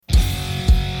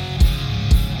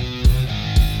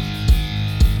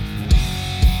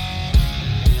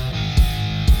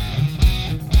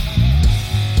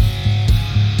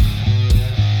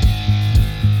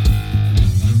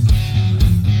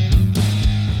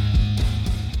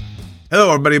Hello,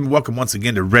 everybody, and welcome once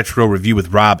again to Retro Review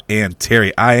with Rob and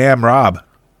Terry. I am Rob.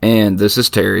 And this is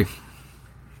Terry.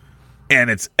 And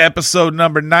it's episode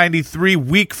number 93,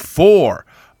 week 4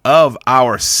 of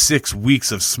our 6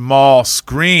 weeks of small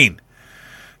screen.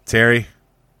 Terry,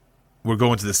 we're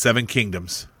going to the Seven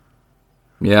Kingdoms.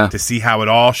 Yeah. To see how it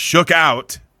all shook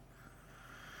out.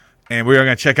 And we're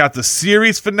going to check out the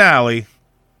series finale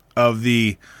of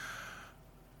the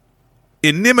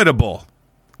inimitable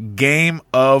Game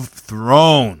of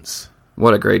Thrones.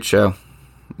 What a great show.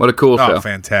 What a cool show. Oh,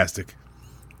 fantastic.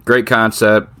 Great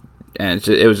concept, and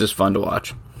it was just fun to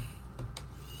watch.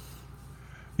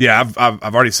 Yeah,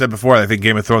 I've already said before, I think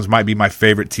Game of Thrones might be my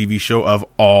favorite TV show of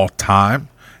all time.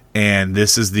 And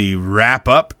this is the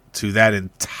wrap-up to that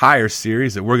entire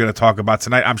series that we're going to talk about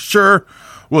tonight. I'm sure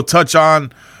we'll touch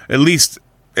on at least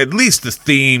the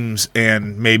themes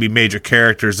and maybe major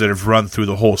characters that have run through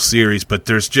the whole series, but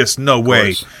there's just no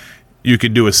way you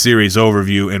can do a series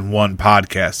overview in one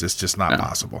podcast. It's just not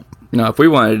possible. No, if we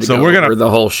wanted to go over the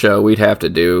whole show, we'd have to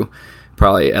do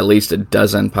probably at least a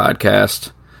dozen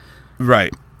podcasts.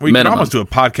 Right. We can almost do a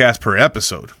podcast per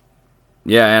episode.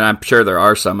 Yeah, and I'm sure there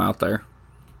are some out there.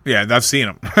 Yeah, I've seen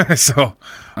them. So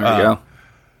there you go.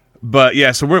 But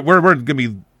yeah, so we're going to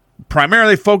be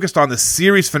primarily focused on the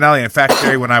series finale. In fact,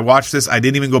 Terry, when I watched this, I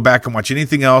didn't even go back and watch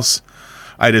anything else.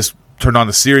 I just turned on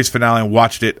the series finale and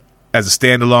watched it as a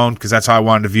standalone because that's how I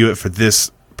wanted to view it for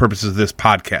this purposes of this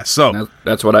podcast. So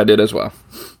that's what I did as well.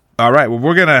 All right, well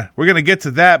we're gonna get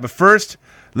to that, but first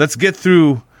let's get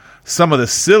through some of the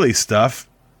silly stuff.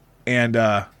 And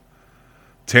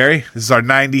Terry, this is our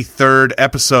 93rd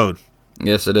episode.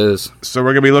 Yes, it is. So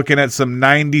we're gonna be looking at some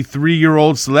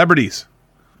 93-year-old celebrities.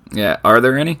 Yeah, are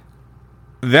there any?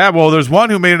 Well, there's one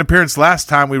who made an appearance last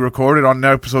time we recorded on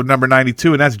episode number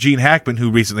 92, and that's Gene Hackman, who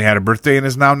recently had a birthday and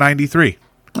is now 93.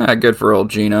 Good for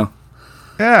old Gino.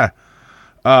 Yeah.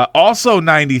 Also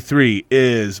 93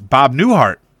 is Bob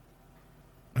Newhart,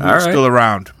 who's still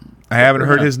around. I haven't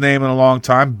heard his name in a long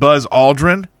time. Buzz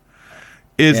Aldrin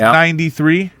is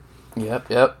 93.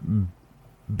 Yep.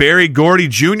 Berry Gordy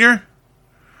Jr.,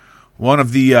 one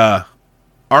of the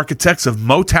architects of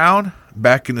Motown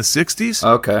back in the 60s.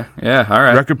 Okay, yeah, all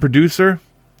right. Record producer,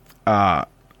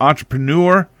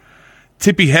 entrepreneur.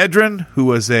 Tippi Hedren, who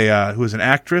was an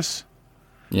actress.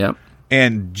 Yep.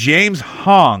 And James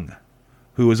Hong,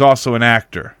 who was also an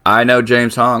actor. I know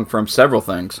James Hong from several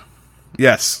things.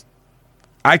 Yes.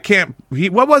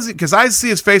 What was it? Because I see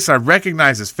his face and I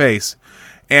recognize his face,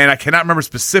 and I cannot remember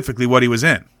specifically what he was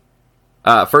in.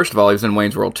 First of all, he was in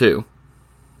Wayne's World 2.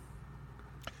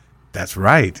 That's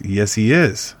right. Yes, he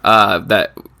is.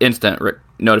 That instant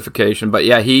notification. But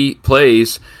yeah, he's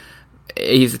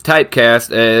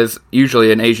typecast as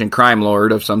usually an Asian crime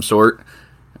lord of some sort.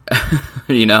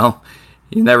 You know,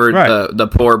 he's never the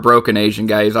poor, broken Asian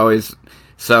guy. He's always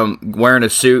wearing a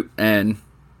suit and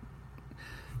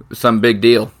some big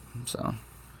deal. So,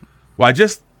 well, I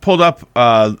just pulled up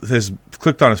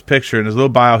clicked on his picture in his little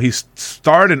bio. He's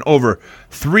starred in over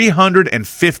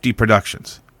 350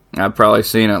 productions. I've probably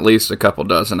seen at least a couple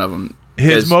dozen of them.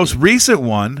 His most recent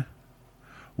one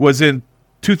was in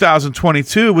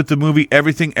 2022 with the movie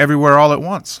Everything Everywhere All at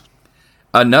Once.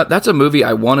 That's a movie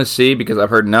I want to see because I've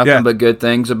heard nothing but good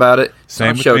things about it. Same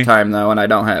on Showtime, though, and I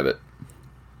don't have it.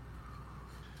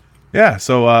 Yeah,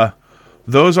 so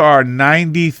those are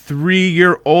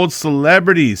 93-year-old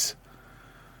celebrities.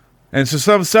 And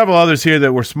so several others here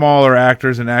that were smaller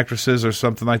actors and actresses or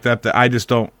something like that I just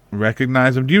don't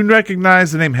recognize them. Do you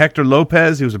recognize the name Hector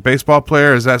Lopez? He was a baseball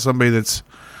player. Is that somebody that's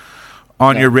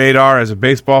on your radar as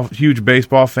a huge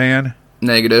baseball fan?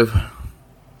 Negative.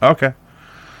 Okay.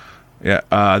 Yeah,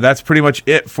 that's pretty much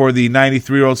it for the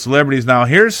 93-year-old celebrities. Now,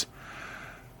 we're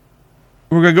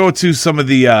going to go to some of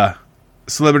the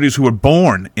celebrities who were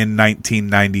born in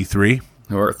 1993.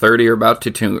 Who are 30 or about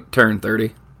to turn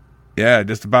 30. Yeah,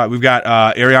 just about. We've got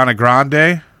Ariana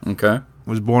Grande. Okay.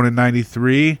 Was born in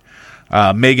 93.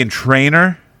 Meghan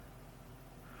Trainor.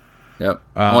 Yep.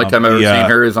 Only time I've ever seen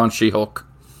her is on She-Hulk.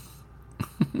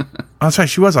 That's right.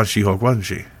 She was on She-Hulk, wasn't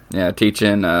she? Yeah,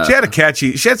 teaching. She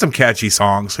had some catchy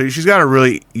songs. So she's got a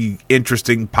really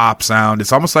interesting pop sound.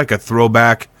 It's almost like a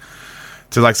throwback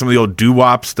to like some of the old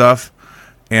doo-wop stuff.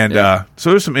 And so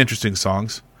there's some interesting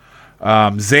songs.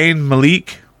 Zayn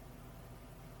Malik,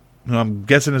 who I'm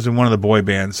guessing is in one of the boy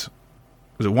bands.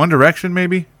 Was it One Direction,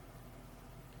 maybe?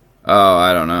 Oh,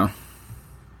 I don't know.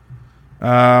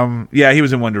 Yeah, he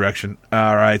was in One Direction.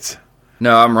 All right.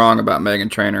 No, I'm wrong about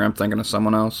Meghan Trainor. I'm thinking of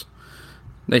someone else.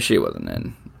 She wasn't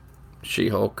in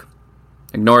She-Hulk.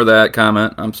 Ignore that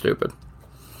comment. I'm stupid.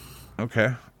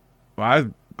 Okay.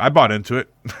 Well, I bought into it.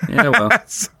 Yeah, well.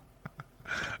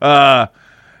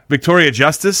 Victoria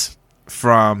Justice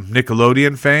from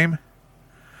Nickelodeon fame.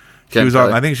 She was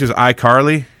on. I think she was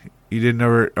iCarly. You didn't know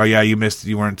her. Oh yeah, you missed.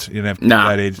 You didn't have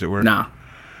that age that were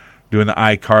doing the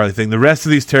iCarly thing. The rest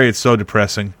of these, Terry, it's so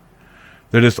depressing.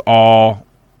 They're just all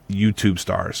YouTube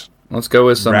stars. Let's go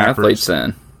with some athletes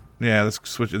then. Yeah, let's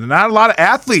switch. Not a lot of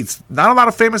athletes. Not a lot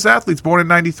of famous athletes born in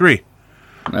 '93.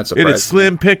 That's surprising. It is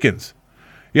slim pickings.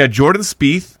 Yeah, Jordan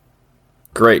Spieth.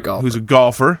 Great golfer. Who's a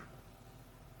golfer.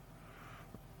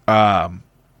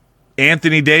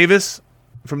 Anthony Davis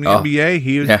from the NBA.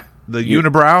 He was the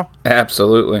unibrow.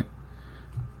 Absolutely.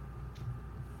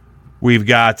 We've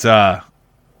got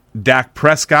Dak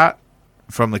Prescott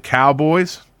from the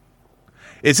Cowboys.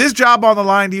 Is his job on the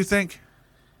line, do you think?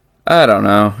 I don't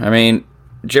know. I mean,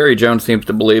 Jerry Jones seems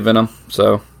to believe in him,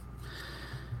 so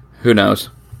who knows?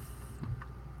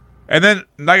 And then,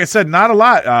 like I said, not a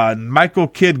lot. Michael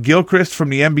Kidd-Gilchrist from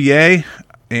the NBA,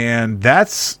 and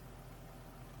that's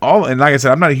all. And like I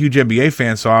said, I'm not a huge NBA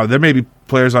fan, so there may be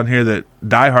players on here that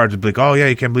diehards would be like, oh, yeah,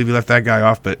 you can't believe you left that guy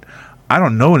off, but I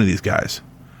don't know any of these guys.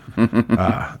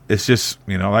 It's just,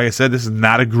 like I said, this is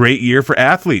not a great year for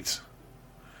athletes.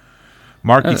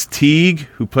 Marquise Teague,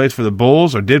 who plays for the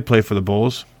Bulls, or did play for the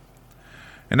Bulls.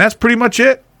 And that's pretty much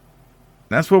it.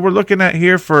 That's what we're looking at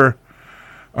here for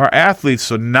our athletes.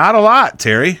 So not a lot,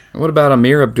 Terry. What about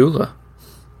Amir Abdullah?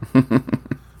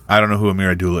 I don't know who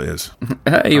Amir Abdullah is.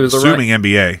 He was assuming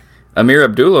NBA. Amir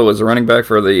Abdullah was a running back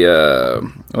for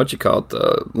the,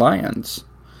 the Lions.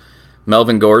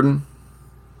 Melvin Gordon.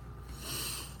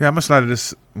 Yeah, I must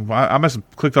have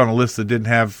clicked on a list that didn't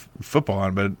have football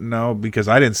on, but no, because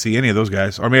I didn't see any of those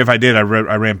guys. Or maybe if I did, I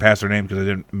ran past their name because I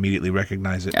didn't immediately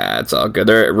recognize it. Yeah, it's all good.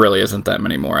 There really isn't that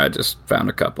many more. I just found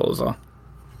a couple is all.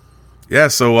 Yeah,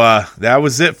 so that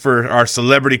was it for our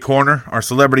celebrity corner, our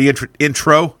celebrity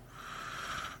intro.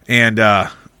 And,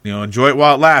 enjoy it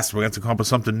while it lasts. We're going to have to come up with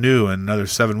something new in another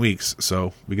 7 weeks.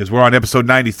 So, because we're on episode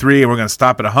 93 and we're going to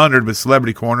stop at 100 with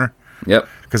Celebrity Corner. Yep.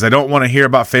 Because I don't want to hear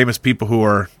about famous people who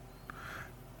are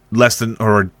less than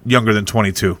or younger than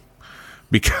 22.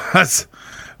 Because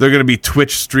they're going to be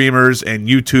Twitch streamers and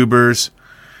YouTubers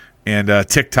and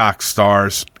TikTok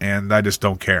stars, and I just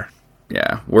don't care.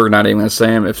 Yeah, we're not even going to say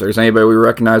them. If there's anybody we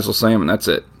recognize, we'll say them, and that's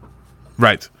it.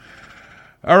 Right.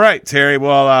 All right, Terry.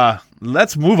 Well,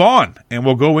 let's move on, and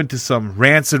we'll go into some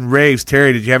rants and raves.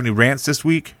 Terry, did you have any rants this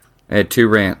week? I had 2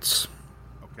 rants.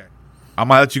 Okay. I'm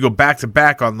going to let you go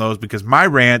back-to-back on those because my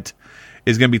rant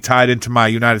is going to be tied into my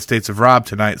United States of Rob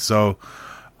tonight. So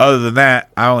other than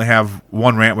that, I only have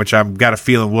one rant, which I've got a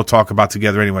feeling we'll talk about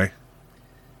together anyway.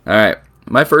 All right.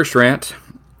 My first rant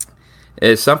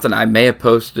is something I may have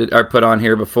posted or put on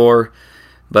here before,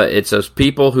 but it's those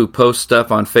people who post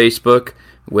stuff on Facebook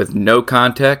with no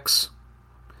context.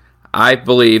 I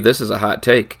believe, this is a hot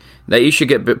take, that you should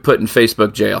get put in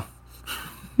Facebook jail.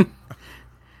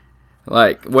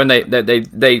 Like when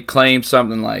they claim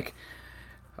something like,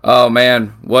 "Oh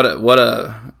man, what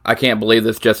a I can't believe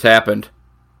this just happened,"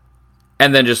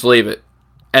 and then just leave it,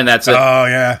 and that's it. Oh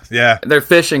yeah. They're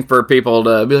fishing for people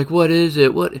to be like, "What is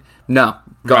it? What?" No,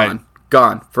 gone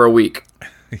for a week.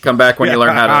 Come back when you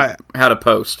learn how to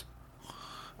post.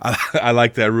 I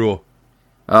like that rule.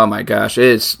 Oh my gosh,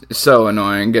 it's so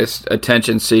annoying. Just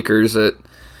attention seekers that.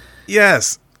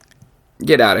 Yes.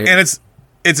 Get out of here. And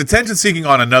it's attention seeking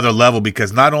on another level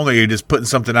because not only are you just putting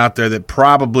something out there that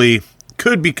probably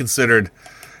could be considered,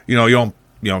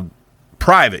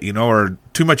 private, or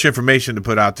too much information to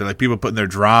put out there, like people putting their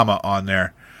drama on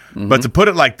there. Mm-hmm. But to put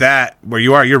it like that, where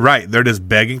you're right. They're just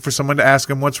begging for someone to ask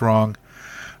them what's wrong.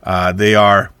 They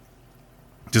are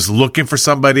just looking for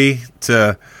somebody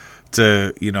to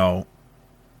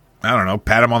I don't know,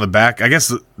 pat them on the back. I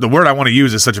guess the word I want to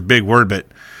use is such a big word, but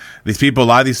these people, a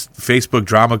lot of these Facebook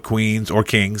drama queens or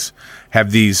kings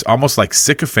have these almost like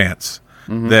sycophants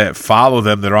that follow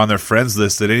them, that are on their friends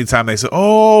list, that anytime they say,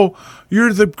 "Oh,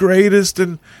 you're the greatest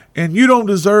and you don't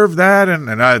deserve that,"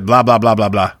 and I blah, blah, blah, blah,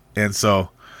 blah. And so,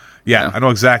 yeah, I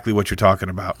know exactly what you're talking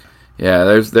about. Yeah,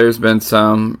 there's been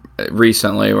some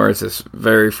recently where it's just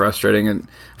very frustrating. And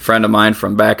a friend of mine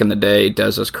from back in the day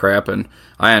does this crap, and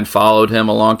I unfollowed him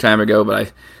a long time ago,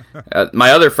 but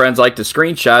my other friends like to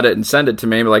screenshot it and send it to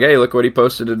me, and be like, "Hey, look what he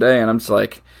posted today," and I'm just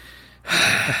like,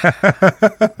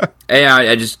 and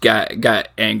I just got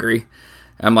angry.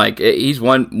 I'm like, he's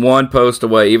one post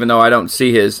away, even though I don't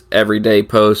see his everyday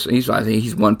posts. I think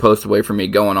he's one post away from me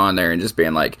going on there and just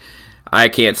being like, I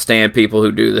can't stand people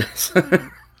who do this.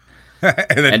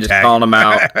 and just calling them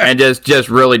out and just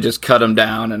really just cut them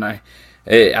down, and I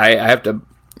have to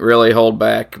really hold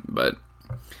back, but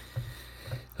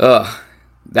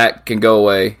that can go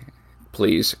away,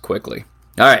 please, quickly.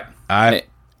 All right.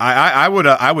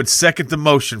 I would second the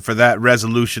motion for that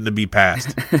resolution to be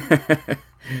passed.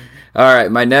 All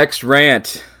right, my next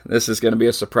rant. This is going to be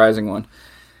a surprising one.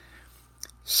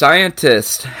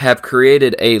 Scientists have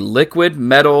created a liquid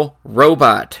metal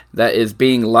robot that is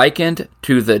being likened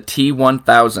to the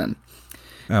T-1000.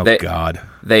 Oh, God.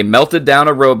 They melted down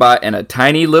a robot in a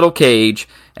tiny little cage,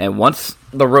 and once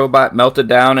the robot melted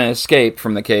down and escaped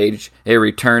from the cage, it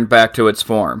returned back to its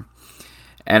form.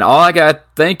 And all I got to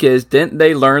think is, didn't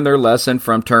they learn their lesson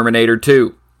from Terminator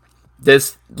 2?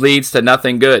 This leads to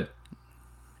nothing good.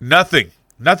 Nothing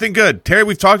good. Terry,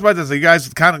 we've talked about this.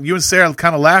 You and Sarah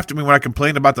kind of laughed at me when I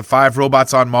complained about the 5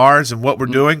 robots on Mars and what we're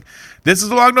doing. This is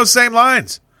along those same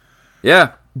lines.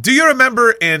 Yeah. Do you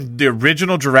remember in the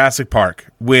original Jurassic Park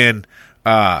when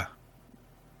the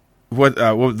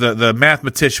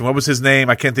mathematician, what was his name?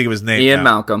 I can't think of his name. Ian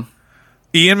Malcolm.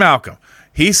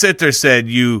 He said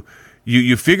you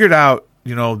figured out,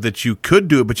 that you could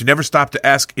do it, but you never stopped to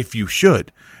ask if you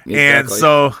should. Exactly. And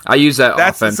so I use that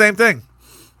that's often. The same thing.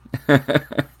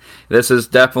 This is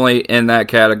definitely in that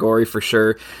category for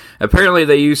sure. Apparently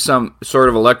they use some sort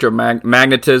of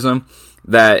electromagnetism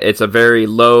that it's a very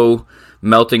low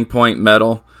melting point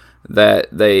metal that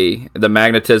the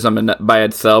magnetism by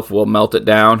itself will melt it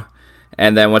down,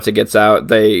 and then once it gets out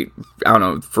they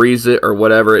freeze it or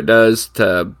whatever it does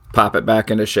to pop it back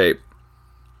into shape.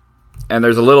 And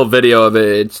there's a little video of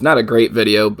it. It's not a great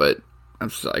video, but I'm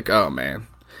just like, oh man.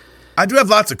 I do have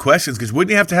lots of questions, because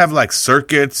wouldn't you have to have like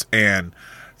circuits and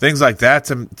things like that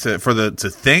to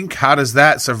think? How does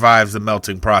that survive the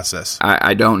melting process?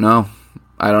 I don't know.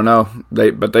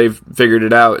 But they've figured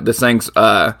it out. This thing's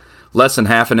less than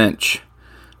half an inch.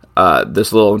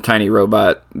 This little tiny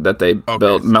robot that they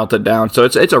built melted down. So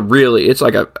it's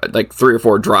like 3 or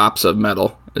 4 drops of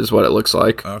metal is what it looks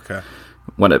like. Okay.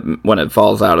 When it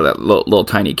falls out of that little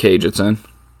tiny cage it's in.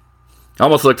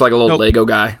 Almost looks like a little Lego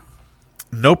guy.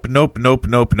 Nope.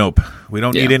 We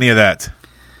don't need any of that.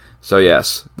 So,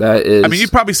 yes, that is... I mean,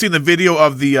 you've probably seen the video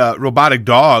of the robotic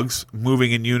dogs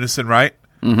moving in unison, right?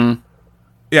 Mm-hmm.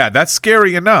 Yeah, that's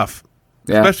scary enough.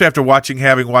 Yeah. Especially after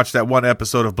having watched that one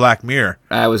episode of Black Mirror.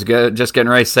 I was just getting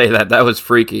ready to say that. That was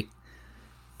freaky.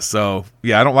 So,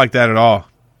 yeah, I don't like that at all.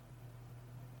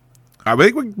 I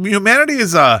think humanity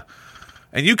is...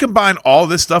 And you combine all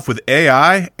this stuff with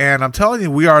AI, and I'm telling you,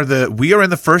 we are in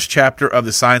the first chapter of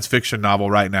the science fiction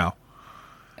novel right now.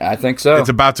 I think so. It's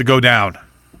about to go down.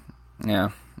 Yeah.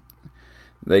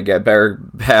 They better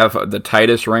have the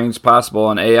tightest reins possible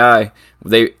on AI.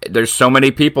 There's so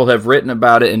many people have written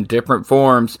about it in different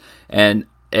forms, and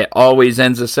it always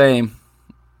ends the same.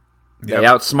 They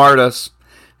outsmart us.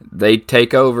 They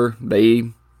take over. They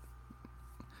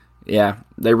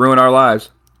ruin our lives.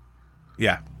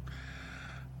 Yeah.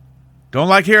 Don't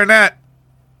like hearing that.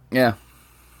 Yeah.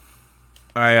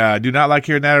 I do not like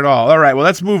hearing that at all. All right, well,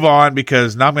 let's move on,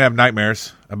 because now I'm going to have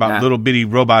nightmares about little bitty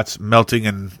robots melting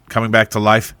and coming back to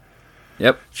life.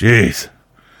 Yep. Jeez.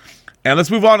 And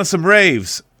let's move on to some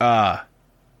raves.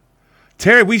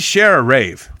 Terry, we share a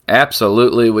rave.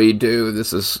 Absolutely we do.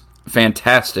 This is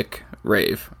fantastic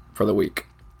rave for the week.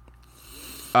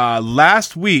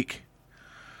 Last week,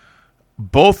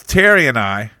 both Terry and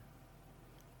I,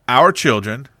 our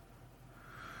children...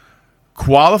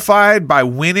 qualified by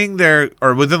winning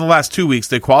within the last 2 weeks,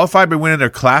 they qualified by winning their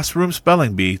classroom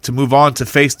spelling bee to move on to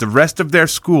face the rest of their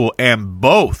school, and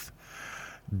both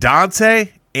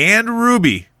Dante and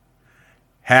Ruby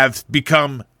have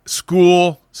become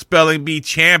school spelling bee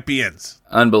champions.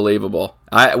 Unbelievable.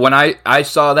 When I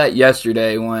saw that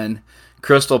yesterday when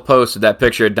Crystal posted that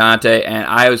picture of Dante, and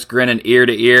I was grinning ear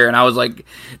to ear, and I was like,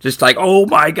 oh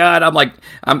my God.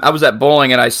 I was at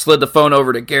bowling, and I slid the phone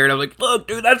over to Garrett. I was like, look,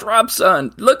 dude, that's Rob's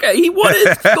son. Look, he won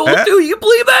his school too. You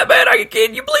believe that, man?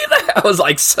 Can you believe that? I was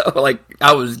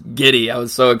I was giddy. I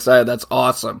was so excited. That's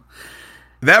awesome.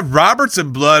 That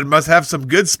Robertson blood must have some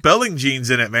good spelling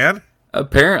genes in it, man.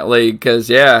 Apparently,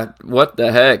 because, what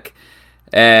the heck?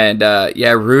 And,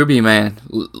 Ruby, man.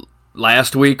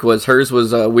 Last week hers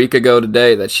was a week ago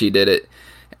today that she did it.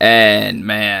 And,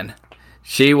 man,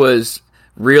 she was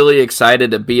really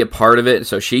excited to be a part of it.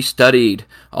 So she studied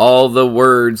all the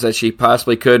words that she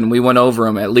possibly could, and we went over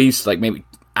them at least maybe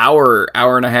hour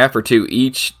and a half or 2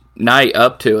 each night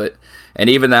up to it. And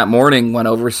even that morning went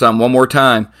over some one more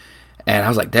time. And I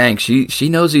was like, dang, she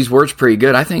knows these words pretty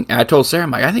good. I told Sarah,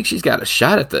 I think she's got a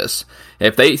shot at this.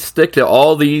 If they stick to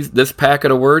all this packet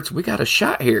of words, we got a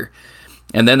shot here.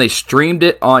 And then they streamed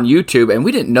it on YouTube, and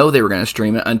we didn't know they were going to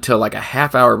stream it until a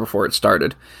half hour before it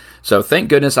started. So thank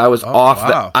goodness I was off.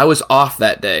 Wow. I was off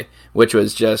that day, which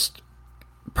was just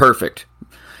perfect.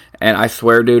 And I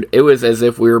swear, dude, it was as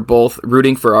if we were both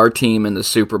rooting for our team in the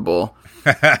Super Bowl.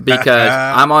 Because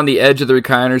I'm on the edge of the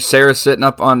recliner, Sarah's sitting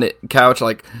up on the couch,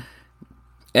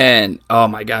 and oh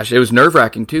my gosh, it was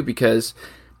nerve-wracking too, because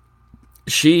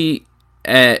she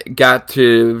got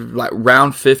to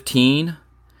round 15,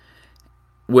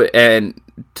 and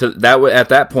at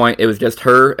that point it was just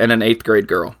her and an 8th grade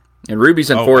girl, and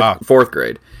Ruby's in fourth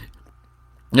grade.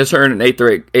 Just her and an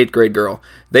eighth grade girl.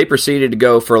 They proceeded to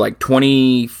go for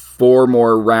 24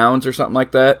 more rounds or something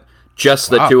like that, just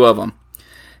the two of them.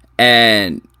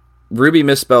 And Ruby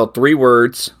misspelled 3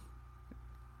 words,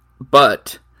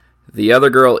 but the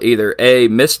other girl either A,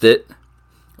 missed it,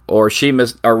 or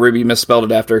Ruby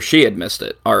misspelled it after she had missed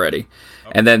it already.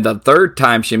 Okay. And then the third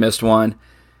time she missed one,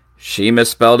 she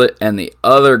misspelled it, and the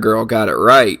other girl got it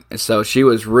right. So she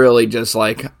was really just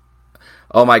like,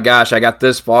 oh my gosh, I got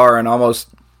this far, and I'm going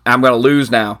to lose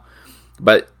now.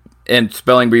 But in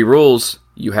spelling bee rules,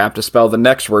 you have to spell the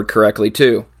next word correctly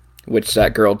too, which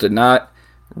that girl did not.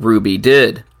 Ruby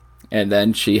did, and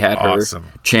then she had her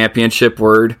championship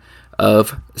word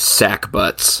of sack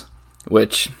butts,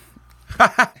 which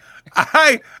I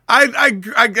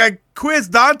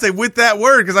quizzed Dante with that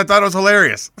word because I thought it was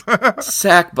hilarious.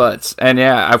 Sack butts, and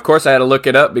yeah, of course I had to look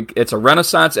it up. It's a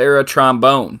Renaissance era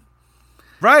trombone,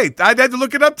 right? I had to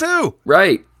look it up too,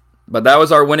 right? But that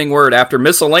was our winning word after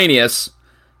miscellaneous,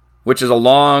 which is a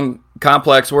long,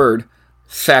 complex word.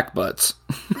 Sack butts.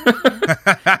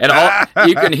 And all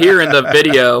you can hear in the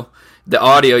video, the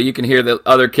audio, you can hear the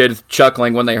other kids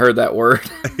chuckling when they heard that word.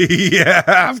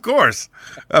 Yeah, of course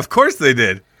they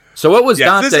did. So what was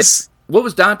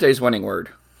Dante's winning word?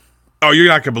 Oh, you're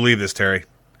not gonna believe this, Terry.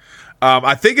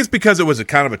 I think it's because it was a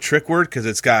kind of a trick word, because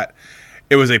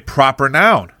it was a proper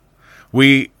noun.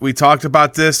 We talked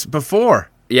about this before.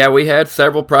 Yeah, we had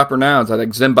several proper nouns. I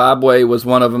think Zimbabwe was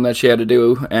one of them that she had to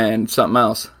do, and something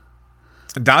else.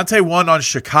 Dante won on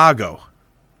Chicago.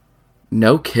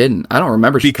 No kidding. I don't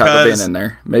remember Chicago being in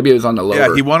there. Maybe it was on the lower.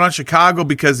 Yeah, he won on Chicago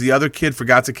because the other kid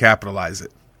forgot to capitalize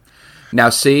it. Now,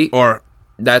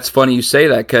 that's funny you say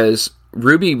that, because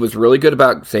Ruby was really good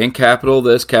about saying capital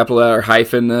this, capital that, or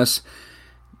hyphen this,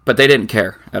 but they didn't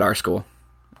care at our school.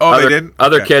 Oh, they didn't?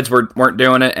 Other kids weren't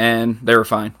doing it, and they were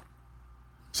fine.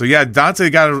 So yeah,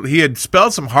 Dante he had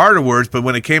spelled some harder words, but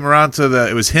when it came around to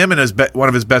it was him and one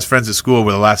of his best friends at school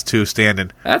were the last two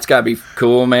standing. That's gotta be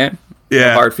cool, man. Yeah,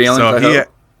 no hard feelings.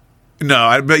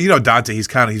 But Dante,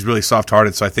 he's really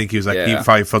soft-hearted, so I think he was he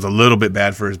probably felt a little bit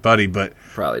bad for his buddy, but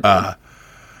probably did.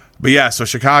 But yeah, so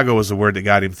Chicago was the word that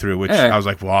got him through, which I was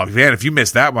like, well, man, if you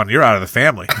missed that one, you're out of the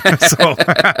family. So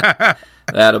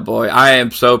Attaboy. I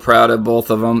am so proud of both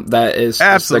of them. That is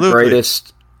the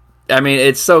greatest. I mean,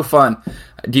 it's so fun.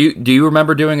 Do you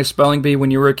remember doing a spelling bee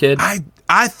when you were a kid?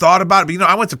 I thought about it, but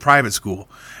I went to private school,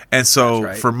 and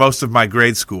so for most of my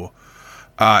grade school,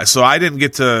 so I didn't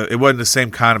get to. It wasn't the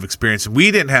same kind of experience. We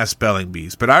didn't have spelling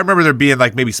bees, but I remember there being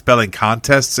maybe spelling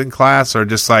contests in class, or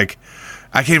just I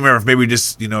can't remember if maybe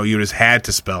just you just had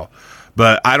to spell,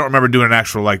 but I don't remember doing an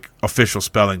actual official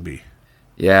spelling bee.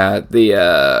 Yeah,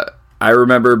 I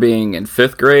remember being in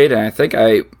 5th grade, and I think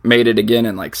I made it again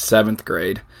in 7th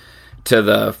grade. To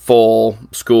the full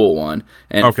school one.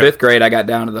 And in 5th grade, I got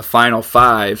down to the final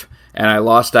 5, and I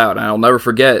lost out. And I'll never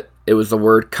forget, it was the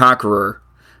word conqueror,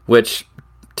 which,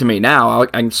 to me now, I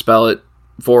can spell it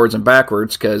forwards and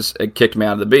backwards because it kicked me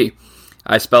out of the B.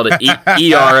 I spelled it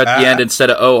E-R at the end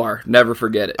instead of O-R. Never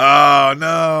forget it. Oh,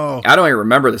 no. I don't even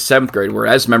remember the 7th grade word.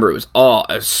 I just remember it was all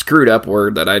a screwed-up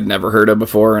word that I'd never heard of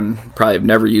before and probably have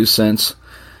never used since.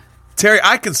 Terry,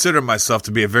 I consider myself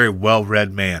to be a very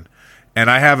well-read man. And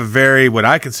I have what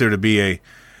I consider to be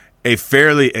a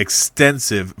fairly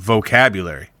extensive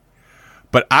vocabulary.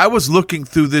 But I was looking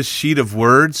through this sheet of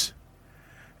words,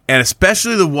 and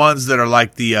especially the ones that are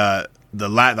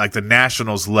the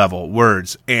nationals level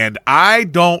words, and I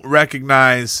don't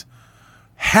recognize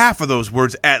half of those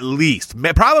words at least,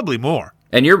 probably more.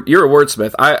 And you're a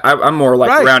wordsmith. I'm more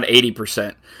around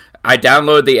 80%. I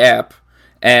download the app.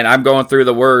 And I'm going through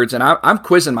the words, and I'm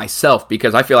quizzing myself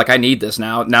because I feel like I need this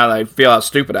now that I feel how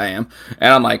stupid I am.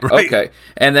 And I'm like, okay.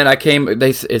 And then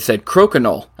it said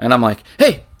crokinole. And I'm like,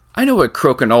 hey, I know what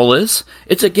crokinole is.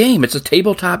 It's a game. It's a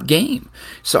tabletop game.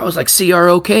 So I was like,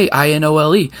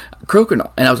 CROKINOLE,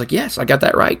 crokinole. And I was like, yes, I got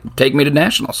that right. Take me to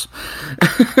nationals.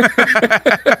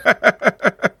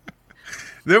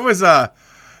 There was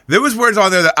words on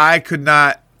there that I could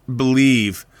not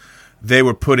believe they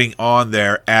were putting on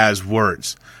there as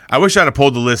words. I wish I'd have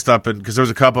pulled the list up, because there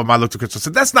was a couple of them I looked at Crystal and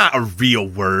said, that's not a real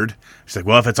word. She's like,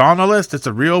 well, if it's on the list, it's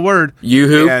a real word.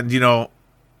 Yoo-hoo. And,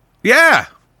 yeah.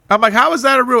 I'm like, how is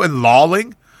that a real? And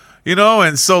lolling,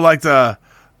 and so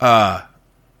Well,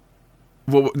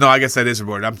 no, I guess that is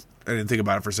important. I didn't think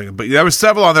about it for a second, but there were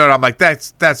several on there, and I'm like,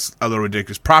 that's a little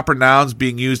ridiculous. Proper nouns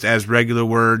being used as regular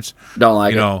words. Don't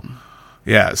like it.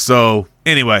 Yeah. So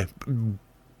anyway,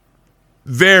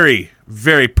 very,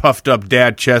 very puffed up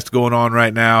dad chest going on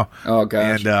right now. Oh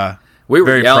gosh. And we were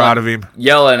very proud of him.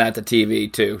 Yelling at the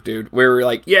TV too, dude. We were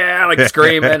like, yeah, like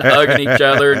screaming, hugging each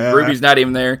other. And Ruby's not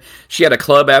even there. She had a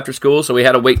club after school, so we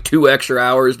had to wait 2 extra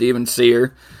hours to even see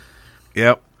her.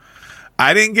 Yep.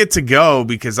 I didn't get to go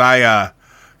because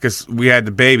because we had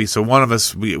the baby, so one of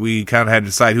us we kind of had to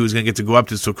decide who was going to get to go up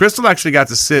to. So Crystal actually got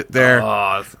to sit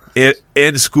there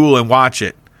in school and watch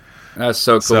it. That's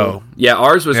so cool. So, yeah,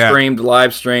 ours was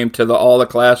live streamed to all the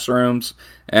classrooms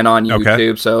and on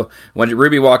YouTube. Okay. So when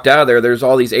Ruby walked out of there's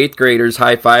all these 8th graders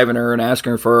high-fiving her and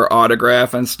asking her for her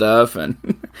autograph and stuff, and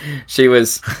she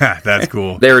was that's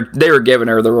cool. They were giving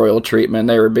her the royal treatment.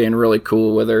 They were being really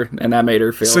cool with her, and that made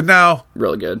her feel now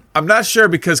really good. I'm not sure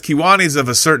because Kiwani's of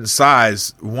a certain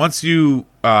size. Once you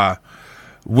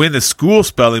win the school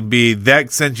spelling bee,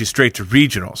 that sends you straight to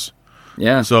regionals.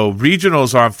 Yeah. So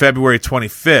regionals are on February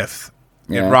 25th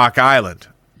in Rock Island.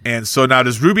 And so now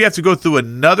does Ruby have to go through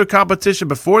another competition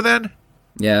before then?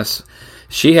 Yes.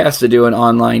 She has to do an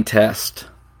online test.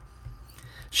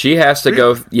 She has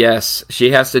to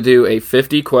she has to do a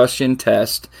 50-question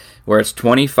test where it's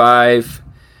 25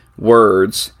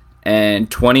 words and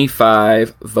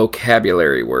 25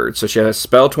 vocabulary words. So she has to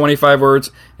spell 25 words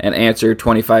and answer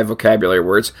 25 vocabulary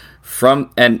words.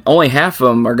 And only half of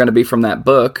them are going to be from that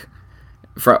book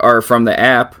or from the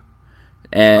app.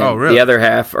 And the other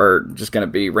half are just going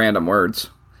to be random words.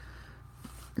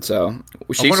 So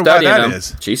she's studying them.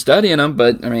 She's studying them,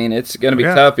 but I mean, it's going to be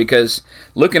tough because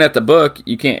looking at the book,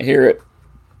 you can't hear it.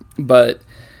 But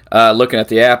looking at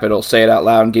the app, it'll say it out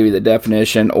loud and give you the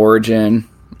definition, origin,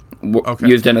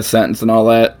 used in a sentence, and all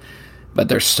that. But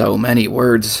there's so many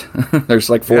words. There's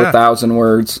like 4,000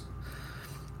 words.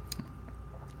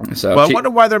 So I wonder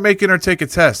why they're making her take a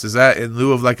test. Is that in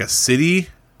lieu of like a city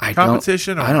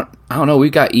competition? I don't know. We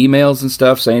got emails and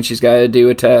stuff saying she's got to do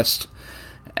a test,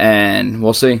 and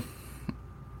we'll see.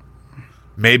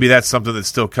 Maybe that's something that's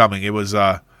still coming. It was,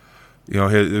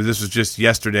 this was just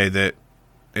yesterday that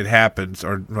it happened,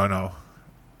 or no.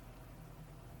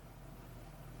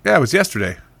 Yeah, it was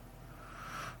yesterday,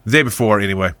 the day before,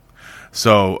 anyway.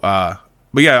 So,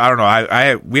 but yeah, I don't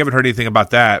know. We haven't heard anything about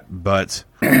that, but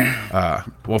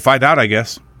we'll find out, I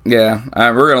guess. Yeah,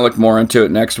 we're going to look more into it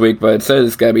next week, but it says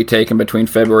it's got to be taken between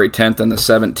February 10th and the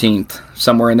 17th,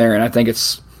 somewhere in there, and I think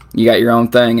you got your own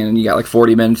thing, and you got like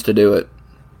 40 minutes to do it.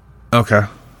 Okay.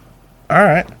 All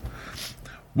right.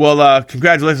 Well,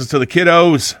 congratulations to the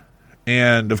kiddos,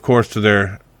 and, of course, to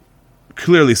their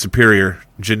clearly superior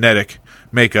genetic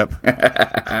makeup.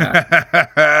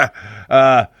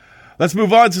 Let's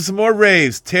move on to some more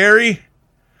raves. Terry,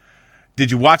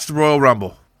 did you watch the Royal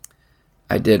Rumble?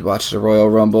 I did watch the Royal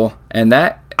Rumble, and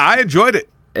I enjoyed it.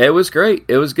 It was great.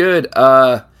 It was good.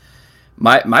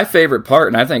 My favorite part,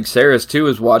 and I think Sarah's too,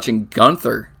 is watching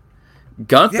Gunther.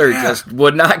 Gunther just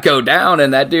would not go down,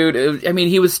 and that dude, I mean,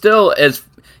 he was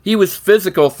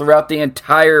physical throughout the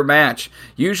entire match.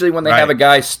 Usually when they have a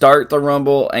guy start the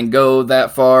Rumble and go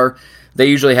that far, they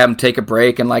usually have him take a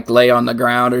break and like lay on the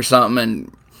ground or something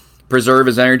and preserve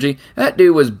his energy. That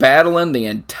dude was battling the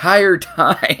entire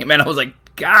time, and I was like,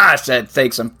 gosh, that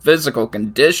takes some physical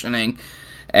conditioning,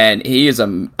 and he is a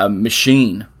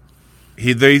machine.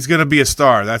 He's going to be a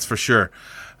star, that's for sure.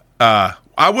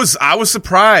 I was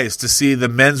surprised to see the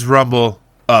men's Rumble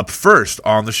up first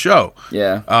on the show.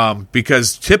 Yeah.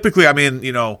 Because typically, I mean,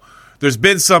 there's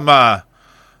been some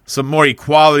more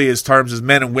equality as terms as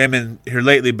men and women here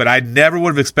lately, but I never would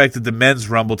have expected the men's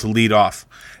Rumble to lead off.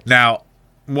 Now,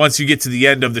 once you get to the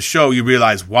end of the show, you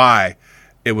realize why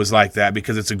it was like that,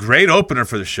 because it's a great opener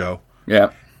for the show. Yeah.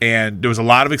 And there was a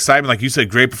lot of excitement. Like you said,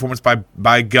 great performance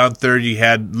by Gunther. You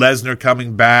had Lesnar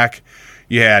coming back.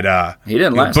 You had he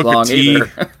didn't last Booker long T.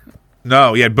 either.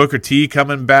 No, you had Booker T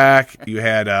coming back. You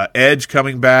had Edge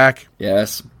coming back.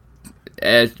 Yes.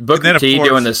 Booker T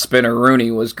doing the spinner-rooney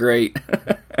was great.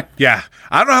 Yeah.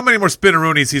 I don't know how many more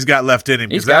spinner-roonies he's got left in him.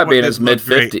 He's got to be in his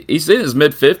mid-50s. He's in his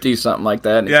mid-50s, something like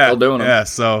that, and he's still doing them. Yeah,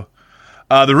 so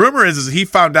the rumor is he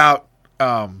found out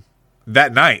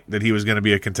that night that he was going to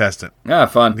be a contestant. Yeah,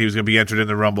 fun. He was going to be entered in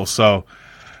the Rumble, so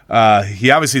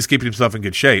he obviously is keeping himself in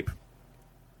good shape.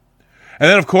 And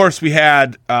then, of course, we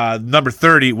had number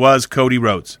 30 was Cody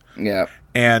Rhodes. Yeah.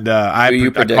 And I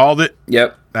called it.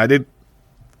 Yep. I did.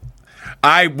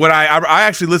 I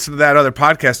actually listened to that other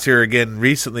podcast here again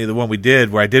recently, the one we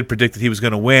did, where I did predict that he was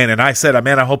going to win. And I said,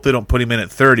 man, I hope they don't put him in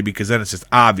at 30 because then it's just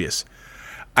obvious.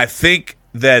 I think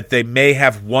that they may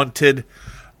have wanted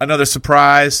another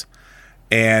surprise,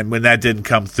 and when that didn't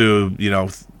come through,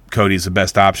 Cody's the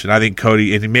best option. I think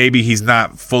Cody, and maybe he's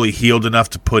not fully healed enough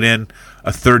to put in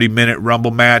a 30-minute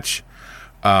Rumble match,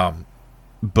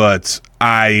 but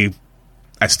I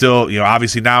still,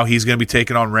 obviously now he's going to be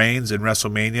taking on Reigns in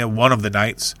WrestleMania, one of the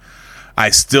nights. I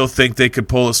still think they could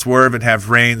pull a swerve and have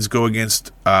Reigns go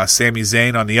against Sami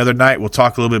Zayn on the other night. We'll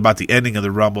talk a little bit about the ending of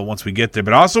the Rumble once we get there.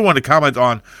 But I also want to comment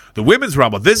on the Women's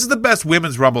Rumble. This is the best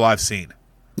Women's Rumble I've seen.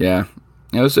 Yeah,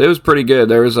 it was pretty good.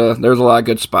 There was a lot of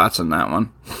good spots in that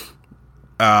one.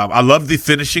 I love the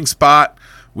finishing spot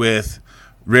with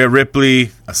Rhea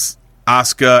Ripley,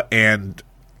 Asuka, and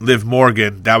Liv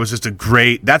Morgan. That was just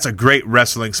that's a great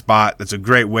wrestling spot. That's a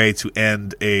great way to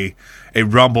end a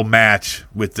Rumble match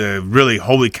with the really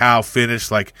holy cow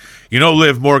finish. Like,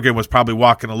 Liv Morgan was probably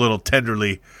walking a little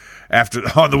tenderly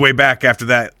on the way back after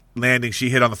that landing she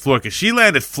hit on the floor, because she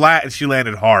landed flat and she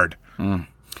landed hard.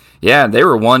 Yeah, they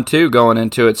were 1-2 going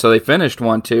into it, so they finished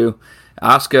 1-2.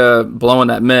 Asuka blowing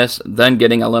that miss, then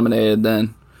getting eliminated.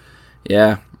 Then,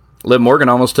 yeah, Liv Morgan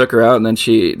almost took her out, and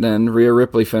then Rhea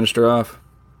Ripley finished her off.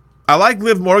 I like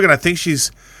Liv Morgan. I think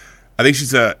she's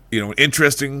a an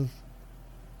interesting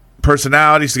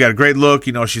personality. She's got a great look.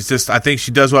 I think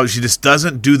she does well. She just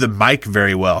doesn't do the mic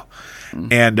very well,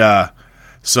 and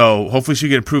so hopefully she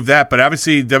can improve that. But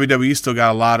obviously WWE still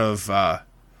got a lot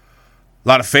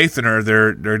of faith in her.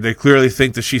 They clearly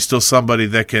think that she's still somebody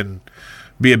that can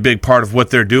be a big part of what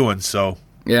they're doing. So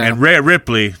yeah. And Rhea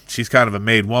Ripley, she's kind of a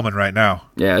made woman right now.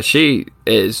 Yeah, she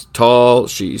is tall.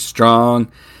 She's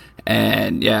strong.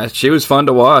 And yeah, she was fun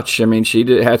to watch. I mean,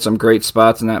 had some great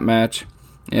spots in that match.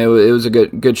 It was a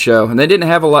good show, and they didn't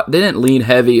have a lot. They didn't lean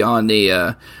heavy on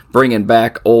the bringing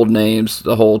back old names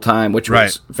the whole time, which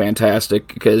was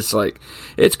fantastic, because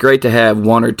it's great to have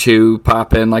one or two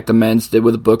pop in like the men's did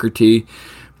with Booker T.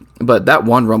 But that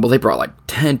one Rumble, they brought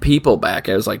 10 people back.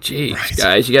 I was like, geez,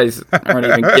 guys, you guys aren't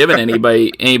even giving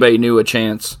anybody new a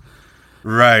chance.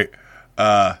 Right.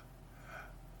 Well,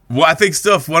 I think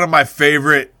still one of my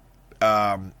favorite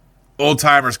old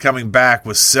timers coming back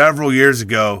was several years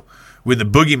ago when the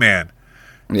Boogeyman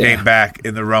came back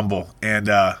in the Rumble, and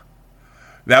that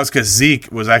was because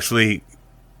Zeke was actually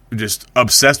just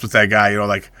obsessed with that guy.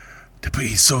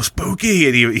 He's so spooky,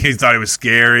 and he thought he was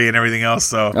scary and everything else.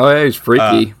 So he's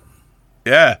freaky.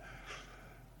 Yeah.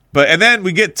 And then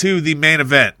we get to the main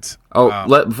event.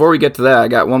 Before we get to that, I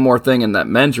got one more thing in that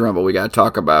men's Rumble we got to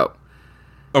talk about.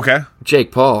 Okay.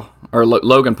 Jake Paul. Or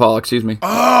Logan Paul, excuse me.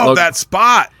 Oh, that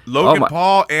spot. Logan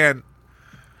Paul and...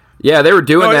 Yeah, they were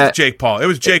doing that. It was Jake Paul. It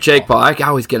was Jake Paul. I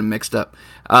always get them mixed up.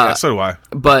 Yeah, so do I.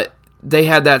 But they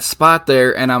had that spot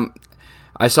there, and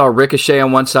I saw Ricochet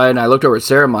on one side, and I looked over at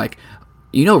Sarah, I'm like,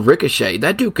 Ricochet,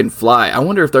 that dude can fly. I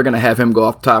wonder if they're going to have him go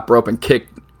off top rope and kick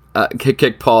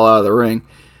Paul out of the ring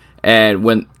and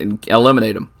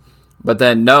eliminate him. But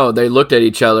then, no, they looked at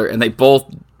each other, and they both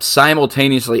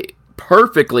simultaneously,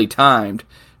 perfectly timed,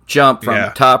 jump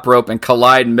from top rope and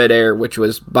collide in midair, which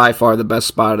was by far the best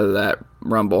spot of that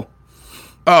Rumble.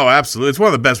 Oh, absolutely. It's one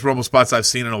of the best Rumble spots I've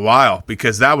seen in a while,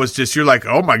 because that was just, you're like,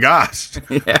 oh my gosh,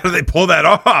 how did they pull that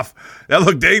off? That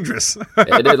looked dangerous.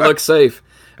 It did look safe.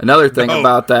 Another thing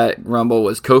about that Rumble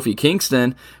was Kofi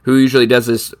Kingston, who usually does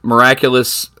this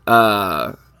miraculous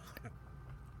not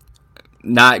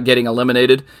getting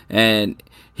eliminated, and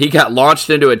he got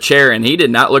launched into a chair, and he did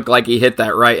not look like he hit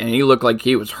that right, and he looked like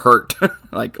he was hurt,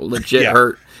 legit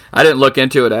hurt. I didn't look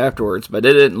into it afterwards, but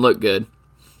it didn't look good.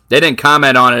 They didn't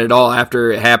comment on it at all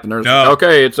after it happened. They're like,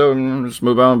 okay, it's over. Just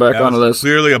move on back onto this.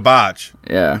 Clearly a botch.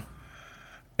 Yeah.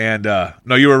 And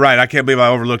no, you were right. I can't believe I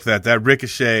overlooked that. That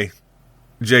Ricochet,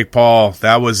 Jake Paul,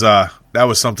 that was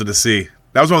something to see.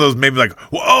 That was one of those maybe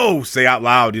whoa, say out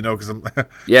loud, because I'm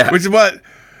which is what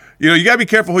you got to be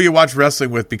careful who you watch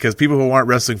wrestling with, because people who aren't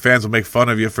wrestling fans will make fun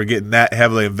of you for getting that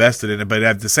heavily invested in it. But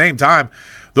at the same time,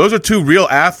 those are two real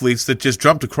athletes that just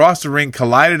jumped across the ring,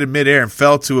 collided in midair, and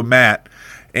fell to a mat,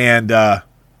 and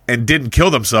didn't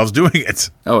kill themselves doing it.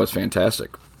 Oh, it's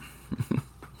fantastic.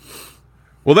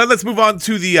 Well, then let's move on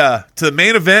to the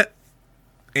main event,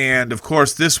 and of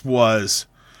course, this was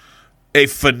a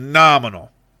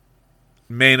phenomenal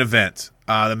main event.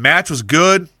 The match was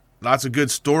good. Lots of good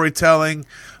storytelling.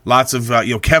 Lots of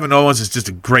Kevin Owens is just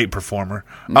a great performer.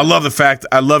 I loved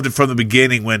it from the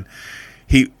beginning when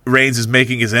Reigns is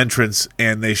making his entrance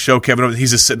and they show Kevin Owens.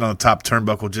 He's just sitting on the top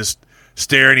turnbuckle, just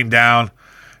staring him down,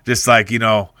 just not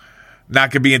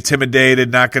going to be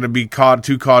intimidated, not going to be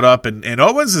too caught up. And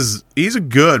Owens he's a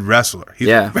good wrestler. He's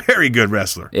a very good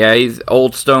wrestler. Yeah, he's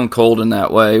old Stone Cold in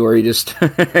that way, where he just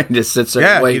sits there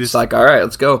and waits. All right,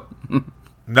 let's go.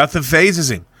 Nothing phases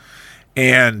him.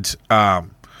 And,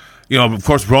 of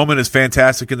course, Roman is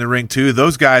fantastic in the ring, too.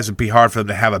 Those guys, would be hard for them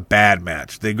to have a bad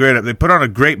match. They put on a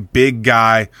great big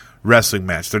guy wrestling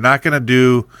match. They're not going to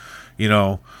do,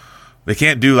 they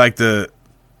can't do like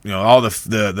all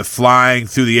the flying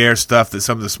through the air stuff that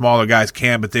some of the smaller guys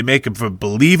can, but they make it for a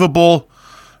believable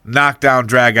knockdown,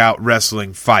 drag out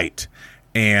wrestling fight.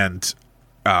 And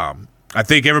I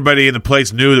think everybody in the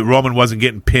place knew that Roman wasn't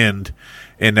getting pinned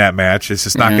in that match. It's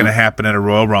just not going to happen at a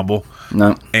Royal Rumble.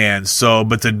 No. And so,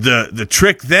 but the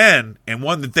trick then, and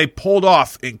one that they pulled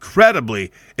off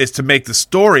incredibly, is to make the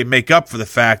story make up for the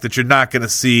fact that you're not going to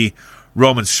see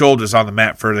Roman's shoulders on the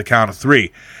mat for the count of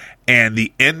 3. And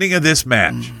the ending of this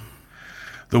match,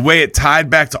 the way it tied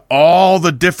back to all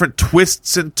the different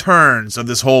twists and turns of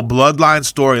this whole bloodline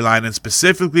storyline, and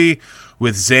specifically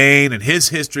with Zayn and his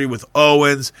history with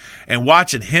Owens, and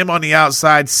watching him on the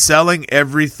outside selling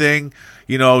everything,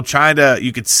 you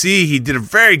could see he did a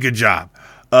very good job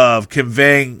of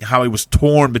conveying how he was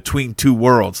torn between two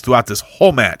worlds throughout this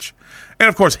whole match. And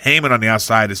of course, Heyman on the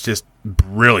outside is just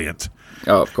brilliant.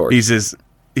 Oh, of course.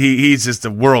 He's just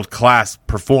a world-class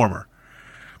performer.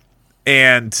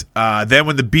 And then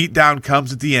when the beatdown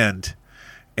comes at the end,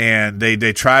 and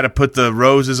they try to put the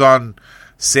roses on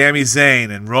Sami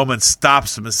Zayn, and Roman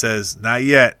stops him and says, "Not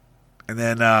yet." And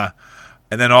then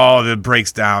all of it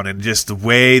breaks down, and just the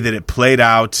way that it played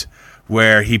out,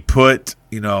 where he put,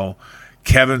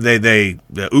 Kevin, the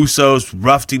Usos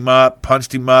roughed him up,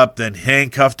 punched him up, then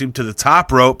handcuffed him to the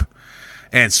top rope,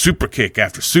 and super kick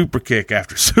after super kick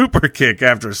after super kick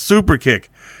after super kick.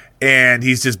 And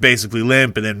he's just basically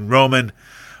limp. And then Roman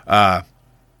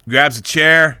grabs a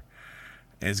chair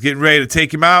and is getting ready to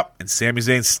take him out. And Sami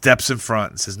Zayn steps in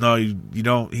front and says, "No, you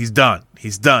don't. He's done.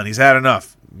 He's done. He's had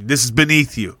enough. This is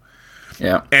beneath you."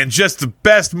 Yeah. And just the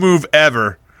best move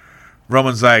ever.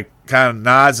 Roman's like, kind of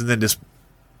nods and then just,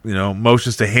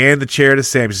 motions to hand the chair to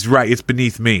Sami. He says, "Right, it's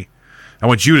beneath me. I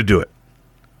want you to do it."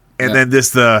 And then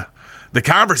the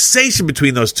conversation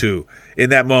between those two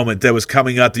in that moment that was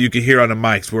coming up that you could hear on the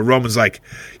mics, where Roman's like,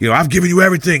 "I've given you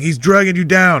everything. He's dragging you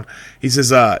down." He says,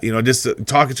 just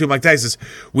talking to him like that. He says,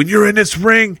 "When you're in this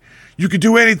ring, you can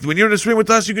do anything. When you're in this ring with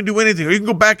us, you can do anything. Or you can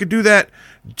go back and do that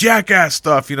jackass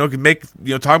stuff, can make,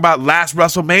 talk about last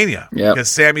WrestleMania." Yep. Because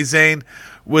Sami Zayn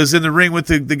was in the ring with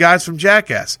the guys from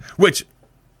Jackass, which,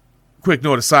 quick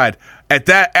note aside,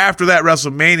 after that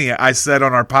WrestleMania, I said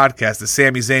on our podcast that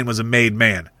Sami Zayn was a made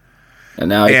man. And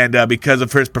now because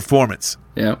of his performance.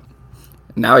 Yeah.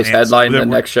 Now he's headlining the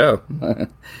next show.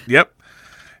 Yep.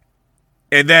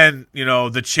 And then,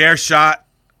 the chair shot,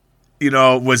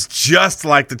 was just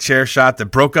like the chair shot that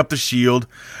broke up the Shield.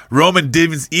 Roman he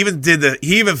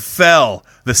even fell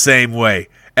the same way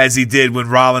as he did when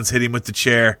Rollins hit him with the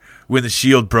chair when the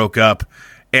Shield broke up.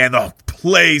 And the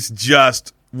place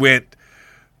just went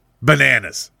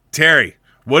bananas. Terry,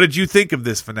 what did you think of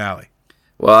this finale?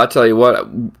 Well, I'll tell you what,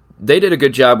 they did a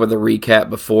good job with the recap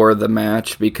before the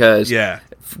match, because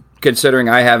considering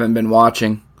I haven't been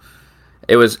watching,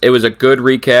 it was a good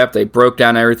recap. They broke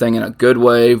down everything in a good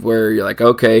way where you're like,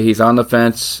 okay, he's on the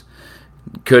fence.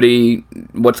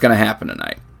 What's going to happen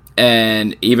tonight?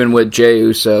 And even with Jey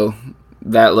Uso,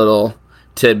 that little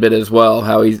tidbit as well,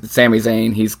 how Sami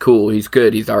Zayn, he's cool, he's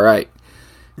good, he's all right.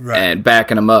 And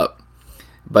backing him up.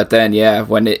 But then,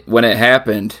 when it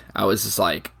happened, I was just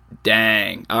like,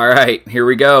 dang, all right, here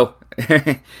we go.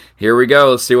 Here we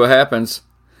go, let's see what happens.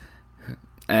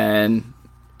 And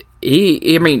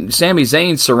Sami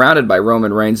Zayn's surrounded by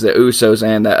Roman Reigns, the Usos,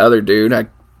 and that other dude.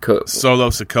 Solo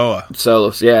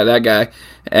Sikoa. Yeah, that guy.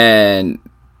 And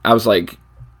I was like,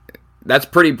 that's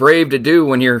pretty brave to do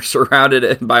when you're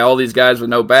surrounded by all these guys with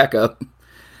no backup.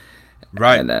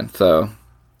 Right.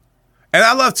 And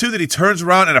I love, too, that he turns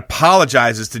around and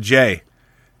apologizes to Jey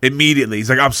immediately. He's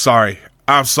like, I'm sorry,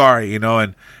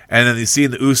 and then you see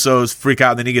the Usos freak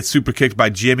out, and then he gets super kicked by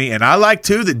Jimmy. And I like,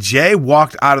 too, that Jey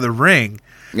walked out of the ring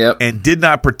and did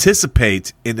not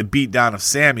participate in the beatdown of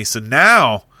Sami. So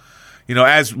now,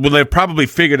 they've probably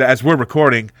figured, as we're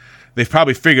recording, they've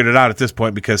probably figured it out at this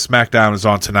point, because SmackDown is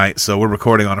on tonight. So we're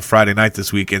recording on a Friday night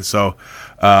this week, and so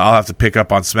I'll have to pick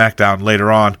up on SmackDown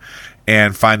later on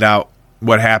and find out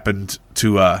what happened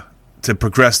to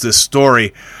progress this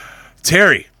story.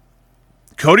 Terry,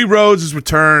 Cody Rhodes'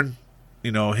 return,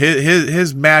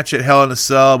 his match at Hell in a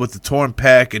Cell with the torn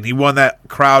pec, and he won that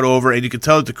crowd over, and you could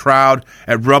tell that the crowd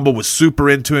at Rumble was super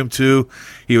into him too.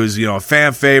 He was, a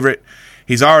fan favorite.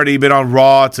 He's already been on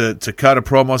Raw to cut a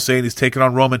promo saying he's taking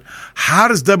on Roman. How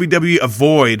does WWE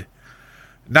avoid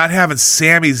not having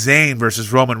Sami Zayn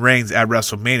versus Roman Reigns at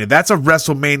WrestleMania? That's a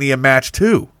WrestleMania match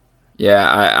too. Yeah,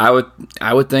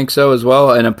 I would think so as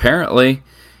well. And apparently,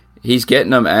 He's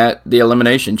getting them at the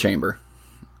Elimination Chamber.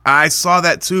 I saw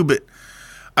that too, but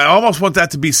I almost want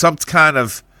that to be some kind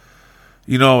of,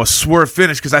 a swerve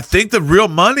finish, because I think the real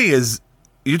money is,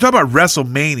 you're talking about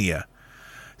WrestleMania.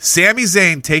 Sami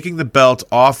Zayn taking the belt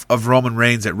off of Roman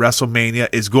Reigns at WrestleMania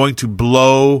is going to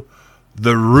blow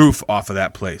the roof off of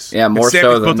that place. Yeah, more Sami's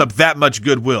so than built up that much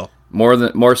goodwill.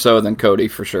 More so than Cody,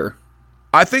 for sure.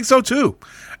 I think so too.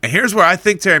 And here's where I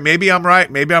think, Terry, maybe I'm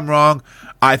right, maybe I'm wrong.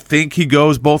 I think he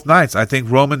goes both nights. I think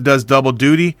Roman does double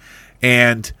duty,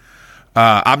 and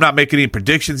I'm not making any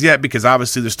predictions yet because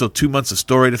obviously there's still 2 months of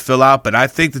story to fill out, but I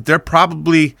think that they're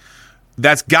probably,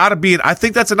 that's got to be, I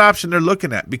think that's an option they're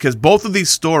looking at, because both of these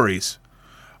stories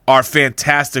are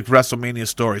fantastic WrestleMania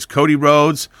stories. Cody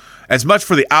Rhodes, as much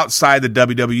for the outside the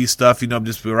WWE stuff,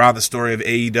 just around the story of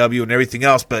AEW and everything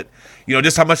else, but,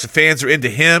 just how much the fans are into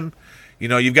him.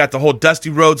 You've got the whole Dusty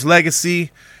Rhodes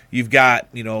legacy. You've got,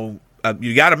 you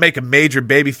got to make a major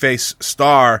babyface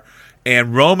star,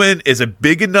 and Roman is a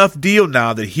big enough deal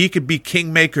now that he could be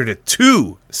kingmaker to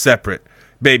 2 separate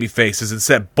babyfaces and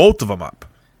set both of them up.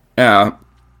 Yeah,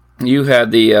 you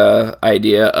had the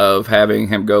idea of having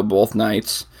him go both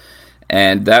nights,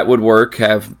 and that would work.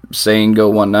 Have Zayn go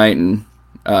one night and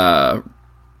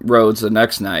Rhodes the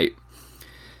next night.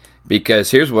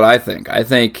 Because here's what I think. I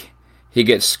think he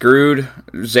gets screwed.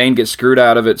 Zayn gets screwed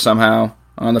out of it somehow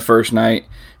on the first night,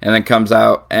 and then comes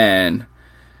out and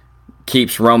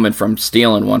keeps Roman from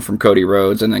stealing one from Cody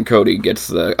Rhodes, and then Cody gets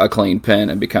a clean pin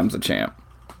and becomes the champ.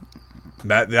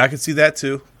 I can see that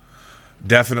too.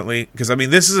 Definitely. Because,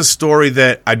 this is a story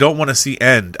that I don't want to see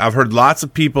end. I've heard lots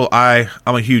of people, I'm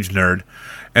a huge nerd,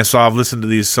 and so I've listened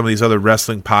to some of these other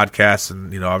wrestling podcasts,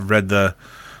 and, I've read the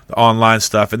online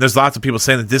stuff, and there's lots of people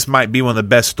saying that this might be one of the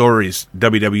best stories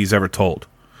WWE's ever told.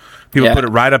 People put it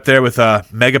right up there with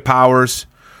Mega Powers,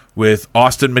 with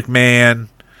Austin McMahon,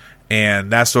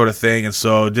 and that sort of thing. And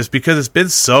so just because it's been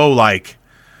so,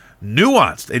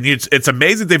 nuanced, and it's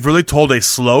amazing they've really told a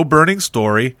slow-burning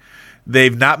story.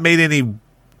 They've not made any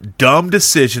dumb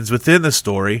decisions within the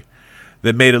story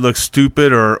that made it look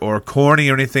stupid or corny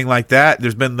or anything like that.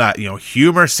 There's been that,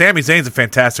 humor. Sami Zayn's a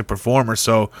fantastic performer,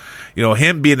 so,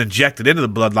 him being injected into the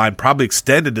bloodline probably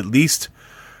extended at least,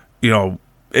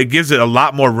 it gives it a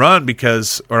lot more run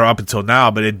or up until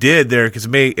now, but it did there because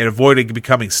it avoided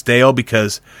becoming stale,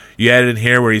 because you added in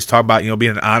here where he's talking about,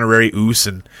 being an honorary Uce,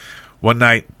 and one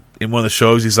night in one of the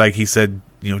shows he said,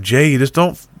 Jay, you just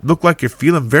don't look like you're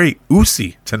feeling very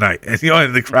Ucy tonight. And,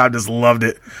 and the crowd just loved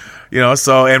it.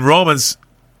 And Roman's,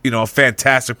 a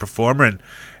fantastic performer,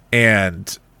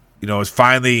 and has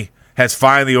finally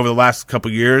over the last couple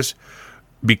of years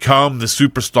become the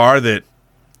superstar that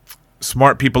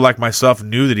smart people like myself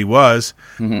knew that he was,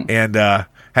 and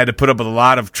had to put up with a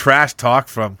lot of trash talk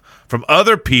from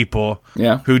other people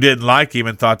who didn't like him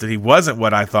and thought that he wasn't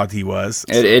what I thought he was.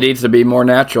 It needs to be more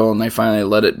natural, and they finally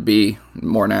let it be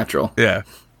more natural. Yeah,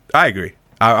 I agree.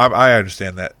 I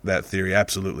understand that theory,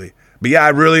 absolutely. But yeah, I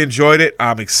really enjoyed it.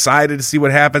 I'm excited to see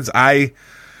what happens. I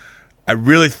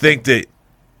really think that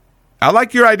I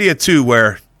like your idea too,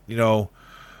 where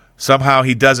somehow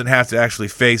he doesn't have to actually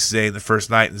face Zayn the first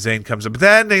night, and Zayn comes up. But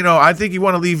then, I think you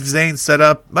want to leave Zayn set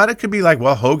up. But it could be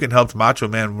Hogan helped Macho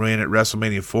Man win at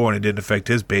WrestleMania 4, and it didn't affect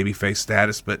his babyface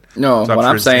status. But no, what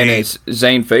I'm saying is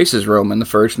Zayn faces Roman the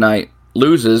first night,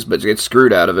 loses, but gets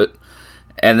screwed out of it.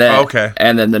 And then,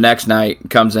 and then the next night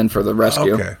comes in for the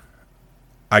rescue. Okay.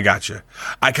 I got you.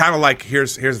 I kind of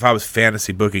here's if I was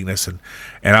fantasy booking this, and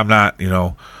I'm not,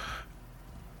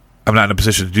 I'm not in a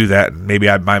position to do that, and maybe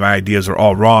my ideas are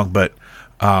all wrong, but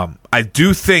I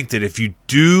do think that if you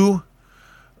do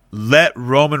let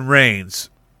Roman Reigns,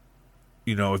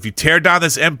 if you tear down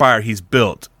this empire he's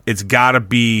built, it's got to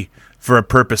be for a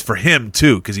purpose for him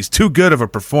too, because he's too good of a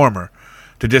performer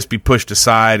to just be pushed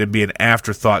aside and be an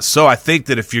afterthought. So I think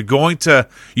that if you've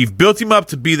built him up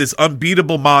to be this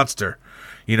unbeatable monster,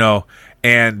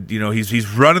 and he's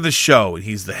running the show, and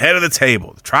he's the head of the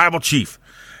table, the tribal chief.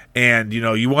 And,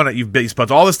 you've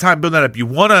spent all this time building that up. You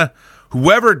want to,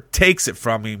 whoever takes it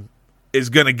from him is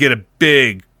going to get a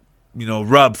big,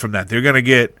 rub from that. They're going to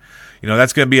get,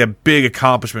 that's going to be a big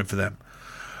accomplishment for them.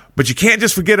 But you can't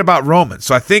just forget about Roman.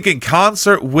 So I think in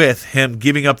concert with him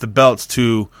giving up the belts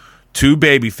to 2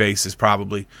 baby faces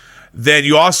probably, then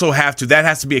you also that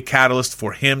has to be a catalyst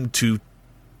for him to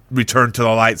return to the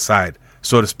light side,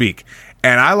 so to speak.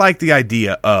 And I like the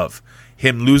idea of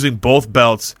him losing both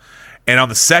belts, and on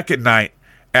the second night,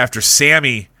 after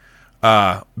Sami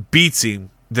beats him,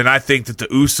 then I think that the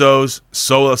Usos,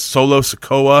 Solo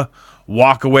Sikoa,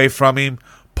 walk away from him.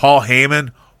 Paul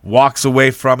Heyman walks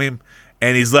away from him,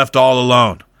 and he's left all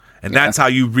alone. And that's how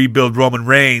you rebuild Roman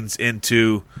Reigns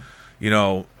into,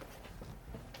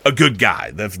 a good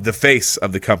guy, the face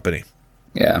of the company.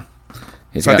 Yeah.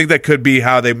 I think that could be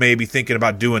how they may be thinking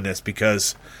about doing this,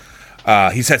 because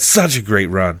he's had such a great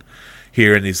run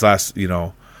here in these last,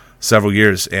 several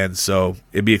years. And so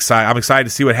it'd be exciting. I'm excited to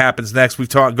see what happens next. We've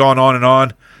gone on and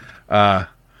on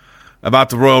about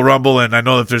the Royal Rumble, and I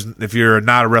know that if you're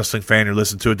not a wrestling fan, you're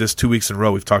listening to it. This 2 weeks in a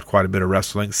row, we've talked quite a bit of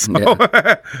wrestling. So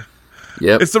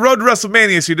Yep. It's the road to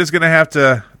WrestleMania, so you're just going to have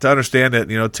to understand that,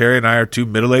 Terry and I are two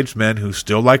middle-aged men who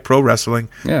still like pro wrestling.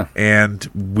 Yeah. And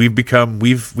we've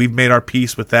made our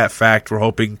peace with that fact. We're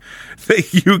hoping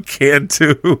that you can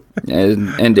too.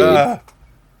 Indeed. At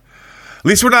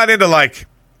least we're not into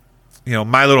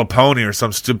My Little Pony or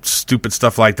some stupid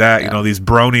stuff like that. Yeah. These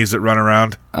bronies that run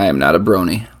around. I am not a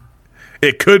brony.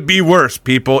 It could be worse,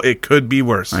 people. It could be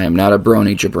worse. I am not a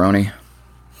brony, jabroni.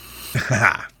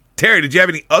 Terry, did you have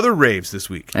any other raves this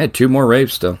week? I had 2 more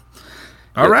raves still.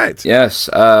 All right. Yes.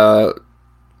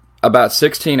 About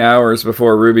 16 hours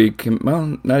before Ruby...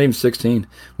 well, not even 16.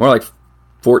 More like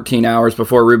 14 hours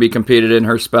before Ruby competed in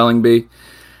her spelling bee.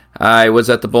 I was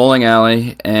at the bowling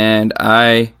alley, and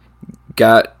I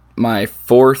got my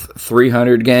 4th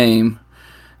 300 game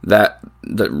the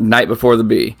night before the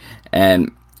bee.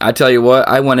 And I tell you what,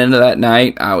 I went into that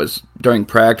night. I was during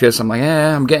practice. I'm like,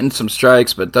 I'm getting some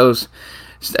strikes, but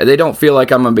they don't feel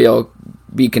like I'm going to be able to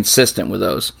be consistent with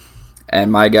those.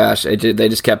 And my gosh, they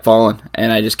just kept falling.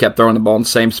 And I just kept throwing the ball in the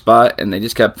same spot, and they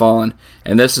just kept falling.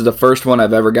 And this is the first one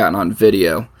I've ever gotten on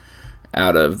video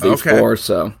out of these 4.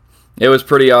 So it was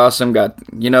pretty awesome. Got,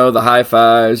 the high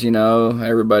fives,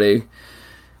 everybody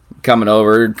coming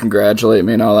over, congratulate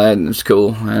me and all that. And it's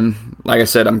cool. And like I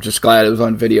said, I'm just glad it was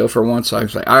on video for once. So I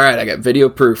was like, all right, I got video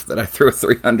proof that I threw a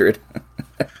 300.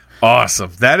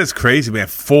 Awesome. That is crazy, man.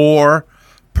 4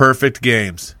 perfect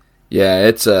games. Yeah,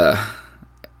 it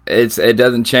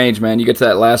doesn't change, man. You get to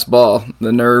that last ball,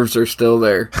 the nerves are still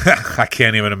there. I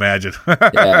can't even imagine.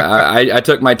 Yeah, I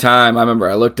took my time. I remember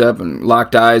I looked up and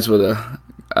locked eyes with a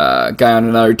guy on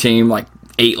another team, like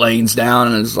 8 lanes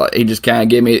down, and it's like he just kind of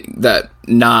gave me that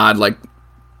nod, like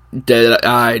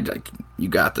dead-eyed, like, you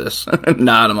got this.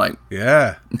 Nod. I'm like,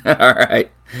 yeah. All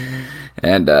right.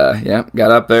 And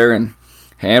got up there, and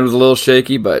hand was a little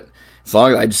shaky, but as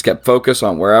long as I just kept focused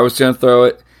on where I was going to throw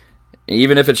it,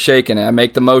 even if it's shaking and I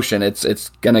make the motion, it's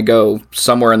going to go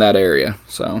somewhere in that area.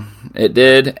 So it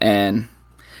did, and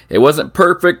it wasn't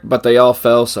perfect, but they all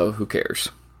fell, so who cares?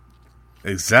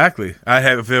 Exactly. I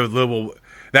have a little...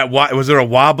 was there a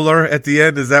wobbler at the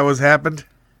end? Is that what's happened?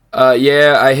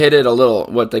 Yeah, I hit it a little,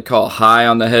 what they call high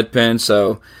on the head pin,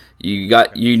 so you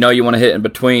want to hit in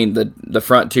between the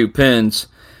front 2 pins.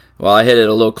 Well, I hit it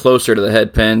a little closer to the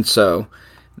head pin, so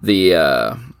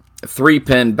the 3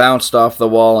 pin bounced off the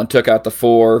wall and took out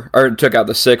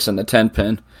the 6 and the 10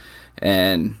 pin.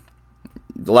 And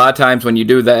a lot of times when you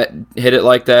do that, hit it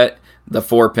like that, the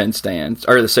 4 pin stands,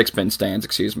 or the 6 pin stands,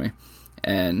 excuse me.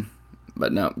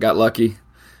 But no, got lucky,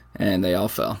 and they all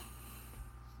fell.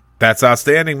 That's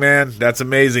outstanding, man. That's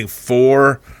amazing.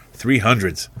 4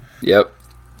 300s. Yep.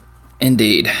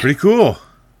 Indeed. Pretty cool.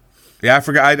 Yeah, I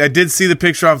forgot. I did see the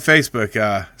picture on Facebook,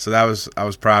 so I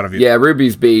was proud of you. Yeah,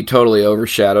 Ruby's Bee totally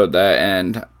overshadowed that,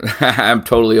 and I'm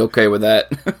totally okay with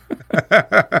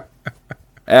that.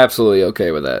 Absolutely okay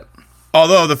with that.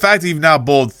 Although the fact that you've now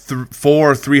bowled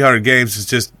 4 300 games is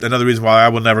just another reason why I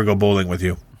will never go bowling with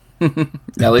you.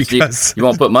 At least you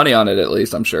won't put money on it, at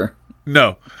least, I'm sure.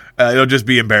 No, it'll just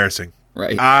be embarrassing.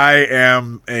 Right. I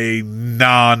am a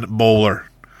non-bowler.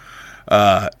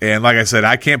 And like I said,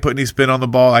 I can't put any spin on the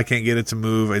ball. I can't get it to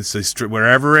move. It's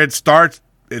wherever it starts,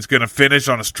 it's going to finish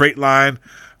on a straight line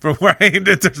from where I aimed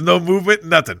it. There's no movement,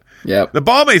 nothing. Yep. The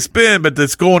ball may spin, but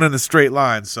it's going in a straight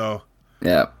line. So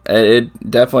yeah,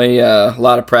 it definitely a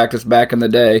lot of practice back in the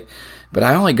day. But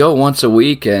I only go once a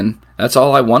week, and that's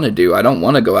all I want to do. I don't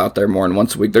want to go out there more than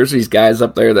once a week. There's these guys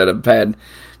up there that have had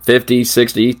 50,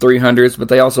 60, 300s, but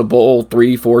they also bowl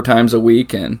 3-4 times a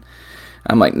week, and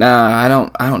I'm like, nah, I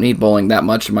don't need bowling that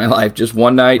much in my life. Just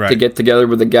one night to get together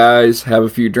with the guys, have a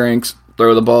few drinks,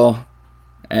 throw the ball,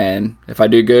 and if I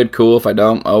do good, cool. If I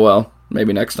don't, oh well,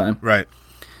 maybe next time. Right.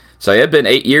 So it's been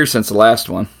 8 years since the last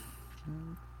one.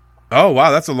 Oh,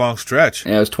 wow, that's a long stretch.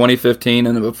 Yeah, it was 2015,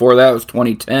 and before that was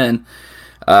 2010.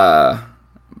 About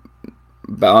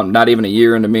not even a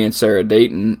year into me and Sarah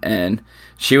Dayton, and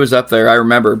she was up there, I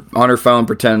remember, on her phone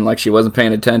pretending like she wasn't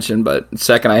paying attention, but the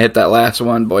second I hit that last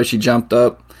one, boy, she jumped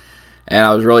up, and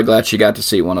I was really glad she got to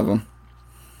see one of them.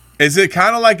 Is it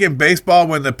kind of like in baseball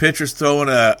when the pitcher's throwing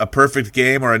a perfect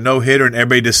game or a no-hitter and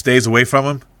everybody just stays away from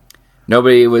him?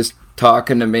 Nobody was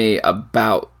talking to me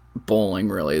about bowling,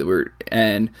 really.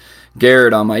 And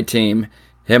Garrett on my team,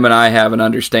 him and I have an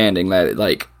understanding that,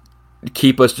 like,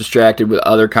 keep us distracted with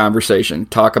other conversation,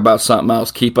 talk about something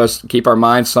else, keep our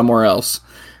minds somewhere else.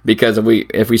 Because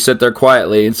if we sit there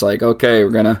quietly, it's like, okay,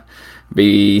 we're gonna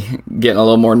be getting a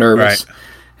little more nervous. Right.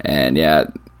 And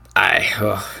it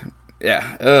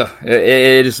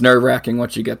is nerve wracking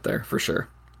once you get there, for sure.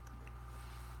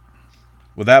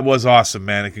 Well, that was awesome,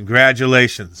 man, and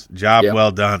congratulations. Job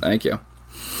well done. Thank you.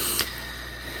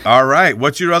 All right,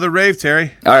 what's your other rave,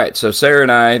 Terry? All right, so Sarah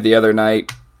and I, the other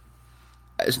night,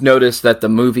 noticed that the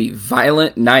movie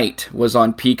Violent Night was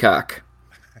on Peacock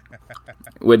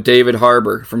with David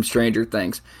Harbour from Stranger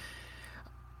Things.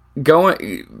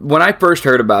 When I first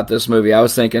heard about this movie, I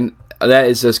was thinking, that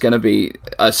is just going to be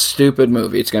a stupid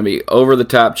movie. It's going to be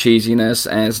over-the-top cheesiness,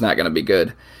 and it's not going to be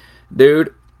good.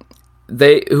 Dude,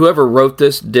 whoever wrote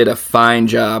this did a fine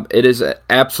job. It is an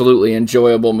absolutely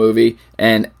enjoyable movie,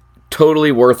 and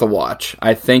totally worth a watch.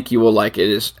 I think you will like it.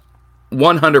 It is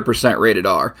 100% rated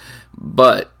R,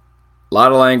 but a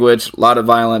lot of language, a lot of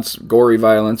violence, gory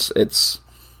violence.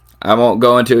 I won't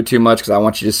go into it too much because I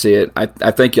want you to see it.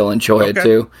 I think you'll enjoy it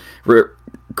too.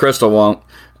 Crystal won't,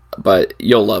 but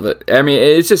you'll love it. I mean,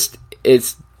 it's just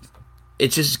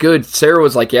good. Sarah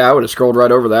was like, "Yeah, I would have scrolled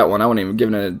right over that one. I wouldn't even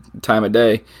given it a time of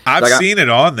day." I've seen it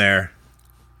on there.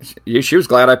 She was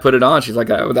glad I put it on. She's like,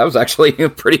 "That was actually a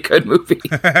pretty good movie."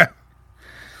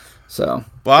 So,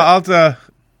 well,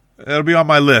 it'll be on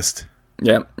my list.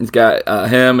 Yeah, it's got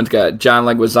him. It's got John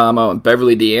Leguizamo and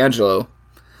Beverly D'Angelo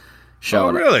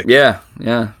showing. Oh, really? Yeah.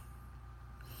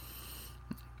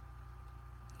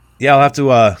 Yeah, I'll have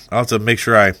to make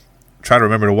sure I try to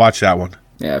remember to watch that one.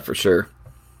 Yeah, for sure.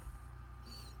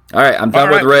 All right, I'm done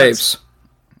with raves.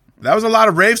 That was a lot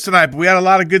of raves tonight, but we had a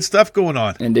lot of good stuff going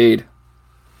on. Indeed.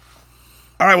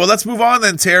 All right, well, let's move on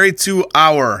then, Terry, to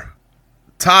our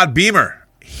Todd Beamer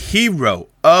Hero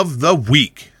of the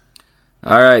Week.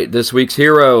 All right, this week's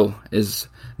hero is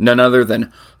none other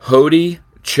than Hodie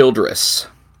Childress.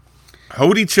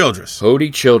 Hodie Childress.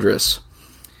 Hodie Childress.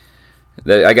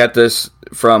 I got this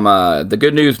from the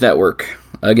Good News Network.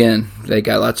 Again, they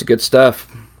got lots of good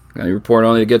stuff. They report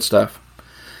only the good stuff.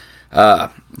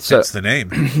 That's the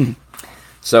name.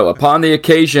 So, upon the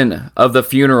occasion of the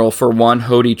funeral for one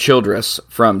Hodie Childress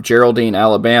from Geraldine,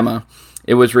 Alabama,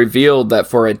 it was revealed that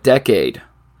for a decade,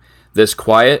 this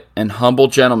quiet and humble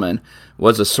gentleman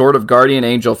was a sort of guardian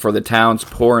angel for the town's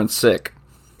poor and sick.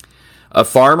 A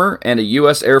farmer and a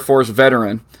U.S. Air Force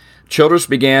veteran, Childress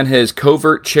began his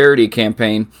covert charity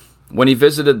campaign when he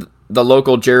visited the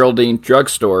local Geraldine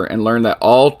drugstore and learned that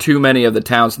all too many of the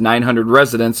town's 900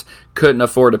 residents couldn't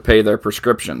afford to pay their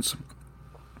prescriptions.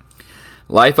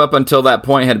 Life up until that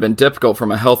point had been difficult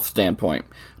from a health standpoint.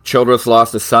 Childress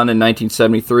lost a son in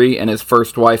 1973 and his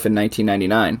first wife in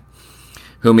 1999,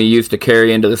 whom he used to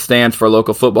carry into the stands for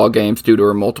local football games due to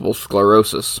her multiple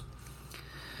sclerosis.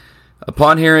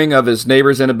 Upon hearing of his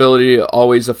neighbor's inability to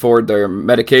always afford their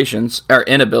medications,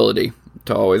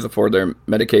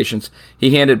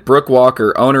 he handed Brooke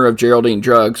Walker, owner of Geraldine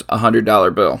Drugs, a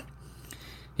 $100 bill.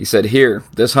 He said, "Here,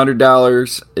 this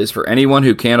 $100 is for anyone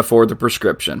who can't afford the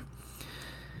prescription.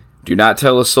 Do not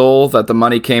tell a soul that the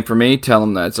money came from me. Tell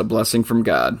them that it's a blessing from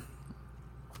God."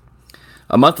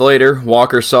 A month later,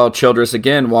 Walker saw Childress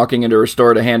again walking into her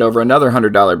store to hand over another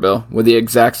 $100 bill with the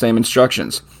exact same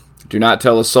instructions. "Do not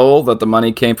tell a soul that the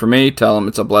money came from me. Tell them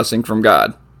it's a blessing from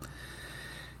God."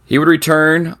 He would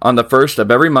return on the first of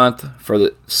every month for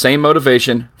the same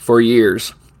motivation for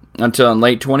years, until in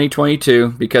late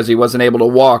 2022, because he wasn't able to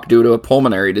walk due to a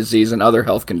pulmonary disease and other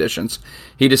health conditions,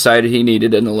 he decided he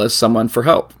needed to enlist someone for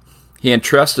help. He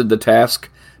entrusted the task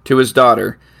to his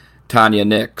daughter, Tanya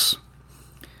Nix.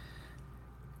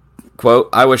 Quote,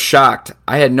 "I was shocked.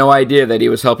 I had no idea that he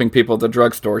was helping people at the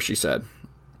drugstore," she said.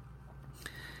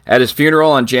 At his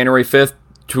funeral on January 5th,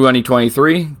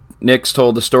 2023, Nix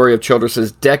told the story of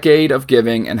Childress' decade of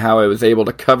giving and how it was able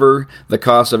to cover the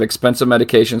cost of expensive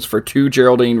medications for 2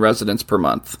 Geraldine residents per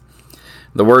month.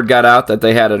 The word got out that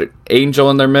they had an angel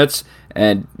in their midst,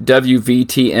 and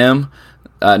WVTM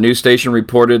news station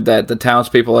reported that the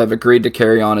townspeople have agreed to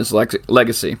carry on his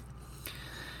legacy.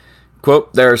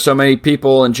 Quote, "There are so many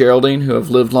people in Geraldine who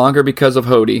have lived longer because of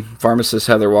Hodie," pharmacist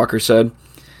Heather Walker said.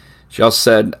 She also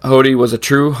said, "Hodie was a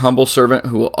true, humble servant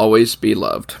who will always be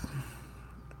loved."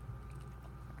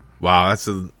 Wow, that's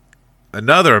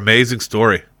another amazing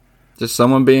story. Just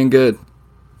someone being good.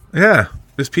 Yeah,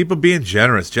 just people being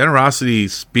generous. Generosity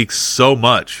speaks so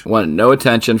much. Wanted no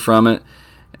attention from it.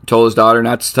 Told his daughter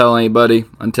not to tell anybody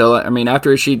until,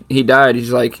 after he died,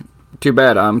 he's like, "Too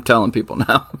bad, I'm telling people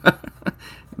now."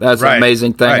 That's an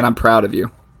amazing thing, and I'm proud of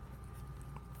you.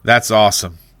 That's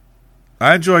awesome.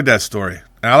 I enjoyed that story.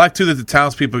 And I like, too, that the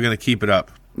townspeople are going to keep it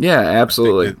up. Yeah,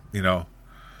 absolutely. That,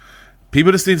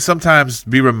 people just need to sometimes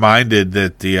be reminded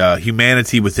that the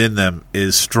humanity within them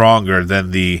is stronger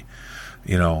than the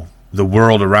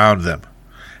world around them.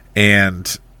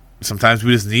 And sometimes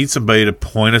we just need somebody to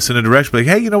point us in a direction. Like,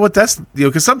 hey, you know what? That's,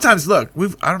 because sometimes, look,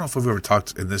 I don't know if we've ever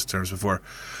talked in this terms before.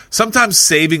 Sometimes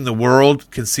saving the world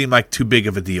can seem like too big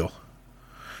of a deal.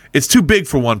 It's too big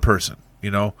for one person,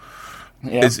 Yeah.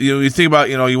 You think about,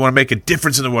 you want to make a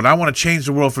difference in the world. I want to change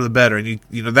the world for the better. And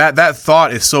that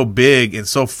thought is so big and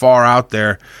so far out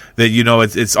there that,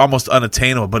 it's almost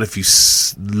unattainable. But if you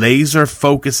laser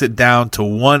focus it down to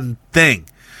one thing,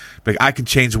 like, I can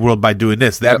change the world by doing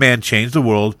this. That man changed the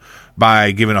world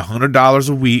by giving $100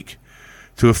 a week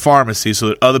to a pharmacy so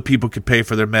that other people could pay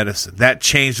for their medicine. That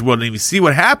changed the world. And you see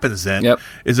what happens then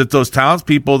is that those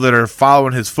townspeople that are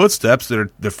following his footsteps, they're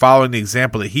following the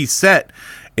example that he set,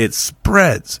 it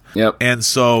spreads. And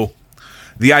so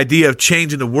the idea of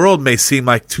changing the world may seem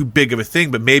like too big of a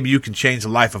thing, but maybe you can change the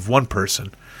life of one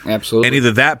person. Absolutely. And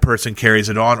either that person carries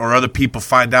it on or other people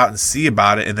find out and see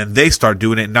about it, and then they start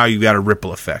doing it, and now you've got a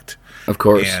ripple effect. Of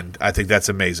course. And I think that's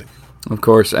amazing. Of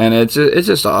course. And it's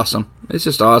just awesome. It's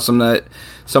just awesome that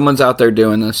someone's out there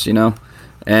doing this,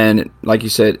 And like you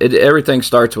said, everything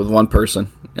starts with one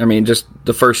person. I mean, just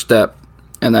the first step.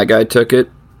 And that guy took it,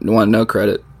 won no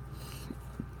credit.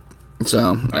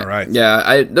 So, all right.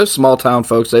 Yeah, those small town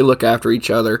folks, they look after each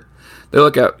other. They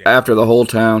look after the whole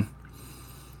town.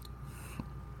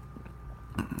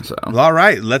 So, well, all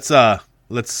right, let's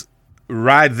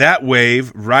ride that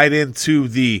wave right into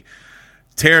the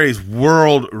Terry's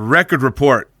World Record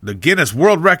Report, the Guinness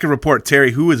World Record Report.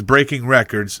 Terry, who is breaking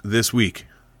records this week?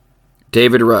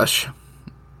 David Rush.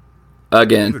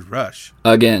 Again. David Rush.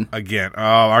 Again. Oh,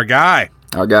 our guy.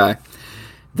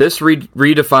 This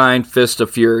redefined Fist of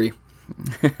Fury.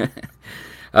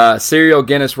 Serial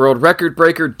Guinness World Record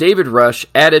breaker David Rush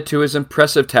added to his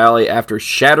impressive tally after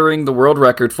shattering the world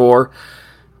record for,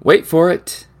 wait for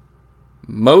it,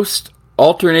 most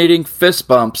alternating fist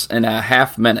bumps in a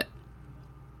half minute.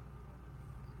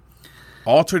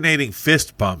 Alternating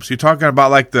fist bumps? You're talking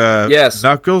about like the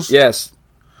knuckles? Yes.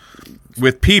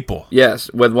 With people? Yes,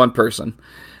 with one person.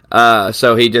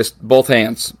 So he just, both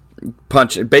hands,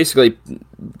 basically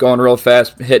going real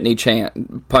fast, hitting each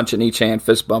hand, punching each hand,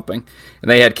 fist bumping.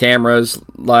 And they had cameras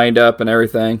lined up and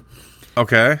everything.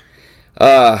 Okay.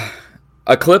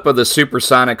 A clip of the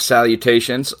supersonic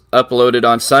salutations uploaded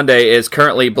on Sunday is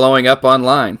currently blowing up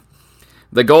online.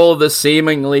 The goal of this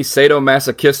seemingly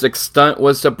sadomasochistic stunt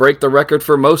was to break the record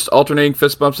for most alternating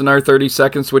fist bumps in under 30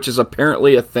 seconds, which is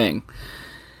apparently a thing.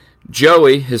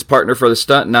 Joey, his partner for the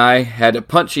stunt, and I had to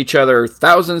punch each other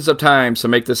thousands of times to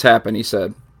make this happen, he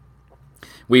said.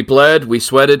 We bled, we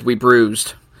sweated, we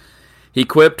bruised. He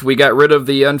quipped, we got rid of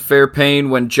the unfair pain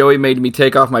when Joey made me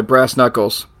take off my brass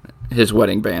knuckles. His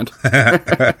wedding band.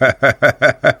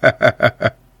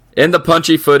 In the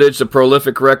punchy footage, the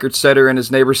prolific record setter and his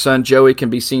neighbor's son Joey can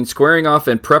be seen squaring off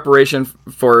in preparation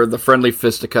for the friendly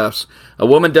fisticuffs. A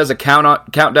woman does a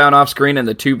countdown off screen and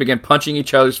the two begin punching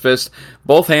each other's fists,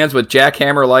 both hands with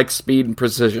jackhammer-like speed and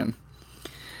precision.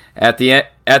 At the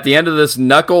end of this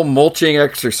knuckle mulching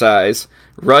exercise,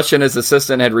 Rush and his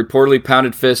assistant had reportedly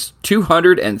pounded fists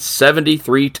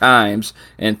 273 times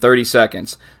in 30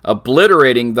 seconds,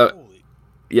 obliterating the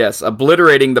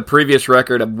previous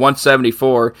record of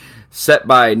 174 set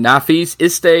by Nafiz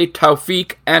Iste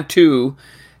Tawfiq Antu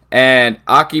and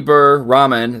Akibur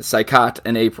Rahman Saikat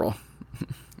in April.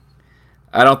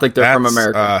 I don't think they're from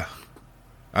America.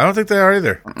 I don't think they are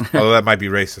either. Although that might be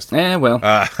racist.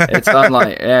 It's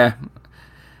unlike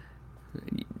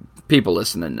people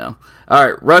listening know. All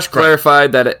right, Rush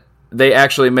clarified that they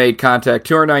actually made contact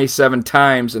 297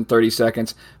 times in 30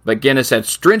 seconds, but Guinness had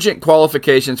stringent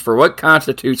qualifications for what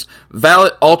constitutes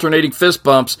valid alternating fist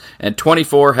bumps, and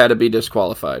 24 had to be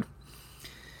disqualified.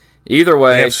 Either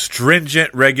way... They have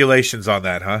stringent regulations on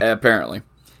that, huh? Apparently.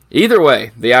 Either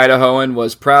way, the Idahoan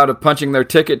was proud of punching their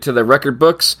ticket to the record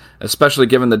books, especially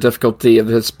given the difficulty of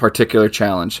this particular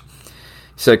challenge.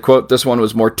 He said, quote, this one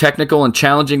was more technical and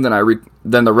challenging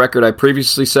than the record I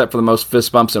previously set for the most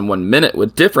fist bumps in 1 minute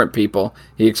with different people,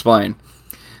 he explained.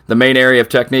 The main area of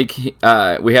technique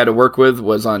we had to work with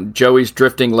was on Joey's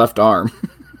drifting left arm.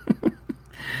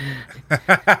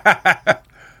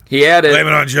 He added... Blame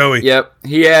it on Joey. Yep.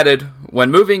 He added, when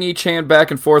moving each hand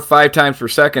back and forth 5 times per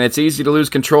second, it's easy to lose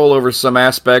control over some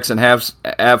aspects and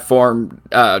have form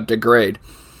degrade.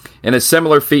 In a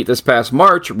similar feat this past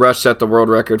March, Rush set the world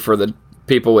record for the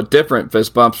people with different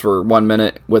fist bumps for 1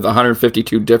 minute with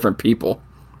 152 different people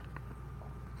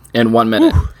in 1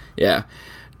 minute. Whew. Yeah.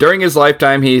 During his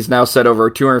lifetime, he's now set over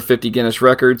 250 Guinness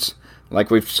records, like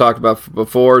we've talked about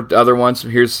before. The other ones,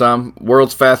 here's some.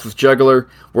 World's fastest juggler,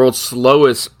 world's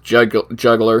slowest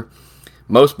juggler,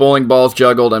 most bowling balls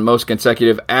juggled, and most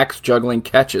consecutive axe juggling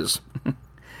catches.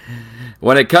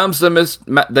 When it comes to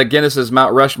the Guinness's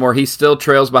Mount Rushmore, he still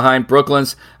trails behind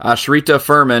Brooklyn's Shrita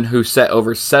Furman, who set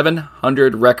over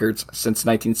 700 records since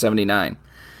 1979.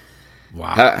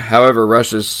 Wow. However,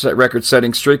 Rush's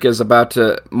record-setting streak is about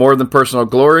to more than personal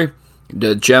glory.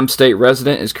 The Gem State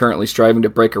resident is currently striving to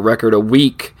break a record a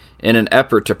week in an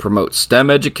effort to promote STEM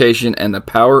education and the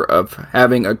power of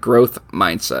having a growth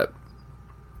mindset.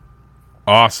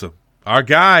 Awesome. Our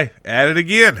guy at it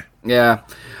again. Yeah.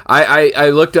 I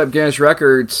looked up Guinness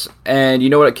records, and you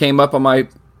know what it came up on my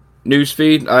news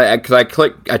feed? I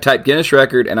typed Guinness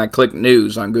record, and I clicked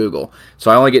news on Google.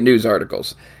 So I only get news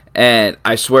articles. And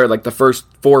I swear, like, the first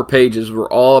 4 pages were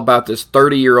all about this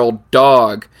 30-year-old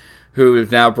dog who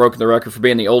has now broken the record for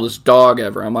being the oldest dog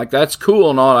ever. I'm like, that's cool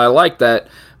and all, I like that,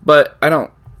 but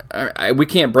we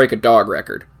can't break a dog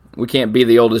record. We can't be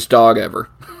the oldest dog ever.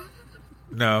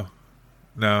 No,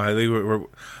 I think we're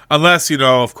unless,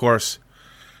 of course,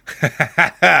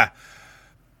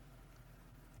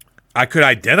 I could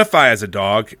identify as a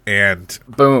dog, and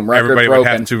boom, record everybody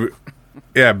broken. Would have to,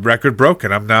 record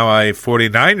broken. I'm now a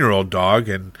 49-year-old dog,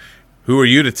 and who are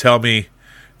you to tell me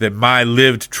that my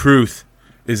lived truth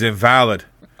is invalid?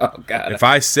 Oh, God. If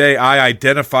I say I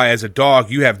identify as a dog,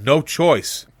 you have no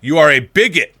choice. You are a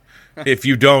bigot if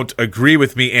you don't agree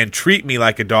with me and treat me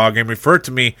like a dog and refer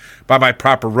to me by my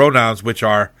proper pronouns, which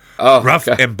are Ruff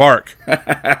and Bark.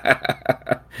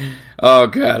 Oh,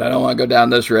 God, I don't want to go down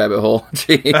this rabbit hole.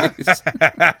 Jeez.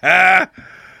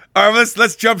 All right,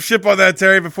 let's jump ship on that,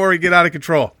 Terry, before we get out of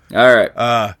control. All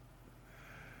right.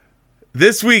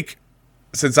 This week,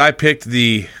 since I picked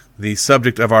the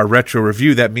subject of our retro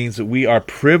review, that means that we are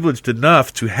privileged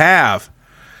enough to have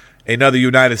another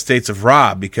United States of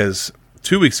Rob, because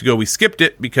 2 weeks ago we skipped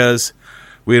it because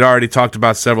we had already talked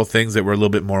about several things that were a little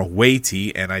bit more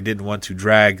weighty, and I didn't want to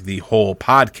drag the whole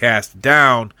podcast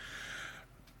down.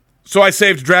 So I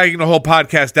saved dragging the whole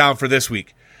podcast down for this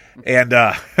week. And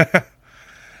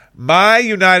my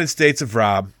United States of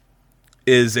Rob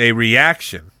is a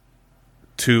reaction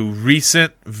to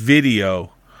recent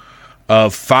video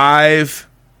of 5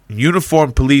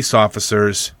 uniformed police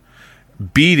officers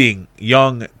beating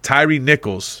young Tyree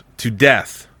Nichols to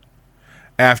death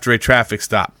after a traffic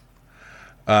stop.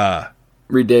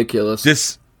 Ridiculous.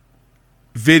 This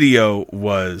video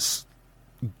was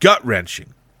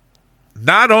gut-wrenching.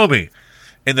 Not only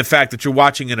in the fact that you're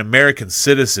watching an American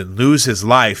citizen lose his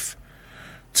life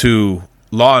to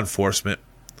law enforcement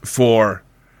for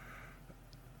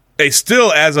a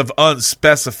still as of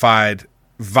unspecified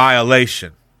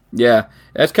violation. Yeah,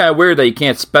 that's kind of weird that you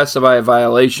can't specify a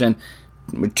violation.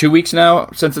 2 weeks now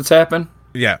since it's happened?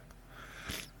 Yeah.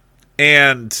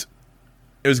 And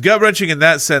it was gut-wrenching in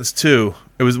that sense, too.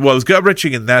 It was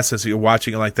gut-wrenching in that sense that you're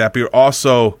watching it like that, but you're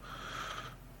also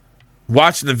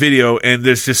watching the video, and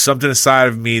there's just something inside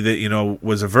of me that,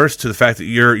 was averse to the fact that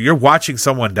you're watching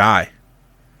someone die.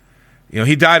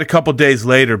 He died a couple days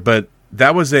later, but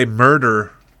that was a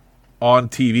murder on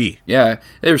TV. Yeah,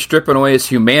 they were stripping away his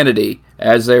humanity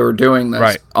as they were doing this,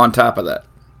 right, on top of that.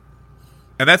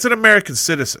 And that's an American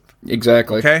citizen.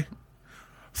 Exactly. Okay?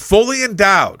 Fully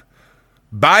endowed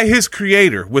by his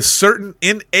creator with certain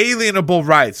inalienable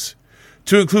rights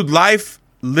to include life,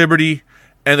 liberty,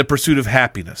 and the pursuit of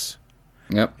happiness.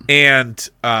 Yep. And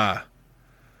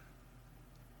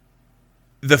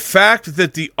the fact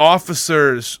that the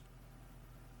officers...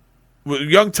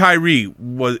 young Tyree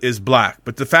is black,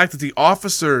 but the fact that the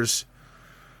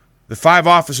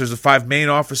 5 main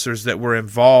officers that were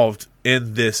involved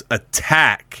in this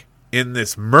attack, in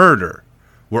this murder,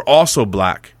 were also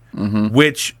black,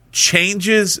 which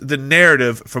changes the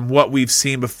narrative from what we've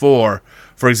seen before,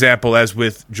 for example, as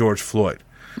with George Floyd.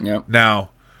 Yep.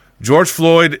 Now, George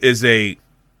Floyd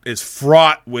is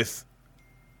fraught with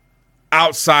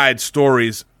outside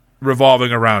stories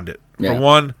revolving around it. Yeah. For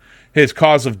one, his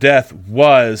cause of death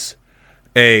was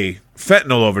a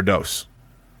fentanyl overdose,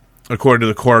 according to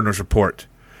the coroner's report.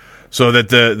 So that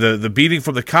the beating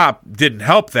from the cop didn't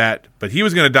help that, but he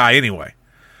was going to die anyway.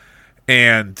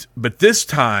 But this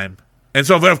time, and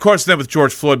so of course then with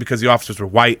George Floyd, because the officers were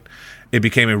white, it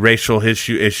became a racial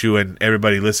issue, and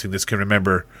everybody listening to this can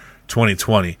remember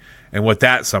 2020 and what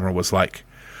that summer was like,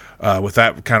 with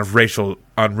that kind of racial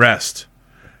unrest.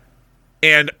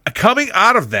 And coming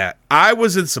out of that, I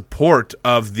was in support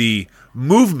of the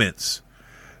movements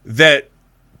to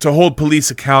hold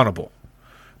police accountable,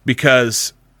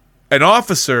 because an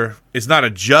officer is not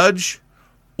a judge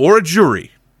or a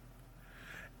jury.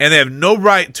 and they have no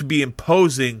right to be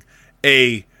imposing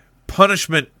a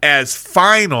punishment as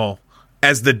final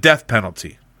as the death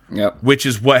penalty. Yep. Which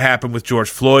is what happened with George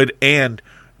Floyd and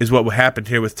is what happened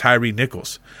here with Tyree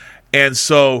Nichols. And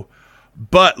so,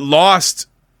 but lost,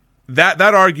 that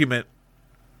argument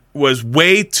was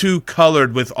way too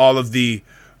colored with all of the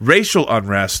racial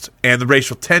unrest and the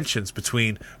racial tensions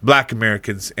between black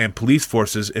Americans and police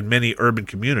forces in many urban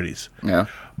communities. Yeah.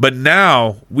 But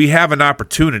now we have an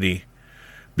opportunity,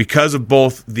 because of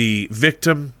both the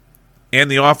victim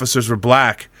and the officers were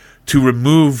black, to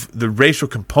remove the racial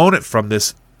component from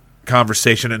this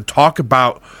conversation and talk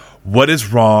about what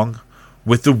is wrong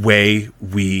with the way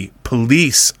we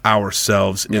police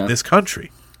ourselves in this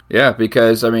country. Yeah,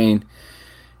 because, I mean,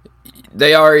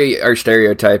 they already are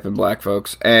stereotyping black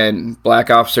folks, and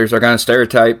black officers are going to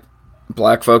stereotype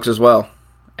black folks as well.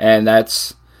 And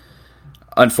that's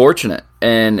unfortunate.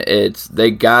 And they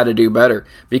got to do better.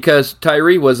 Because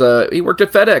Tyree he worked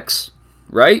at FedEx,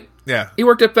 right? Yeah. He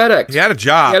worked at FedEx. He had a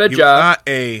job. He was not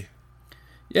a...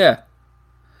 Yeah.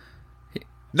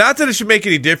 Not that it should make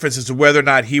any difference as to whether or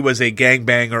not he was a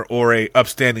gangbanger or a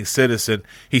upstanding citizen.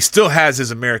 He still has his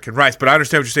American rights, but I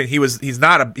understand what you're saying.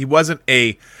 He wasn't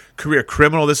a career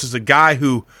criminal. This is a guy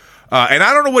who, and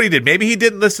I don't know what he did. Maybe he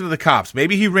didn't listen to the cops.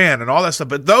 Maybe he ran and all that stuff.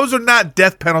 But those are not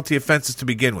death penalty offenses to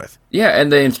begin with. Yeah, and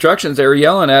the instructions they were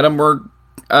yelling at him were,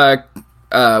 what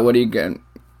are you getting?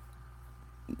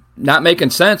 Not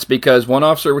making sense, because one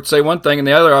officer would say one thing and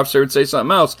the other officer would say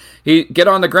something else. Get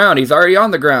on the ground. He's already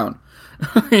on the ground.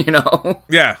 You know?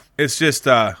 Yeah, it's just,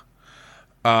 and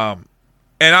I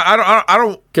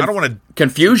don't want to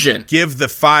confusion. I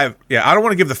don't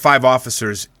want to give the 5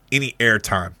 officers any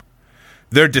airtime.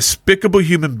 They're despicable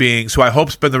human beings who I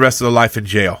hope spend the rest of their life in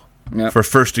jail for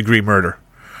first-degree murder.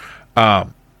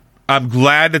 I'm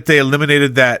glad that they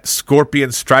eliminated that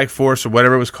Scorpion Strike Force or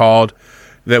whatever it was called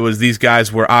that was these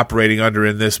guys were operating under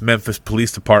in this Memphis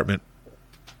Police Department.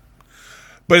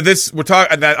 But we're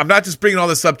talking. I'm not just bringing all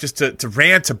this up just to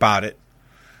rant about it,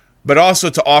 but also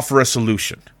to offer a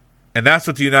solution. And that's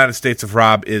what the United States of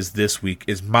Rob is this week,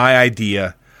 is my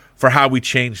idea for how we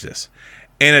change this.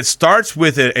 And it starts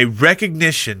with a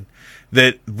recognition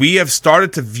that we have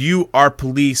started to view our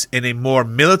police in a more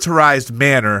militarized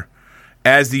manner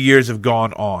as the years have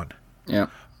gone on. Yeah.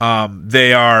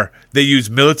 They use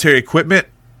military equipment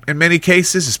in many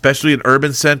cases, especially in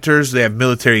urban centers. They have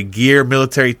military gear,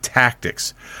 military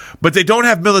tactics, but they don't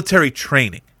have military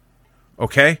training.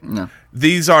 Okay? No.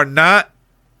 These are not,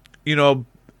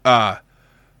 I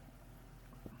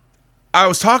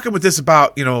was talking with this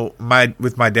about,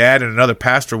 with my dad and another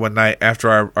pastor one night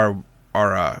after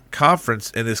our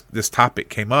conference, and this topic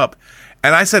came up.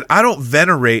 And I said, I don't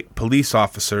venerate police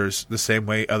officers the same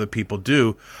way other people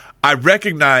do. I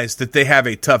recognize that they have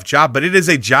a tough job, but it is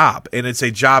a job, and it's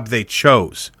a job they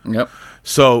chose. Yep.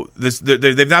 So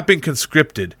they've not been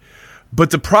conscripted. But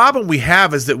the problem we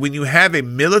have is that when you have a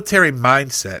military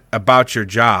mindset about your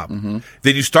job,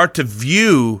 then you start to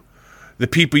view the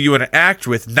people you interact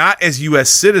with not as U.S.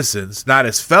 citizens, not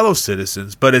as fellow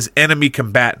citizens, but as enemy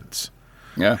combatants.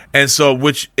 Yeah. And so,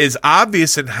 which is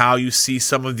obvious in how you see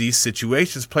some of these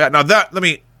situations play out. Now,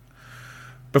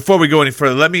 before we go any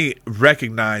further, let me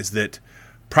recognize that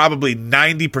probably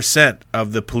 90%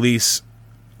 of the police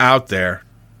out there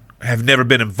have never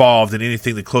been involved in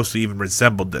anything that closely even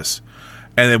resembled this,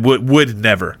 and they would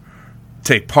never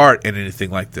take part in anything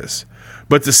like this.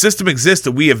 But the system exists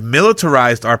that we have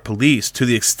militarized our police to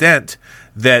the extent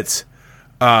that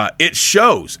it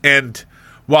shows. And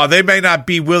while they may not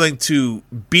be willing to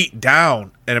beat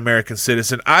down an American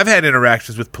citizen, I've had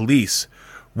interactions with police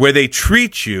where they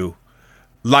treat you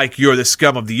like you're the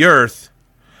scum of the earth,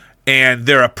 and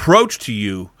their approach to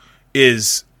you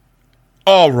is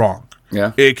all wrong.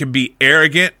 Yeah. It can be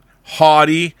arrogant,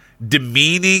 haughty,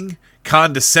 demeaning,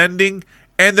 condescending,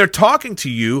 and they're talking to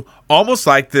you almost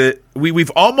like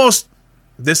we've almost,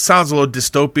 this sounds a little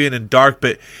dystopian and dark,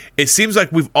 but it seems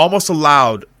like we've almost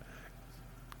allowed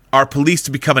our police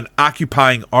to become an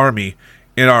occupying army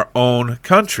in our own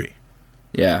country.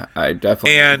 Yeah, I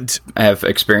definitely have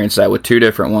experienced that with 2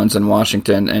 different ones in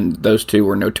Washington, and those 2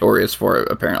 were notorious for it,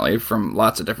 apparently, from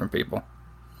lots of different people.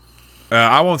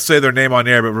 I won't say their name on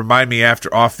air, but remind me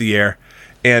off the air,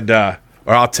 and or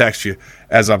I'll text you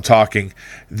as I'm talking.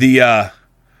 The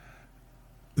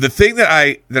thing that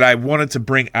I wanted to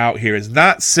bring out here is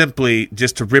not simply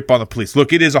just to rip on the police.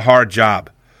 Look, it is a hard job.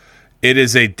 It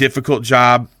is a difficult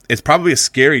job. It's probably a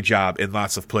scary job in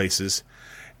lots of places,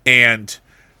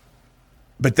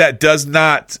 but that does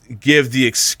not give the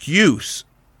excuse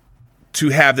to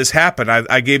have this happen.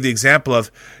 I gave the example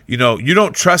of, you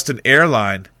don't trust an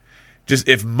airline just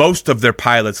if most of their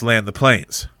pilots land the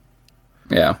planes.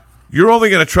 Yeah. You're only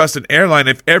going to trust an airline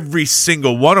if every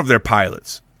single one of their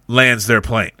pilots lands their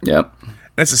plane. Yep. And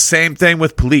it's the same thing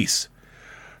with police.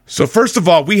 So first of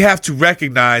all, we have to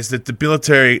recognize that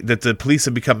the police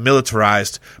have become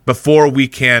militarized before we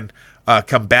can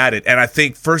combat it. And I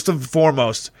think first and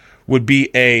foremost would be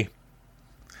a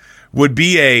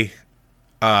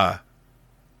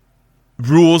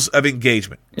rules of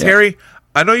engagement. Yeah. Terry,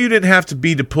 I know you didn't have to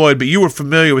be deployed, but you were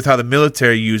familiar with how the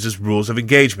military uses rules of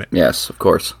engagement. Yes, of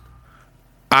course.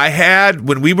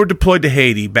 When we were deployed to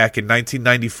Haiti back in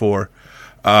 1994,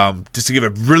 just to give a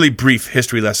really brief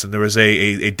history lesson, there was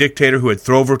a dictator who had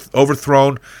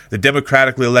overthrown the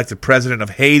democratically elected president of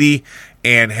Haiti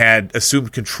and had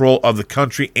assumed control of the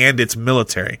country and its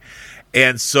military.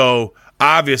 And so,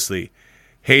 obviously,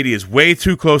 Haiti is way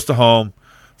too close to home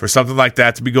for something like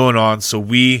that to be going on, so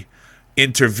we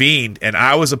intervened, and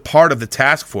I was a part of the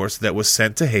task force that was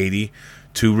sent to Haiti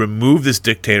to remove this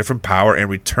dictator from power and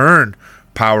return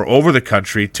power over the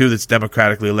country to its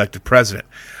democratically elected president.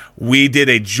 We did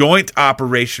a joint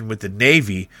operation with the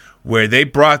Navy where they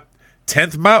brought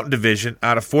 10th Mountain Division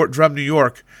out of Fort Drum, New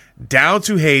York, down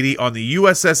to Haiti on the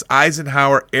USS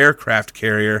Eisenhower aircraft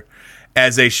carrier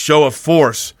as a show of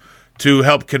force to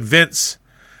help convince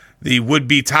the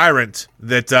would-be tyrant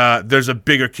that there's a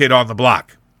bigger kid on the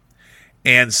block.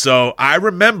 And so I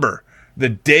remember the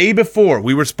day before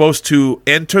we were supposed to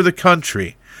enter the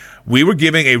country, we were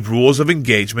giving a rules of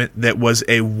engagement that was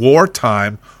a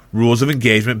wartime rules of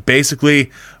engagement.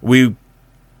 Basically, we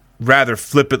rather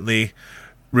flippantly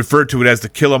referred to it as the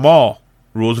kill 'em all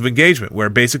rules of engagement, where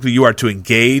basically you are to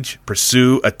engage,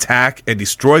 pursue, attack, and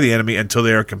destroy the enemy until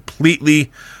they are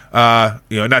completely,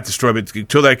 not destroyed, but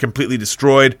until they're completely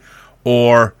destroyed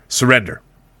or surrender.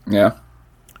 Yeah.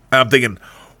 And I'm thinking,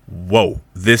 whoa,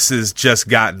 this has just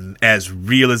gotten as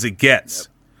real as it gets.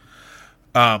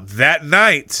 Yep. That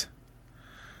night,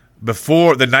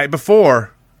 the night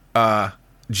before,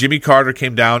 Jimmy Carter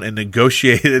came down and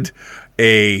negotiated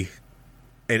an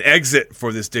exit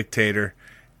for this dictator.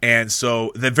 And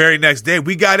so the very next day,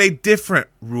 we got a different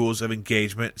rules of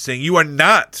engagement saying you are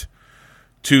not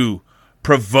to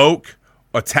provoke,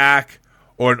 attack,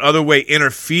 or in other way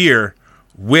interfere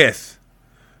with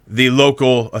the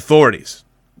local authorities.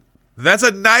 That's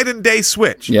a night and day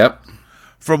switch. Yep.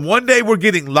 From one day, we're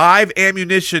getting live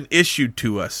ammunition issued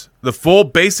to us, the full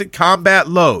basic combat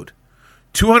load,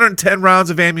 210 rounds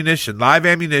of ammunition, live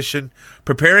ammunition,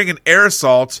 preparing an air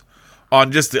assault on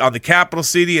the capital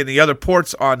city and the other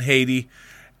ports on Haiti.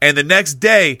 And the next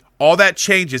day, all that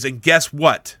changes. And guess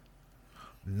what?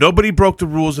 Nobody broke the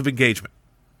rules of engagement.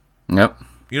 Yep.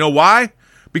 You know why?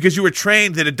 Because you were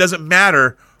trained that it doesn't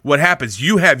matter what happens.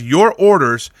 You have your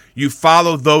orders. You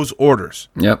follow those orders.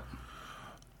 Yep.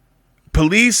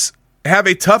 Police have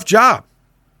a tough job.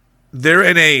 They're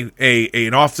in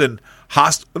an often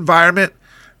hostile environment.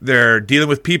 They're dealing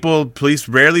with people. Police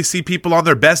rarely see people on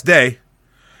their best day.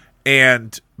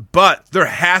 But there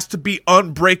has to be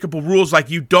unbreakable rules, like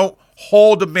you don't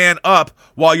hold a man up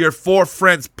while your four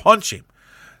friends punch him.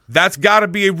 That's got to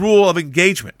be a rule of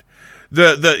engagement.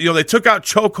 They took out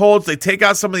chokeholds, they take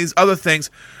out some of these other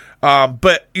things,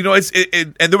 but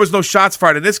and there was no shots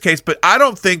fired in this case. But I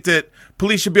don't think that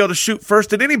police should be able to shoot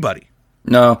first at anybody.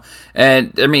 No,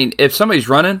 and I mean, if somebody's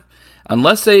running,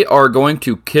 unless they are going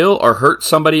to kill or hurt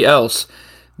somebody else,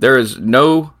 there is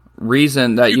no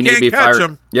reason that you need to be fired.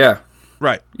 Them. Yeah,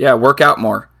 right. Yeah, work out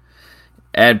more.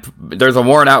 And there's a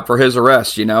warrant out for his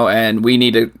arrest, and we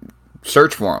need to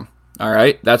search for him. All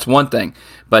right, that's one thing.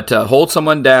 But to hold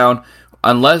someone down,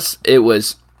 unless it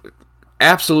was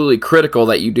absolutely critical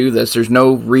that you do this, there's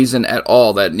no reason at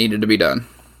all that needed to be done.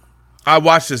 I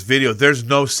watched this video. There's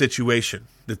no situation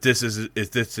that this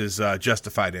is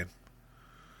justified in.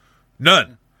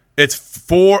 None. It's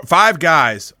 5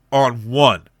 guys on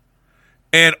one,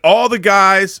 and all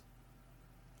the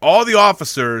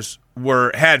officers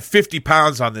had 50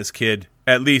 pounds on this kid.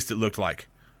 At least it looked like.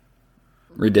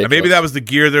 Ridiculous. Now, maybe that was the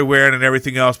gear they're wearing and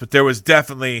everything else, but there was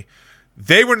definitely,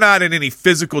 they were not in any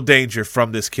physical danger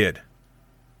from this kid,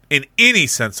 in any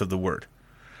sense of the word.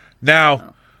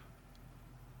 Now,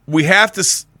 we have to,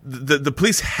 the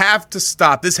police have to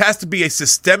stop. This has to be a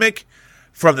systemic,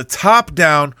 from the top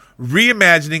down,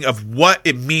 reimagining of what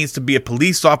it means to be a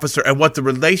police officer and what the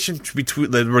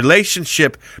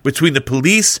relationship between the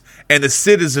police and the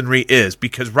citizenry is.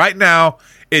 Because right now,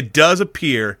 it does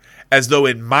appear as though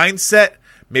in mindset,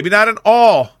 maybe not in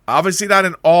all, obviously not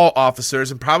in all officers,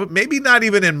 and probably maybe not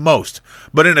even in most,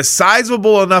 but in a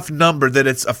sizable enough number that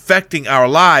it's affecting our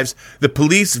lives, the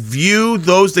police view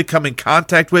those they come in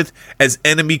contact with as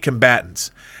enemy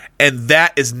combatants. And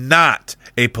that is not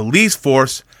a police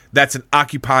force. That's an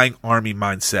occupying army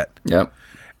mindset. Yep.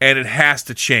 And it has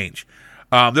to change.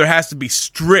 There has to be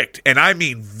strict, and I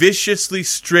mean viciously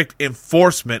strict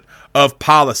enforcement of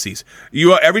policies.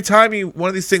 Every time one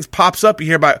of these things pops up, you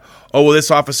hear about, oh, well, this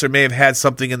officer may have had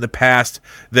something in the past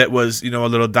that was, a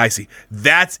little dicey.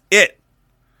 That's it.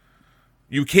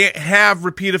 You can't have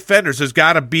repeat offenders. There's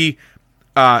got to be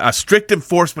a strict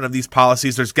enforcement of these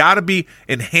policies. There's got to be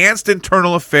enhanced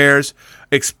internal affairs,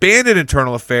 expanded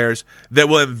internal affairs that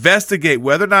will investigate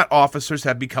whether or not officers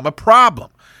have become a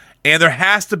problem. And there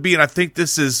has to be, and I think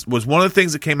this was one of the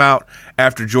things that came out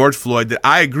after George Floyd that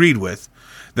I agreed with,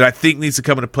 that I think needs to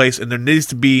come into place, and there needs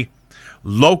to be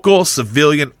local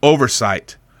civilian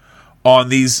oversight on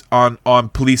these on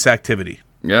police activity.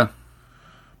 Yeah.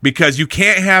 Because you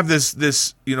can't have this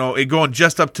it going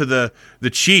just up to the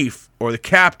chief or the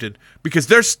captain, because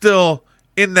they're still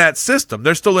in that system.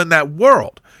 They're still in that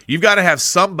world. You've got to have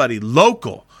somebody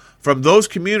local from those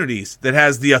communities that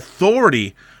has the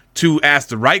authority to ask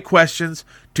the right questions,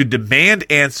 to demand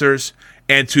answers,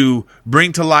 and to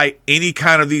bring to light any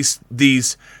kind of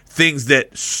these things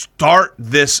that start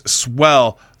this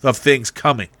swell of things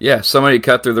coming. Yeah, somebody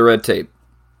cut through the red tape.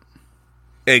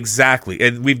 Exactly.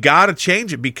 And we've got to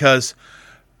change it because,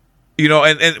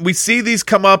 and we see these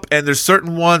come up, and there's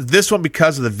certain ones, this one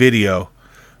because the video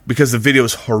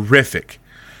is horrific.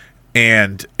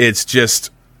 And it's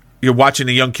just, you're watching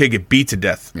a young kid get beat to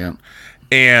death. Yeah.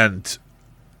 And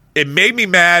it made me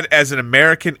mad as an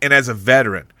American and as a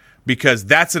veteran, because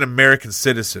that's an American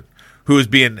citizen who is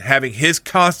having his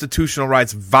constitutional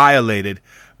rights violated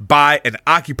by an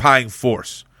occupying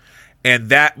force. And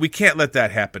that we can't let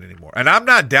that happen anymore. And I'm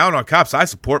not down on cops. I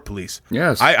support police.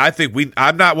 Yes. I think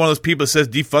I'm not one of those people that says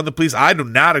defund the police. I do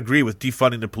not agree with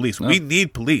defunding the police. No. We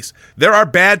need police. There are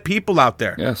bad people out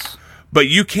there. Yes. But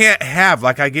you can't have,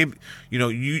 like I gave,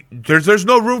 there's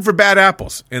no room for bad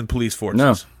apples in police forces.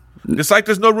 No. Just like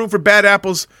there's no room for bad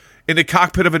apples in the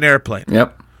cockpit of an airplane.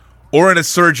 Yep. Or in a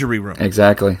surgery room.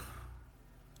 Exactly.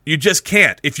 You just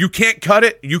can't. If you can't cut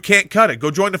it, you can't cut it.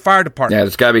 Go join the fire department. Yeah,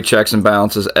 there's got to be checks and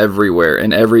balances everywhere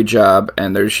in every job,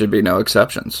 and there should be no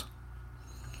exceptions.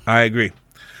 I agree.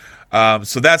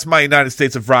 So that's my United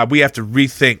States of Rob. We have to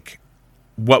rethink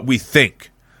what we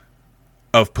think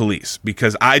of police,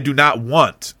 because I do not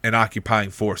want an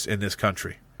occupying force in this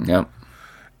country. Yep.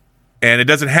 And it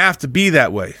doesn't have to be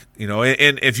that way.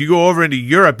 And if you go over into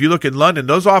Europe, you look in London,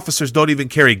 those officers don't even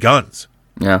carry guns.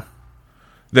 Yeah.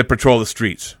 That patrol the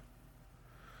streets.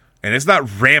 And it's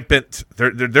not rampant.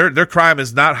 Their crime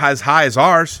is not as high as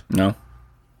ours. No.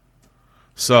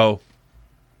 So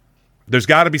there's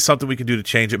got to be something we can do to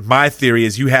change it. My theory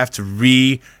is you have to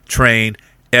retrain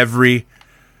every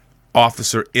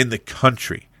officer in the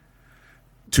country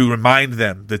to remind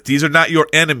them that these are not your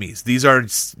enemies.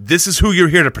 This is who you're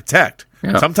here to protect.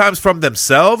 Yeah. Sometimes from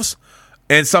themselves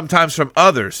and sometimes from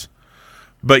others.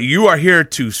 But you are here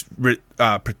to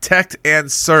protect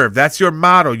and serve. That's your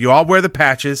motto. You all wear the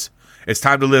patches. It's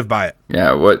time to live by it.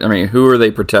 Yeah. Who are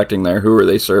they protecting there? Who are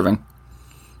they serving?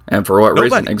 And for what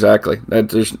reason? Exactly.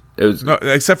 No,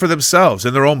 except for themselves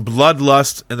and their own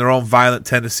bloodlust and their own violent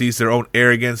tendencies, their own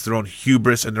arrogance, their own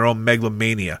hubris, and their own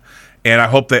megalomania. And I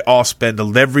hope they all spend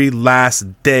every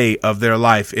last day of their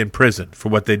life in prison for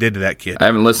what they did to that kid. I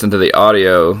haven't listened to the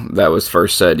audio that was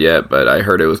first said yet, but I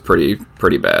heard it was pretty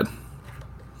bad.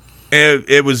 And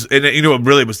it was, and what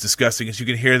really was disgusting is you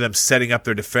can hear them setting up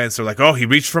their defense. They're like, "Oh, he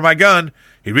reached for my gun.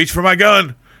 He reached for my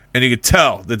gun," and you could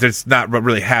tell that that's not what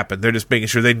really happened. They're just making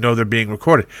sure they know they're being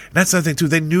recorded. And that's another thing too.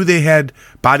 They knew they had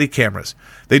body cameras.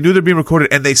 They knew they're being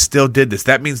recorded, and they still did this.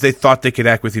 That means they thought they could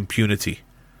act with impunity,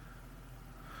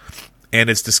 and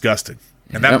it's disgusting.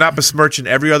 And I'm not besmirching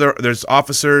every other. There's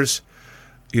officers,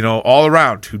 all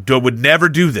around who would never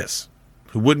do this,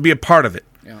 who wouldn't be a part of it.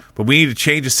 Yeah. But we need to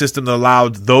change a system that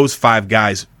allowed those 5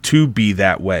 guys to be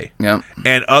that way. Yeah.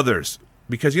 And others.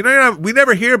 Because, we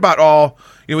never hear about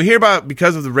we hear about,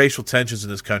 because of the racial tensions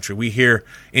in this country, we hear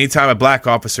anytime a white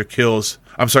officer kills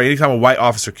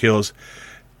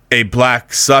a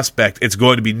black suspect, it's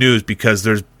going to be news because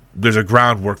there's a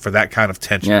groundwork for that kind of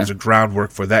tension. Yeah. There's a groundwork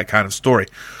for that kind of story.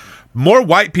 More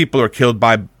white people are killed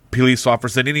by police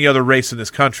officers than any other race in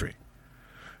this country.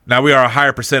 Now, we are a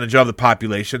higher percentage of the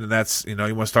population, and that's, you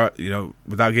want to start,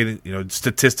 without getting,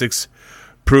 statistics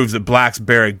proves that blacks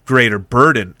bear a greater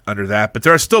burden under that, but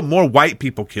there are still more white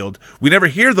people killed. We never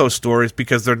hear those stories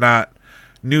because they're not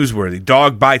newsworthy.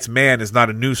 Dog bites man is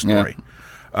not a news story.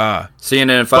 Yeah.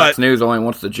 CNN and Fox News only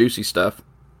wants the juicy stuff.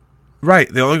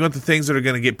 Right. They only want the things that are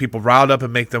going to get people riled up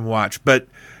and make them watch. But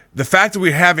the fact that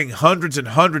we're having hundreds and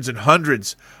hundreds and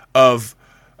hundreds of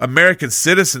American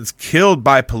citizens killed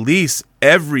by police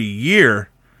every year.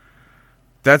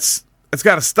 It's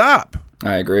got to stop.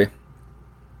 I agree.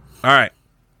 All right.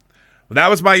 Well, that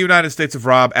was my United States of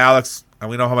Rob. Alex, and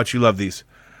we know how much you love these.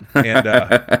 And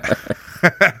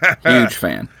huge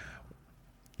fan.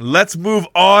 Let's move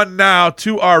on now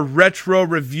to our retro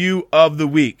review of the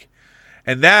week.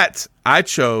 And that I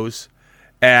chose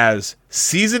as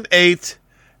Season 8,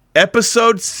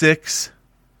 Episode 6,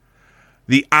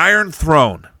 The Iron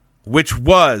Throne, which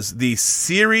was the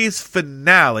series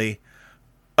finale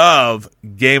of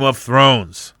Game of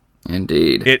Thrones.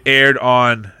 Indeed. It aired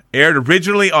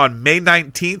originally on May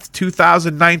 19th,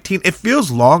 2019. It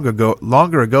feels longer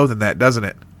ago than that, doesn't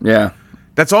it? Yeah.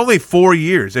 That's only 4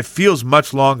 years. It feels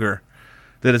much longer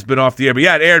that it's been off the air. But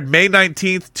yeah, it aired May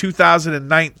 19th,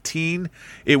 2019.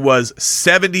 It was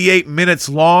 78 minutes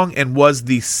long and was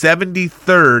the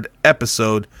 73rd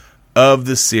episode of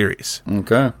the series.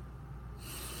 Okay.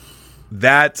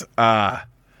 That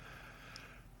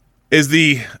is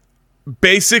the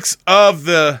basics of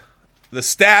the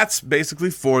stats,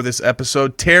 basically, for this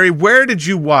episode. Terry, where did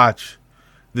you watch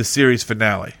the series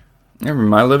finale? In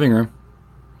my living room.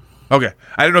 Okay.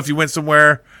 I don't know if you went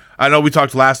somewhere. I know we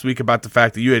talked last week about the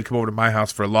fact that you had come over to my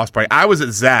house for a lost party. I was at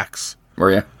Zach's.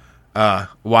 Were you?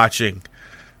 Watching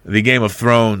the Game of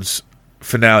Thrones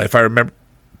finale, if I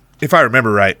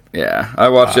remember right. Yeah, I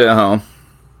watched it at home.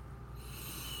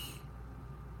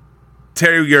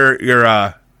 Terry, you're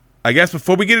I guess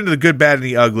before we get into the good, bad, and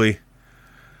the ugly,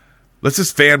 let's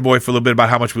just fanboy for a little bit about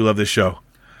how much we love this show.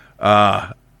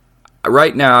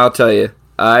 Right now, I'll tell you,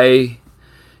 I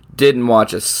didn't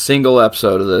watch a single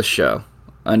episode of this show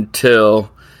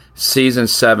until season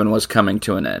 7 was coming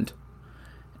to an end.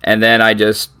 And then I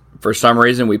just, for some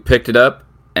reason, we picked it up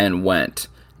and went.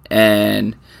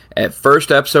 And at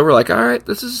first episode, we're like, all right,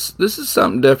 this is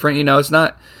something different. You know, it's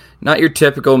not your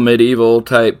typical medieval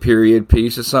type period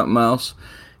piece. It's something else.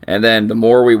 And then the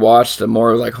more we watched, the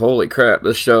more like, holy crap,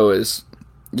 this show is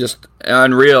just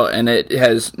unreal. And it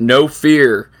has no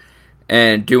fear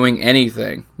in doing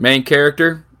anything. Main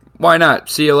character, why not?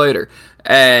 See you later.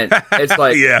 And it's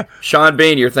like yeah. Sean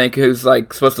Bean, you're thinking, who's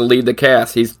like supposed to lead the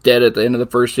cast. He's dead at the end of the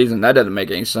first season. That doesn't make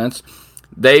any sense.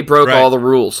 They broke all the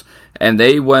rules, and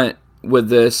they went with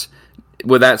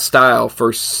that style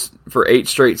for 8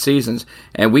 straight seasons.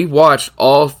 And we watched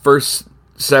all first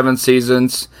 7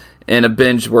 seasons in a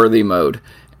binge-worthy mode,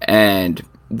 and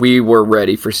we were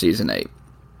ready for season 8.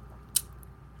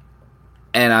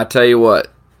 And I tell you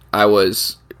what, I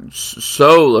was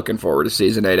so looking forward to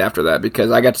season 8 after that,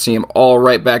 because I got to see them all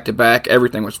right back to back.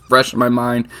 Everything was fresh in my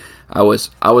mind. I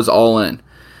was all in.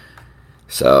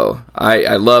 So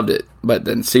I loved it. But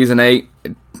then season 8,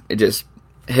 it just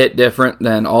hit different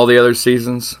than all the other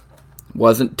seasons.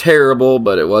 Wasn't terrible,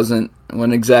 but it wasn't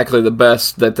exactly the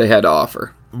best that they had to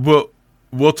offer.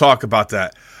 We'll talk about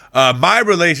that. My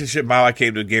relationship, how I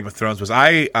came to Game of Thrones, was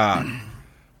I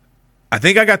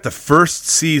think I got the first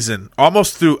season,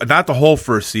 almost through, not the whole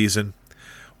first season,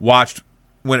 watched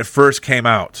when it first came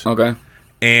out. Okay.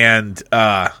 And,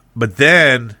 but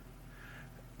then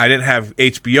I didn't have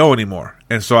HBO anymore,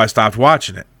 and so I stopped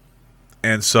watching it.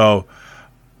 And so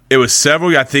it was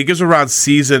several, I think it was around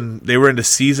they were into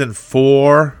season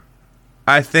 4,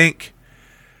 I think,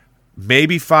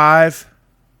 maybe 5.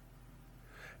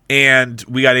 And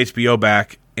we got HBO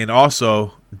back and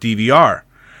also DVR.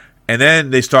 And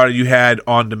then you had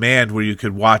on demand where you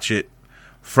could watch it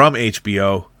from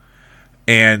HBO.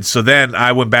 And so then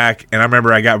I went back, and I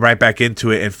remember I got right back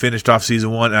into it and finished off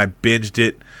season 1, and I binged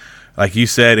it, like you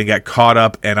said, and got caught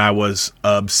up, and I was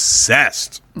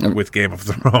obsessed with Game of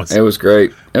Thrones. It was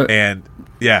great. And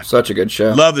yeah. Such a good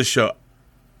show. Love the show.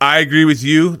 I agree with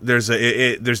you. There's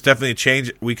definitely a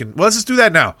change. Let's just do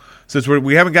that now. Since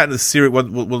we haven't gotten to the series, we'll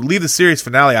leave the series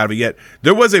finale out of it yet.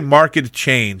 There was a marked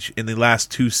change in the last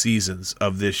 2 seasons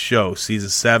of this show, season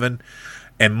 7,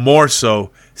 and more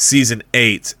so season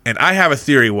 8. And I have a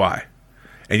theory why,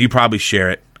 and you probably share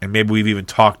it, and maybe we've even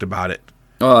talked about it.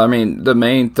 Well, I mean, the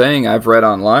main thing I've read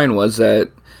online was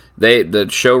that the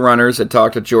showrunners had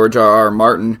talked to George R.R.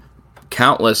 Martin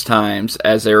countless times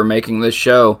as they were making this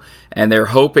show, and they're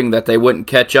hoping that they wouldn't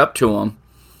catch up to him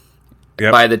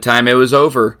by the time it was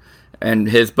over and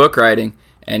his book writing,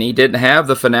 and he didn't have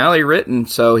the finale written,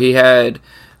 so he gave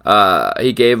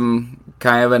him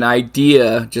kind of an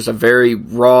idea, just a very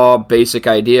raw, basic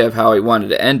idea of how he wanted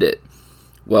to end it.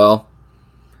 Well,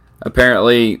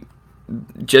 apparently,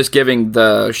 just giving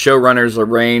the showrunners the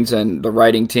reins and the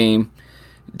writing team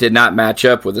did not match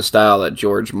up with the style that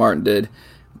George Martin did.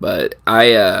 But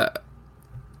I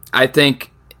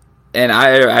think, and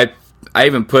I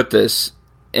even put this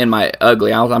in my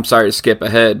ugly. I'm sorry to skip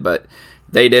ahead, but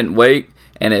they didn't wait.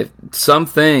 And if some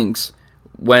things,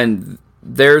 when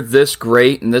they're this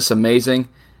great and this amazing,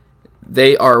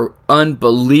 they are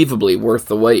unbelievably worth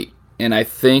the wait. And I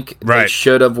think they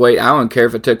should have waited. I don't care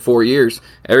if it took 4 years.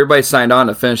 Everybody signed on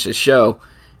to finish the show.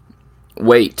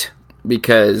 Wait,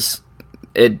 because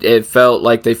it felt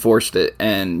like they forced it,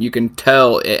 and you can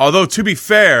tell it. Although, to be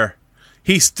fair,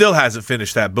 he still hasn't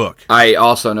finished that book. I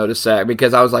also noticed that,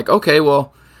 because I was like, okay,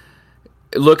 well,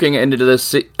 looking into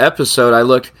this episode, I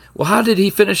looked, well, how did he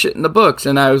finish it in the books?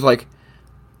 And I was like,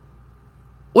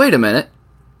 wait a minute.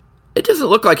 It doesn't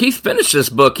look like he's finished this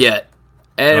book yet.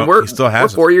 And we're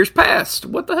 4 years past.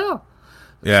 What the hell?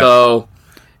 Yeah. So,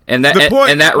 in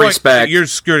that respect, you're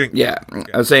skirting. Yeah,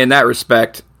 I was saying in that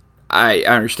respect, I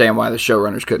understand why the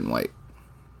showrunners couldn't wait.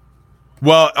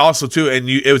 Well, also too, and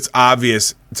it was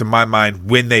obvious to my mind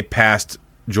when they passed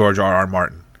George R.R.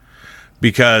 Martin,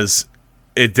 because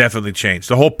it definitely changed.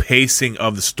 The whole pacing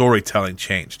of the storytelling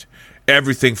changed.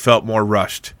 Everything felt more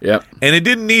rushed. Yep. And it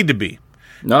didn't need to be.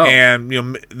 No.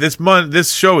 And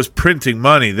this show is printing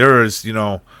money. There is, it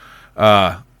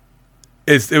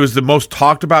was the most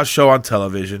talked about show on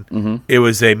television. Mm-hmm. It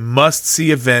was a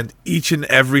must-see event each and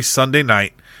every Sunday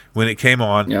night when it came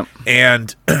on. Yep.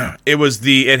 And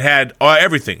it had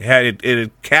everything. It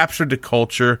had captured the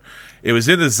culture. It was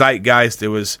in the zeitgeist. It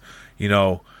was,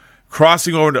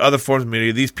 crossing over to other forms of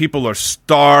media. These people are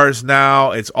stars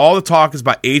now. It's all the talk is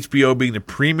about HBO being the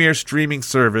premier streaming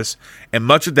service, and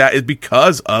much of that is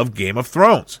because of Game of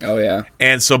Thrones. Oh, yeah.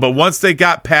 And so, but once they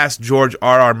got past George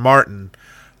R.R. Martin,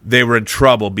 they were in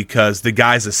trouble, because the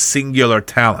guy's a singular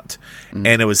talent. Mm.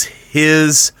 And it was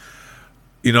his,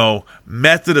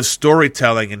 method of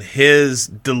storytelling and his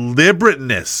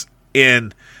deliberateness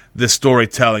in the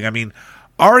storytelling. I mean,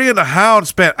 Arya and the Hound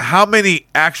spent how many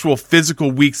actual physical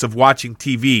weeks of watching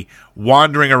TV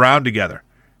wandering around together?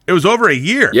 It was over a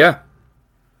year. Yeah.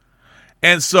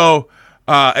 And so,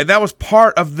 and that was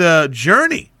part of the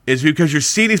journey, is because you're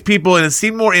seeing these people and it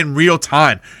seemed more in real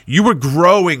time. You were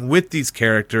growing with these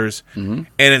characters, mm-hmm.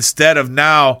 and instead of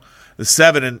now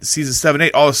season 7,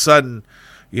 8, all of a sudden,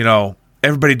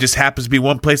 everybody just happens to be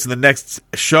one place, in the next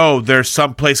show there's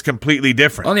someplace completely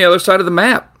different. On the other side of the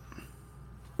map.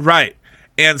 Right.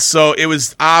 And so it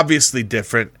was obviously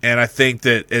different, and I think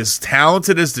that as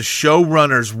talented as the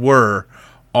showrunners were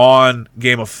on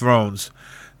Game of Thrones,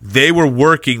 they were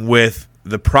working with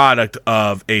the product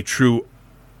of a true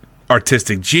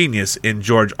artistic genius in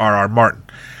George R.R. Martin.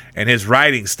 And his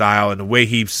writing style and the way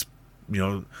he,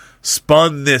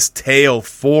 spun this tale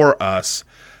for us,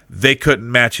 they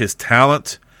couldn't match his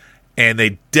talent, and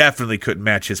they definitely couldn't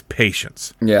match his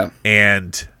patience. Yeah.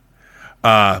 And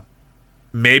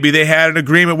maybe they had an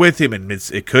agreement with him, and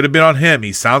it could have been on him.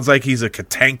 He sounds like he's a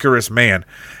cantankerous man,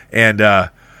 and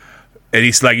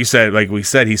he's like we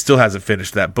said, he still hasn't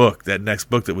finished that next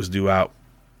book that was due out,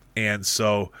 and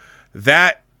so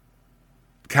that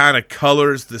kind of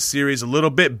colors the series a little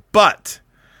bit. But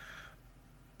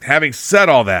having said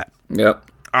all that,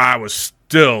 yep, I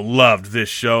still loved this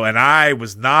show, and I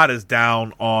was not as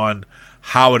down on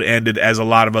how it ended as a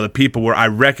lot of other people were. I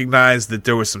recognized that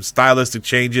there were some stylistic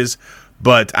changes,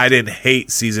 but I didn't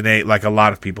hate season 8 like a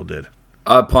lot of people did.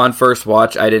 Upon first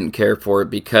watch, I didn't care for it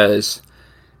because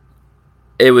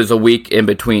it was a week in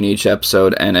between each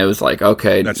episode, and it was like,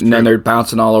 okay, and then they're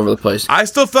bouncing all over the place. I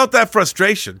still felt that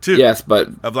frustration, too. Yes, but...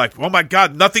 of like, oh my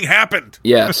God, nothing happened.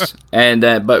 Yes, and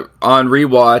but on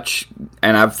rewatch,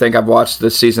 and I think I've watched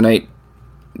this season 8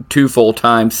 2 full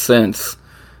times since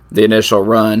the initial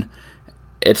run,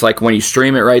 it's like when you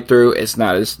stream it right through, it's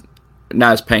not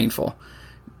as painful.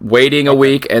 Waiting a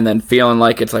week and then feeling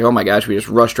like it's like, oh my gosh, we just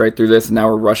rushed right through this and now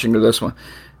we're rushing to this one.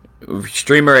 If you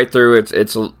stream it right through,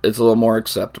 it's a little more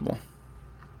acceptable.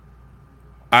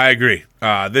 I agree.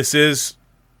 This is,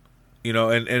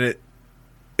 and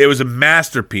it was a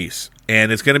masterpiece,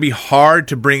 and it's going to be hard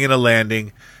to bring in a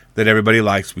landing that everybody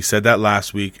likes. We said that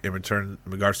last week in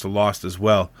regards to Lost as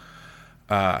well.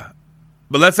 But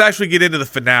let's actually get into the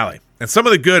finale. And some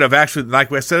of the good I've actually,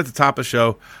 like I said at the top of the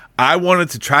show, I wanted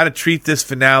to try to treat this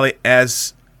finale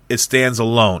as it stands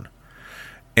alone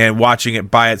and watching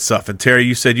it by itself. And Terry,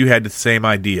 you said you had the same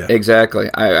idea. Exactly.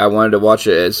 I wanted to watch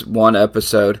it as one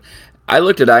episode. I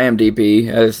looked at IMDb,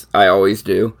 as I always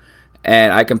do,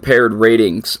 and I compared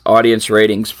audience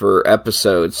ratings for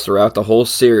episodes throughout the whole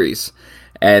series.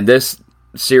 And this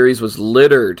series was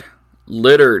littered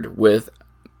with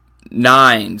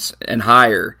 9s and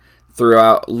higher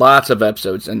throughout lots of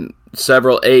episodes, and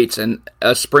several 8s, and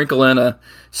a sprinkle in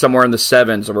somewhere in the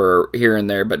 7s were here and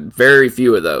there, but very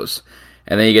few of those.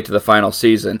 And then you get to the final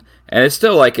season, and it's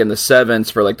still like in the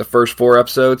 7s for like the first 4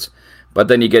 episodes, but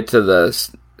then you get to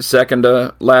the second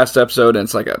to last episode and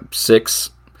it's like a 6,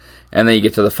 and then you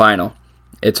get to the final,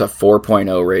 it's a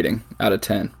 4.0 rating out of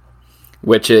 10,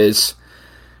 which is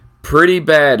pretty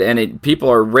bad, and people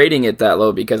are rating it that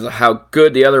low because of how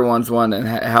good the other ones won and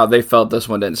how they felt this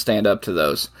one didn't stand up to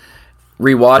those.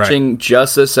 Rewatching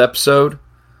just this episode,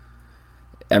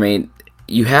 I mean,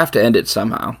 you have to end it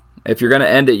somehow. If you're going to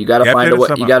end it, you got to find a way.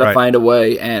 You got to find a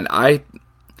way. And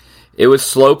it was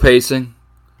slow pacing,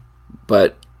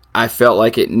 but I felt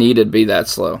like it needed to be that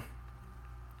slow.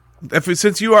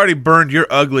 Since you already burned your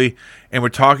ugly, and we're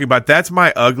talking about that's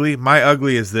my ugly. My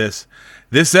ugly is this.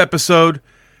 This episode,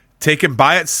 taken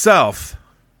by itself,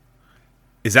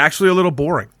 is actually a little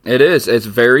boring. It is. It's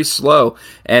very slow,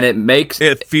 and it makes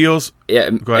it feels. Yeah,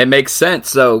 it makes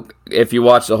sense. So if you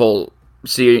watch the whole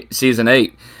season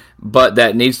 8, but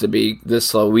that needs to be this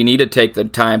slow. We need to take the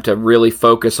time to really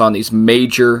focus on these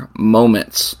major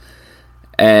moments,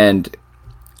 and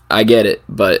I get it,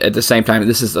 but at the same time,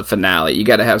 this is the finale. You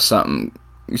got to have some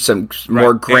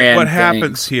more grand. And what things.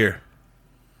 happens here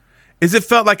is it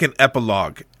felt like an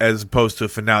epilogue as opposed to a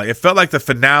finale. It felt like the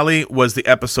finale was the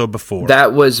episode before.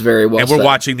 That was very well said. And we're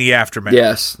watching the aftermath.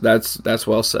 Yes, that's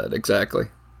well said. Exactly.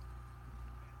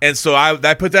 And so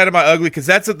I put that in my ugly because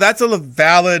that's a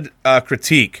valid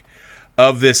critique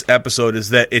of this episode, is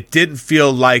that it didn't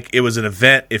feel like it was an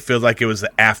event. It feels like it was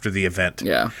after the event.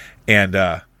 Yeah.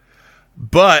 And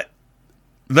but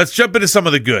let's jump into some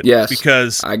of the good. Yes.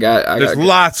 Because there's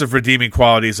lots of redeeming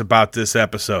qualities about this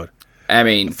episode. I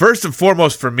mean, first and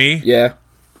foremost for me,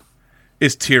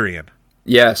 is Tyrion.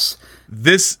 Yes.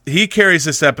 He carries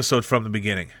this episode from the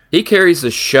beginning. He carries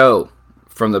the show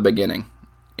from the beginning.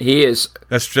 He is.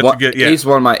 That's good. Yeah. He's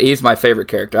my favorite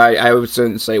character. I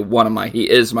wouldn't say he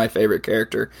is my favorite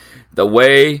character. The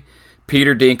way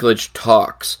Peter Dinklage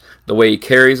talks, the way he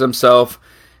carries himself,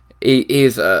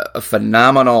 he's a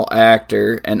phenomenal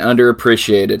actor and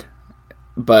underappreciated.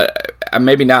 But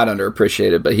maybe not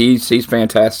underappreciated, but he's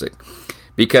fantastic.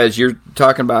 Because you're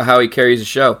talking about how he carries the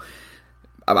show.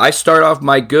 I start off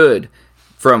my good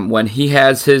from when he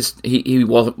has his.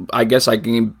 Well, I guess I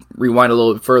can rewind a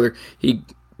little bit further. He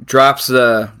drops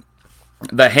the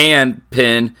hand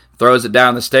pin, throws it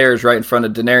down the stairs right in front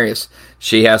of Daenerys.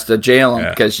 She has to jail him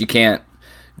because she can't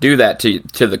do that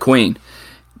to the queen.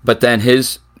 But then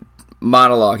his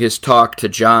monologue, his talk to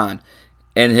Jon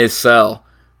in his cell,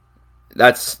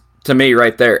 that's, to me,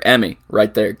 right there, Emmy,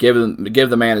 right there. Give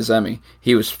the man his Emmy.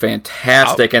 He was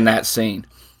fantastic in that scene.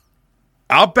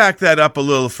 I'll back that up a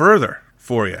little further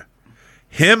for you.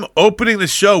 Him opening the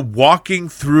show, walking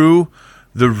through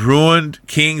the ruined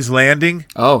King's Landing.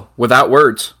 Oh, without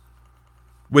words.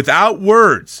 Without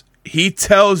words. He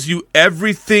tells you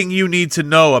everything you need to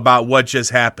know about what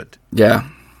just happened. Yeah.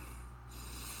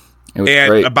 And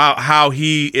great. About how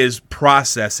he is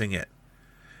processing it.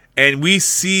 And we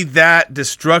see that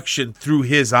destruction through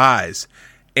his eyes.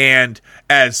 And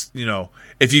as, you know,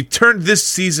 if you turn this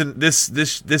season,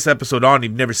 this episode on,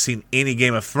 you've never seen any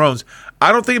Game of Thrones,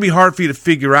 I don't think it'd be hard for you to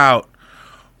figure out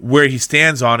where he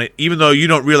stands on it, even though you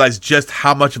don't realize just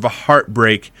how much of a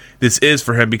heartbreak this is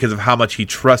for him because of how much he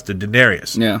trusted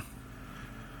Daenerys. Yeah.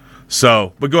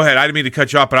 So, but go ahead. I didn't mean to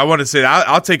cut you off, but I want to say that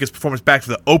I'll take his performance back to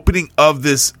the opening of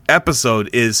this episode.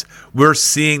 Is we're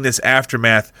seeing this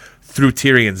aftermath through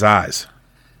Tyrion's eyes.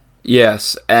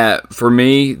 Yes, for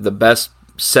me, the best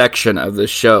section of this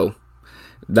show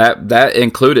that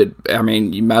included. I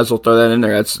mean, you might as well throw that in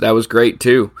there. That was great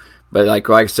too. But like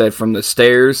I said, from the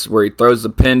stairs where he throws the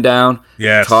pin down,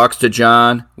 talks to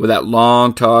Jon with that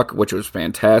long talk, which was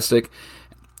fantastic,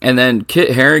 and then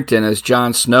Kit Harington as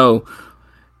Jon Snow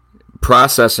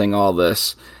processing all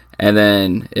this, and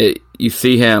then you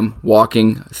see him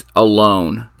walking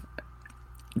alone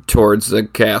towards the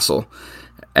castle,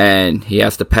 and he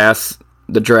has to pass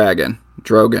the dragon,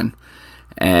 Drogon,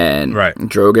 and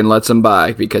Drogon lets him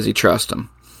by because he trusts him.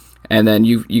 And then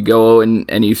you go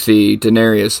and you see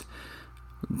Daenerys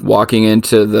walking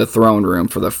into the throne room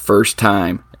for the first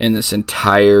time in this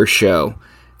entire show,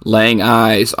 laying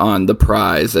eyes on the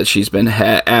prize that she's been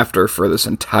after for this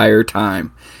entire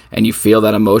time. And you feel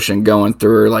that emotion going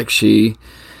through her, like she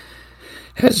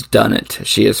has done it.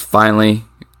 She has finally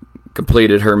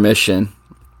completed her mission.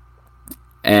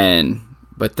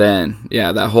 But then,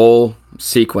 that whole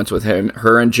sequence with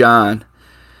her and Jon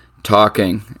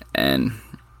talking and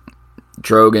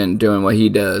Drogon doing what he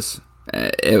does.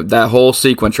 That whole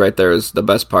sequence right there is the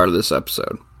best part of this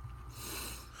episode.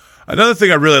 Another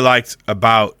thing I really liked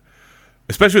about,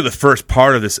 especially the first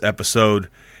part of this episode,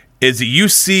 is that you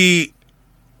see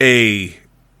a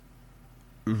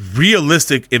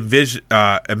realistic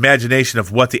imagination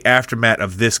of what the aftermath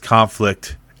of this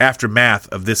conflict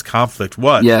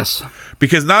was. Yes.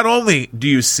 Because not only do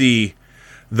you see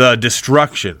the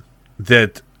destruction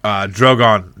that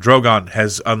Drogon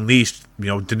has unleashed,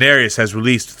 Daenerys has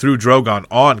released through Drogon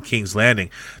on King's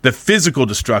Landing, the physical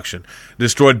destruction,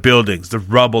 destroyed buildings, the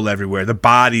rubble everywhere, the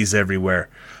bodies everywhere,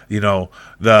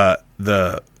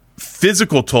 the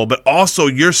physical toll, but also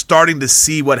you're starting to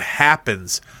see what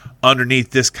happens underneath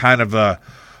this kind of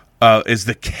is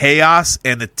the chaos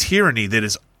and the tyranny that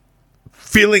is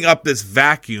filling up this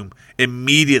vacuum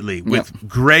immediately with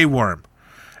Grey Worm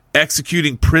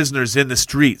executing prisoners in the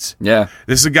streets. Yeah.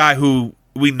 This is a guy who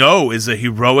we know is a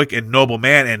heroic and noble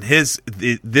man, and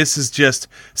this is just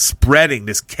spreading.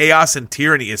 This chaos and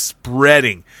tyranny is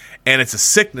spreading, and it's a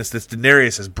sickness that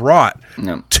Daenerys has brought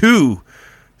to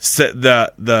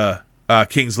the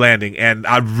King's Landing, and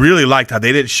I really liked how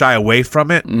they didn't shy away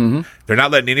from it. Mm-hmm. They're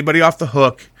not letting anybody off the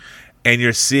hook, and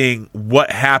you're seeing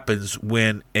what happens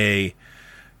when a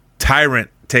tyrant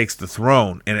takes the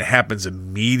throne, and it happens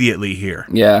immediately here.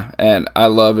 Yeah, and I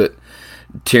love it.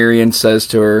 Tyrion says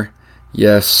to her,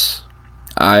 "Yes,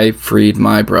 I freed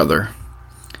my brother,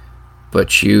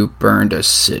 but you burned a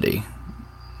city."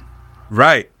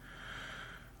 Right.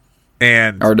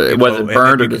 And was it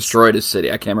burned or destroyed a city?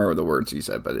 I can't remember the words he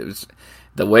said, but it was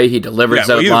the way he delivered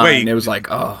that line. It was like,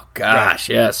 oh gosh,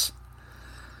 right. Yes.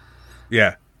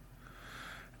 Yeah.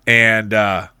 And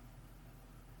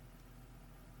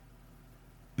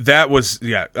that was,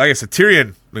 like I said,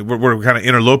 Tyrion. We're kind of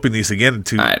interloping these again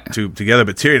together,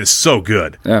 but Tyrion is so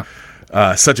good. Yeah.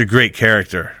 Such a great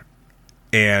character,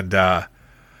 and but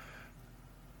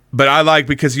I like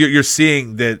because you're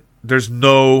seeing that there's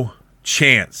no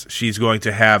chance she's going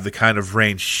to have the kind of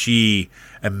reign she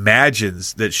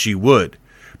imagines that she would,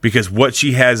 because what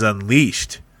she has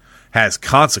unleashed has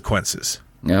consequences.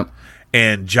 Yep.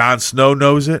 And Jon Snow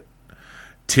knows it.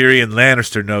 Tyrion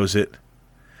Lannister knows it.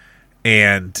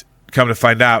 And come to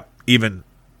find out, even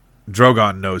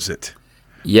Drogon knows it.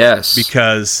 Yes.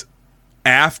 Because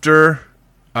after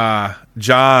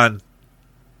Jon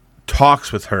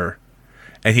talks with her,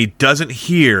 and he doesn't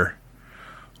hear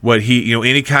what he,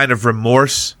 any kind of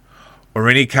remorse or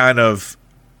any kind of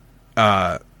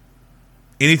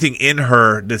anything in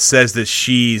her that says that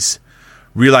she's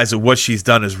realized that what she's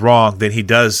done is wrong, then he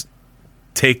does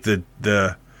take the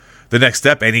next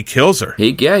step and he kills her.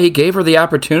 He gave her the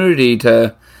opportunity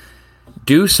to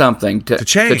do something to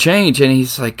change, and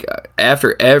he's like,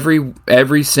 after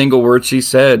every single word she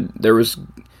said,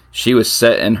 she was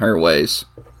set in her ways.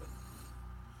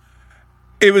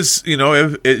 It was,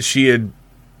 she had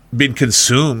been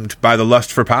consumed by the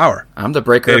lust for power. I'm the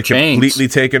breaker of chains. Completely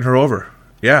taken her over.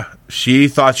 Yeah, she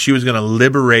thought she was going to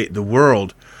liberate the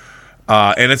world,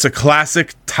 and it's a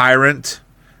classic tyrant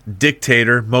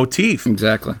dictator motif.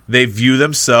 Exactly. They view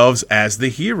themselves as the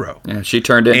hero. Yeah, she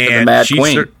turned into the Mad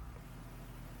Queen.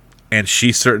 And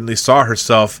she certainly saw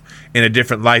herself in a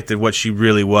different light than what she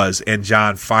really was. And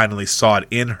Jon finally saw it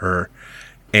in her,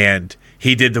 and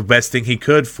he did the best thing he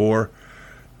could for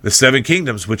the Seven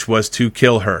Kingdoms, which was to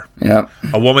kill her. Yeah,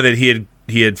 a woman that he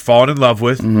had fallen in love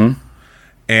with, mm-hmm.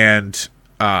 and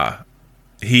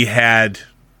he had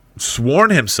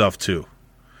sworn himself to.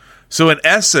 So in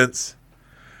essence,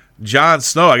 Jon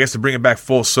Snow, I guess to bring it back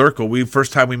full circle,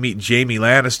 first time we meet Jaime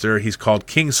Lannister, he's called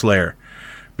Kingslayer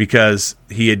because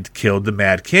he had killed the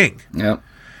Mad King. Yep.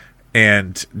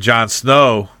 And Jon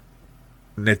Snow,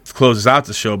 and it closes out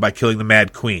the show by killing the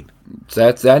Mad Queen.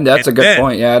 That's a good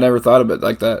point. Yeah, I never thought of it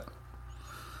like that.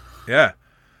 Yeah.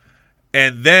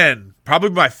 And then probably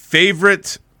my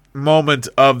favorite moment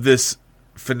of this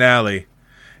finale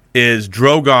is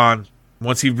Drogon,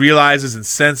 once he realizes and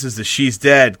senses that she's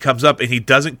dead, comes up and he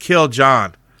doesn't kill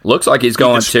Jon. Looks like he's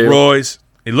going to.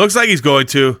 It looks like he's going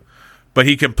to, but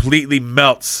he completely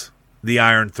melts the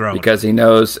Iron Throne. Because he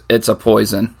knows it's a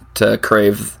poison to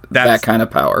crave that kind of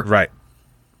power. Right.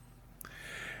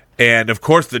 And, of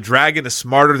course, the dragon is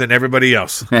smarter than everybody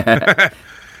else.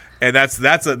 And that's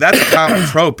a common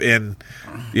trope in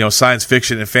science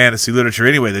fiction and fantasy literature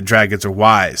anyway. The dragons are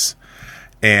wise.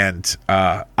 And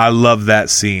I love that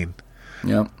scene.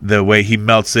 Yep. The way he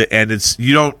melts it, and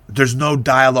there's no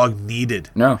dialogue needed.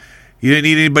 No. You didn't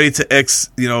need anybody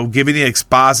to give any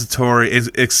expository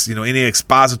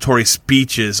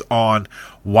speeches on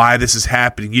why this is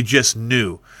happening. You just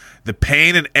knew the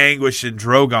pain and anguish in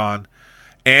Drogon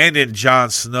and in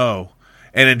Jon Snow,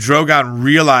 and in Drogon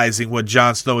realizing what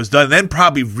Jon Snow has done, and then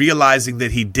probably realizing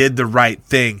that he did the right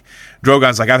thing.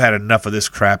 Drogon's like, I've had enough of this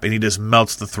crap, and he just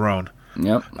melts the throne.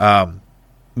 Yep.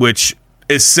 Which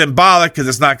is symbolic because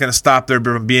it's not going to stop there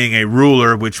from being a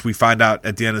ruler, which we find out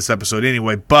at the end of this episode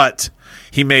anyway. But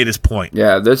he made his point.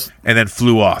 Yeah, and then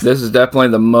flew off. This is definitely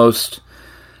the most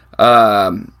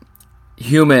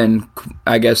human,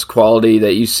 I guess, quality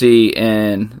that you see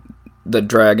in the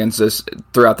dragons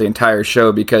throughout the entire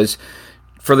show, because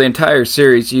for the entire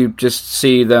series, you just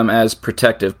see them as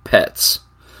protective pets.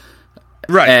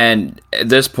 Right. And at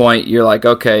this point, you're like,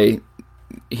 okay,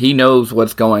 he knows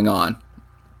what's going on.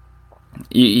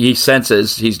 He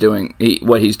senses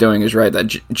what he's doing is right, that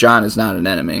Jon is not an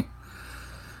enemy.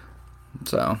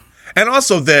 So, and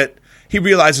also that he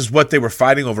realizes what they were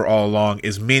fighting over all along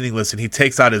is meaningless, and he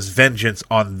takes out his vengeance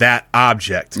on that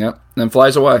object. Yep, then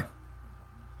flies away.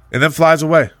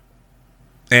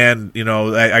 And,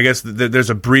 I guess there's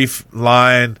a brief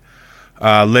line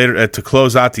later to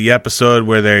close out the episode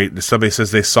where somebody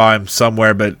says they saw him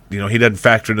somewhere, but, he doesn't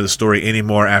factor into the story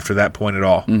anymore after that point at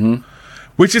all. Mm-hmm.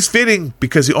 Which is fitting,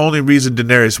 because the only reason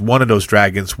Daenerys wanted those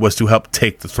dragons was to help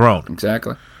take the throne.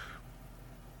 Exactly.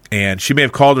 And she may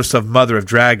have called herself Mother of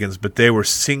Dragons, but they were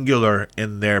singular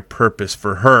in their purpose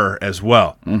for her as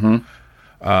well. Mm-hmm.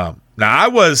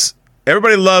 Now,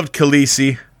 everybody loved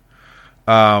Khaleesi.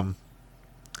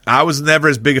 I was never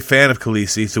as big a fan of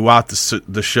Khaleesi throughout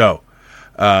the show.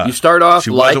 You start off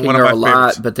liking her a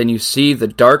lot, but then you see the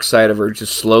dark side of her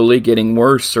just slowly getting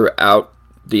worse throughout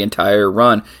the entire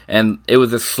run, and it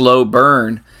was a slow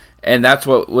burn. And that's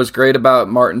what was great about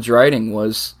Martin's writing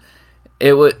was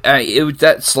it was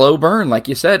that slow burn, like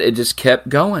you said. It just kept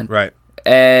going, right?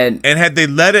 And had they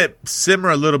let it simmer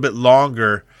a little bit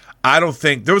longer, I don't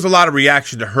think there was a lot of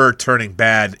reaction to her turning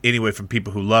bad anyway from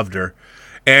people who loved her,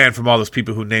 and from all those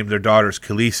people who named their daughters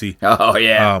Khaleesi. Oh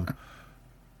yeah.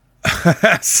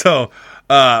 So,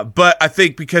 but I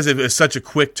think because it was such a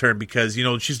quick turn, because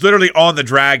she's literally on the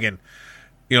dragon,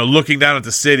 looking down at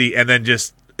the city, and then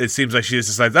it seems like she's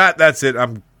just like that's it.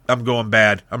 I'm going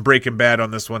bad. I'm breaking bad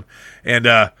on this one, and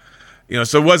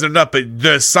so it wasn't enough. But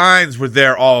the signs were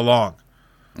there all along.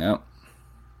 Yep.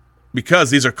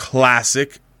 Because these are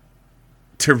classic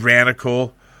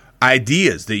tyrannical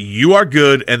ideas that you are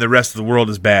good and the rest of the world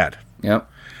is bad. Yep.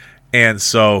 And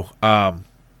so,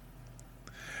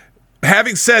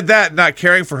 having said that, not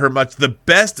caring for her much, the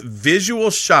best visual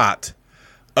shot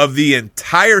of the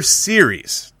entire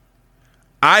series,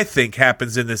 I think,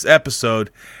 happens in this episode,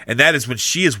 and that is when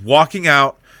she is walking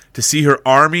out to see her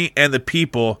army and the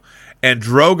people, and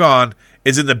Drogon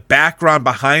is in the background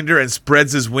behind her and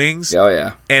spreads his wings. Oh,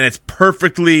 yeah. And it's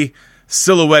perfectly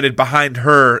silhouetted behind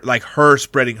her, like her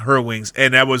spreading her wings,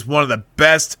 and that was one of the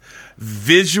best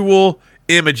visual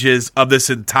images of this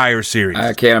entire series.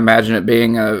 I can't imagine it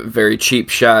being a very cheap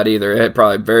shot either. It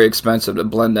probably very expensive to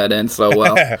blend that in so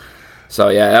well. So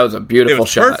yeah, that was a beautiful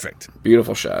shot. Perfect.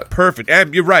 Beautiful shot. Perfect.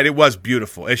 And you're right, it was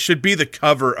beautiful. It should be the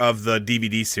cover of the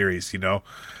DVD series,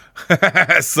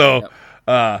 So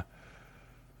yep.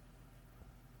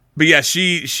 But yeah,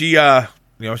 she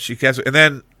cast, and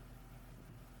then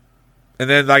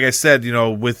like I said,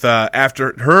 with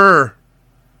after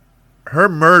her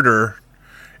murder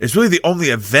is really the only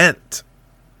event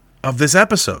of this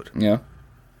episode. Yeah.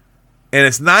 And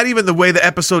it's not even the way the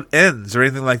episode ends or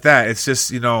anything like that. It's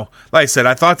just, like I said,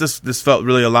 I thought this felt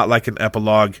really a lot like an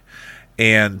epilogue,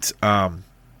 and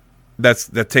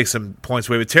that takes some points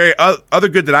away. But Terry, other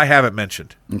good that I haven't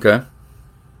mentioned. Okay.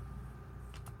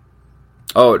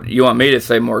 Oh, you want me to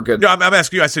say more good? No, I'm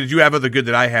asking you. I said, did you have other good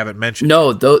that I haven't mentioned?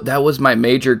 No, that was my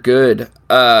major good.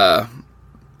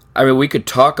 We could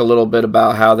talk a little bit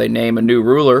about how they name a new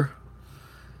ruler.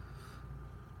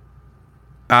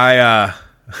 I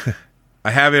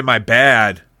have in my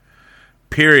bad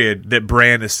period that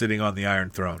Bran is sitting on the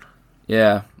Iron Throne.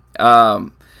 Yeah.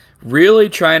 Really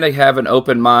trying to have an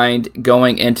open mind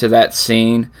going into that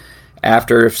scene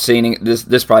after seeing this.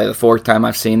 This is probably the fourth time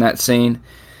I've seen that scene.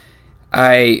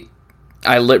 I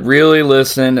really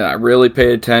listened, I really paid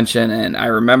attention, and I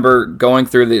remember going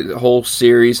through the whole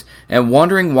series and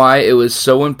wondering why it was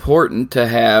so important to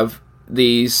have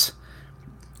these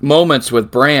moments with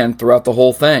Bran throughout the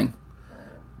whole thing.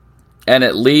 And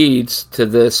it leads to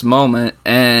this moment,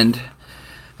 and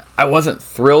I wasn't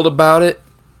thrilled about it.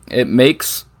 It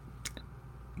makes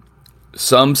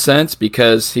some sense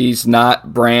because he's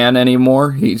not Bran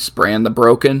anymore. He's Bran the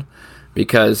Broken,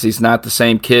 because he's not the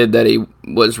same kid that he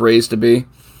was raised to be.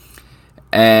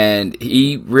 And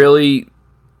he really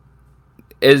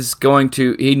is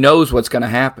he knows what's going to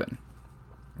happen.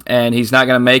 And he's not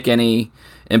going to make any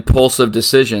impulsive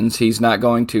decisions. He's not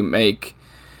going to make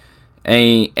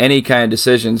any kind of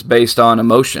decisions based on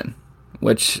emotion,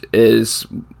 which is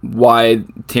why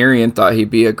Tyrion thought he'd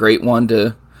be a great one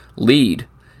to lead.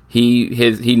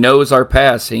 He knows our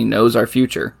past. He knows our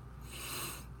future.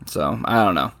 So I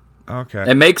don't know. Okay,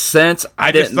 it makes sense.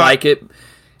 I didn't like it,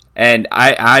 and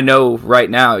I know right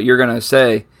now you're gonna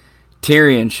say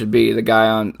Tyrion should be the guy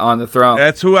on the throne.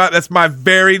 That's my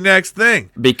very next thing.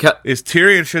 Because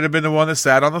Tyrion should have been the one that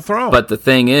sat on the throne. But the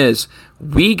thing is,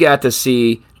 we got to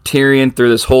see Tyrion through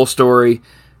this whole story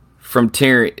from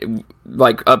Tyrion,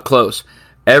 like up close.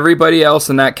 Everybody else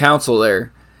in that council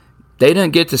there, they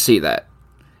didn't get to see that.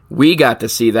 We got to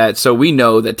see that, so we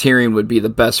know that Tyrion would be the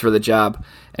best for the job,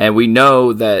 and we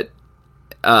know that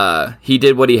he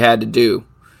did what he had to do.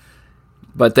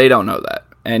 But they don't know that,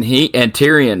 and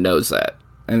Tyrion knows that,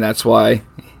 and that's why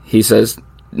he says,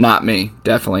 "Not me,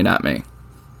 definitely not me,"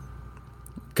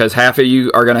 because half of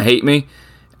you are gonna hate me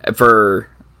for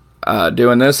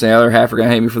doing this, and the other half are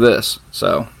gonna hate me for this.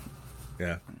 So,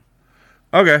 yeah,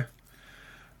 okay.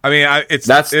 I mean, it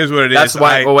is what it is. That's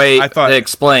why I thought to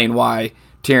explain why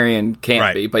Tyrion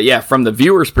can't be. But yeah, from the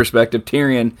viewer's perspective,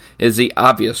 Tyrion is the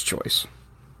obvious choice.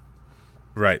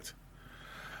 Right.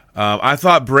 I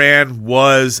thought Bran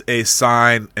was a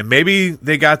sign, and maybe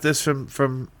they got this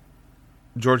from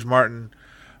George Martin.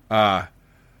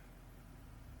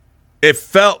 It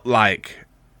felt like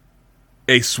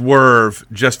a swerve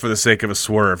just for the sake of a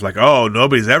swerve. Like, oh,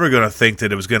 nobody's ever going to think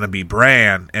that it was going to be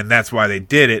Bran, and that's why they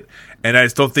did it. And I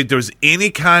just don't think there was any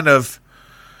kind of,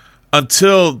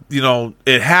 until,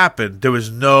 it happened, there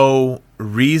was no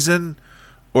reason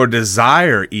or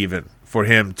desire even for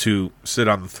him to sit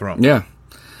on the throne. Yeah.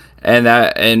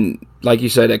 And like you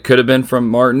said, it could have been from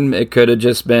Martin. It could have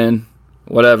just been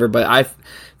whatever. But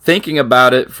thinking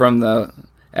about it from the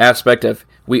aspect of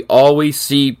we always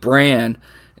see Bran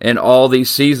in all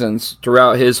these seasons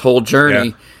throughout his whole journey.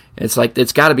 Yeah. It's like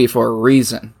it's got to be for a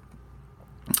reason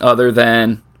other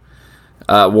than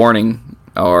warning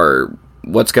or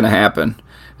what's going to happen.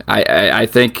 I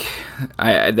think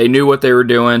they knew what they were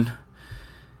doing.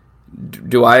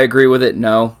 Do I agree with it?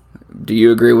 No. Do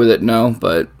you agree with it? No.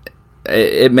 But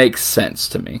it makes sense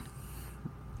to me.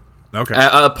 Okay.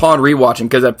 Upon rewatching,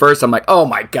 because at first I'm like, oh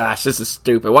my gosh, this is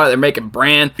stupid. Why are they making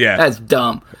Bran? Yeah. That's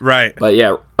dumb. Right. But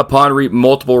yeah, upon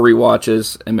multiple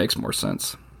rewatches, it makes more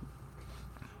sense.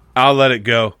 I'll let it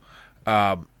go.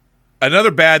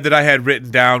 Another bad that I had written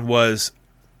down was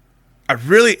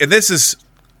and this is,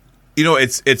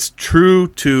 it's true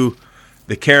to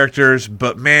the characters,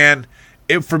 but man,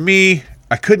 for me,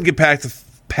 I couldn't get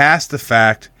past the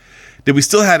fact that we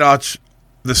still had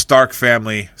the Stark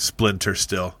family splinter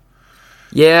still.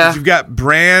 Yeah. You've got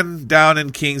Bran down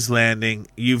in King's Landing.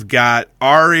 You've got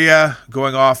Arya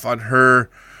going off on her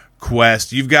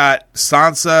quest. You've got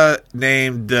Sansa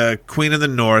named Queen of the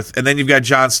North. And then you've got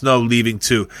Jon Snow leaving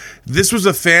too. This was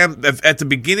at the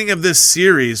beginning of this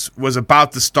series was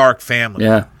about the Stark family.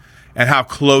 Yeah. And how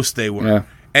close they were. Yeah.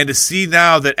 And to see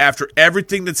now that after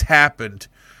everything that's happened,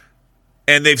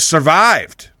 and they've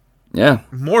survived. Yeah.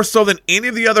 More so than any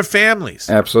of the other families.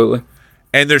 Absolutely.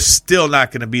 And they're still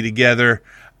not going to be together.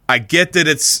 I get that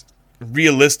it's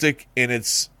realistic in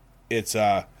its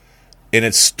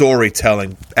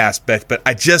storytelling aspect, but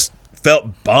I just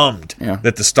felt bummed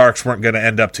that the Starks weren't going to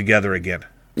end up together again.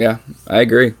 Yeah, I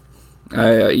agree.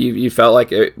 You felt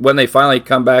like when they finally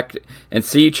come back and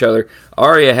see each other,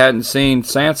 Arya hadn't seen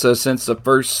Sansa since the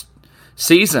first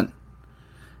season.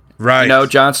 Right.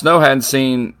 Jon Snow hadn't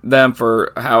seen them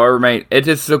for however many. It's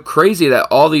just so crazy that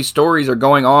all these stories are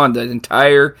going on the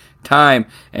entire time.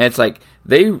 And it's like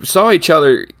they saw each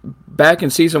other back in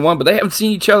season 1, but they haven't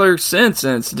seen each other since.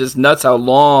 And it's just nuts how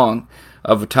long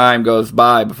of a time goes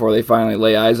by before they finally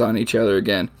lay eyes on each other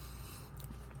again.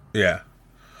 Yeah.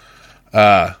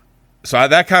 So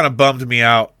that kind of bummed me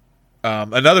out.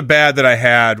 Another bad that I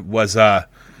had was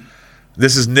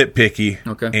this is nitpicky.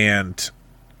 Okay.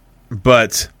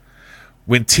 But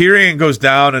when Tyrion goes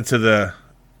down into the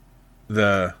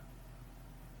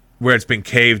where it's been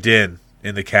caved in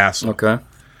the castle. Okay.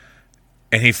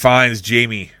 And he finds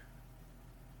Jaime.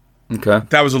 Okay.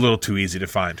 That was a little too easy to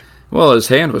find. Well, his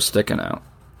hand was sticking out.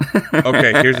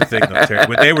 Okay, here's the thing, though, Terry.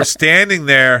 When they were standing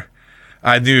there,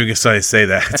 I knew you were going to say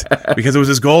that because it was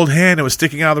his gold hand that was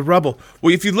sticking out of the rubble.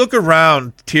 Well, if you look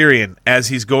around Tyrion as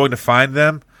he's going to find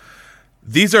them,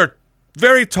 these are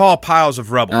very tall piles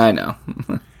of rubble. I know.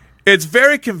 It's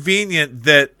very convenient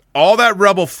that all that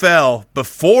rubble fell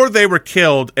before they were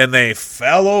killed, and they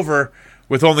fell over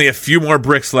with only a few more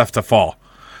bricks left to fall.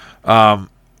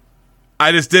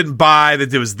 I just didn't buy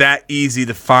that it was that easy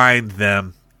to find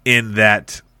them in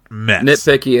that mess.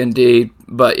 Nitpicky indeed,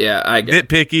 but yeah, I get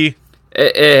nitpicky.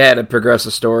 It had a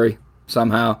progressive story,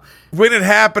 somehow. When it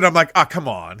happened, I'm like, oh, come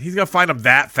on. He's going to find them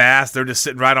that fast. They're just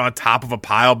sitting right on top of a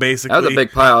pile, basically. That was a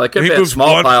big pile. It could have been a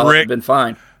small pile. It would have been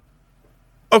fine.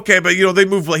 Okay, but,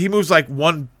 he moves like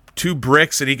 1-2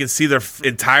 bricks, and he can see their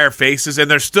entire faces, and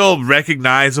they're still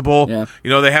recognizable. Yeah.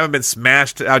 They haven't been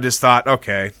smashed. I just thought,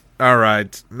 okay, all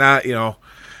right. Not,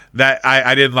 that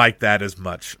I didn't like that as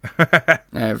much.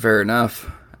 Fair enough.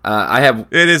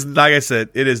 It is, like I said,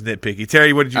 it is nitpicky.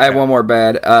 Terry, what did you I have one more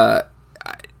bad.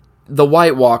 The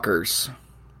White Walkers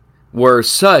were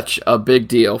such a big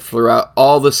deal throughout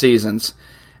all the seasons,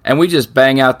 and we just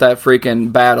bang out that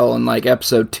freaking battle in like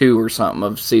episode 2 or something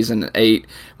of season 8.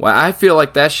 Well, I feel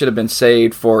like that should have been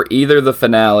saved for either the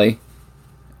finale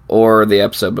or the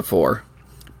episode before.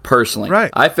 Personally,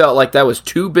 right? I felt like that was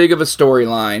too big of a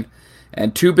storyline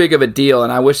and too big of a deal,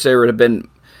 and I wish there would have been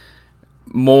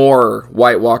more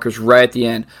White Walkers right at the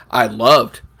end. I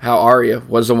loved how Arya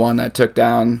was the one that took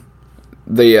down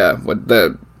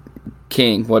the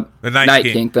king, the Night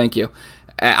King. Thank you.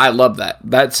 I love that.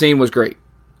 That scene was great.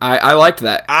 I liked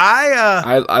that.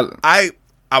 I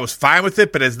was fine with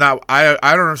it, but it's not. I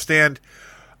don't understand.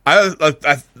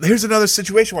 Here's another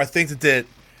situation where I think that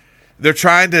they're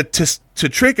trying to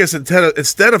trick us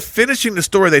instead of finishing the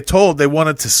story they told. They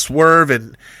wanted to swerve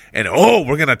and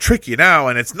we're gonna trick you now,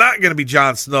 and it's not gonna be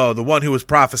Jon Snow, the one who was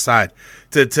prophesied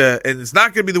and it's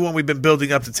not gonna be the one we've been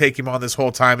building up to take him on this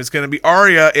whole time. It's gonna be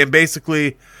Arya, and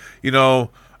basically, a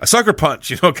sucker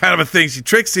punch, kind of a thing. She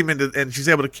tricks him and she's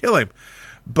able to kill him.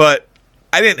 But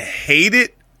I didn't hate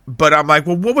it. But I'm like,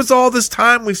 well, what was all this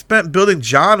time we spent building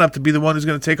Jon up to be the one who's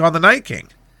going to take on the Night King?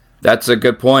 That's a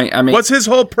good point. I mean, what's his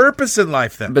whole purpose in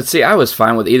life then? But see, I was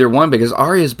fine with either one because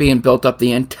Arya's being built up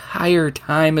the entire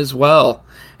time as well,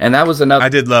 and that was another. I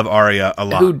did love Arya a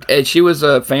lot. She was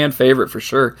a fan favorite for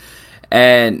sure,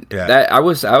 and that I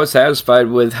was satisfied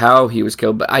with how he was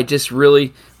killed. But I just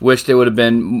really wished it would have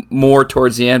been more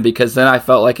towards the end, because then I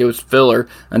felt like it was filler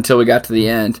until we got to the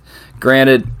end.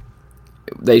 Granted,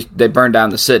 they burned down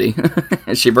the city.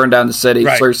 She burned down the city.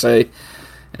 Right. Cersei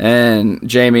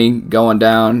and Jaime going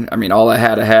down. I mean, all that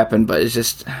had to happen, but it's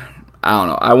just, I don't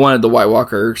know. I wanted the White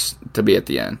Walkers to be at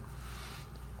the end.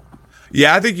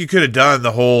 Yeah, I think you could have done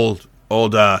the whole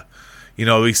old,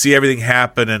 we see everything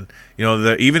happen, and,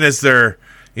 even as they're,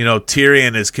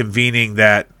 Tyrion is convening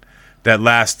that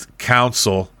last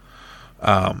council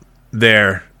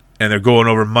there, and they're going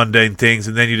over mundane things,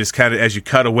 and then you just kind of, as you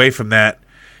cut away from that,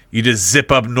 you just zip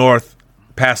up north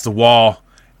past the wall,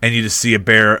 and you just see a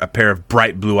pair of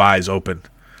bright blue eyes open,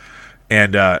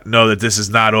 and know that this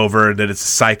is not over, and that it's a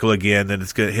cycle again, that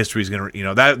history's going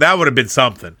to, that would have been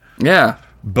something. Yeah.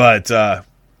 But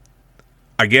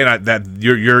again, that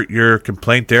your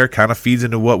complaint there kind of feeds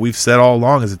into what we've said all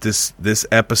along, is that this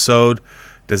episode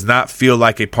does not feel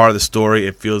like a part of the story.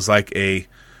 It feels like a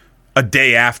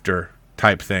day after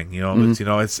type thing.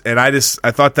 Mm-hmm.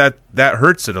 I thought that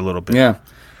hurts it a little bit. Yeah.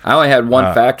 I only had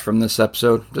one fact from this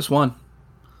episode, just one.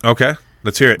 Okay,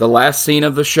 let's hear it. The last scene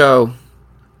of the show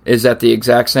is at the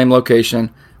exact same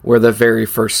location where the very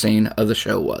first scene of the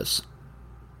show was.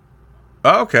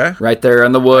 Oh, okay. Right there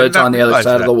in the woods on the other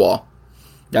side of the wall.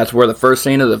 That's where the first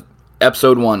scene of the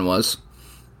episode 1 was.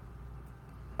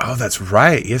 Oh, that's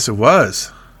right. Yes, it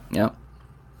was. Yep.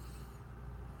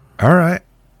 All right.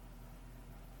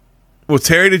 Well,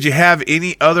 Terry, did you have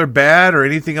any other bad or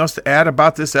anything else to add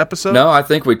about this episode? No, I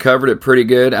think we covered it pretty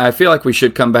good. I feel like we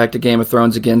should come back to Game of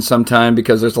Thrones again sometime,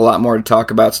 because there's a lot more to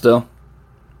talk about still.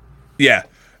 Yeah,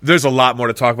 there's a lot more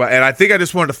to talk about. And I think I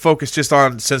just wanted to focus just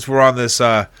on, since we're on this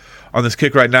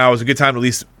kick right now, it was a good time to at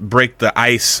least break the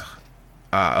ice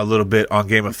a little bit on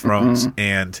Game of Thrones. Mm-hmm.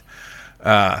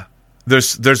 And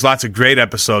there's lots of great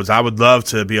episodes. I would love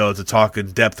to be able to talk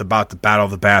in depth about the Battle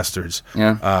of the Bastards,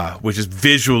 which is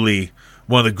visually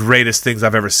one of the greatest things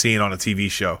I've ever seen on a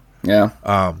TV show. Yeah.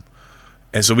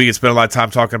 And so we can spend a lot of time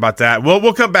talking about that.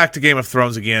 We'll come back to Game of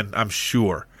Thrones again, I'm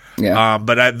sure. Yeah.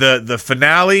 But the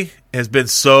finale has been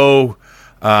so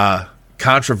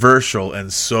controversial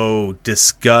and so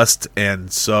discussed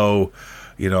and so,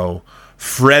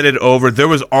 fretted over. There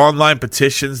was online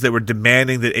petitions that were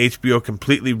demanding that HBO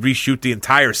completely reshoot the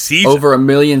entire season. Over 1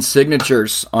 million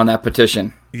signatures on that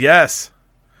petition. Yes.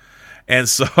 And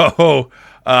so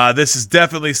this is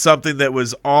definitely something that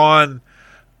was on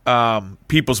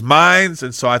people's minds,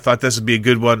 and so I thought this would be a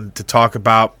good one to talk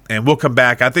about. And we'll come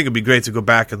back. I think it'd be great to go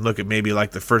back and look at maybe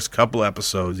like the first couple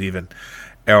episodes even,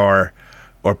 or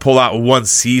pull out one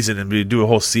season and do a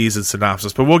whole season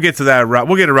synopsis. But we'll get to that.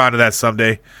 We'll get around to that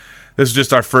someday. This is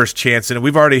just our first chance, and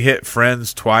we've already hit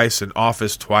Friends twice and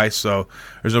Office twice, so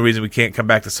there's no reason we can't come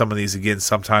back to some of these again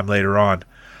sometime later on.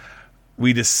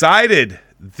 We decided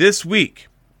this week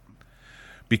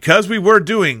because we were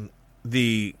doing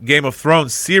the Game of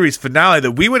Thrones series finale,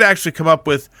 that we would actually come up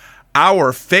with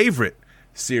our favorite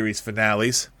series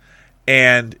finales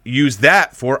and use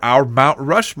that for our Mount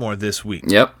Rushmore this week.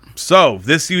 Yep. So,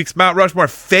 this week's Mount Rushmore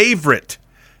favorite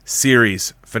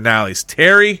series finales.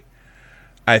 Terry,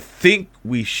 I think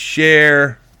we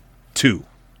share 2.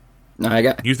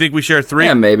 You think we share 3?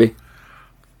 Yeah, maybe.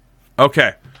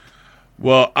 Okay.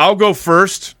 Well, I'll go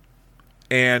first,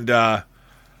 and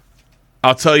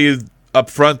I'll tell you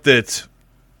up front that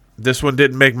this one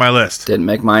didn't make my list. Didn't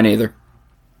make mine either.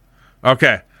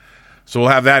 Okay. So we'll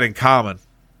have that in common.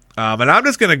 And I'm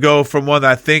just going to go from one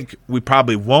that I think we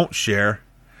probably won't share,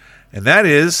 and that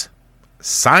is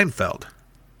Seinfeld.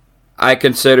 I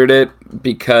considered it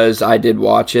because I did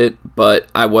watch it, but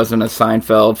I wasn't a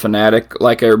Seinfeld fanatic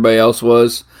like everybody else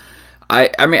was. I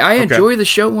enjoy the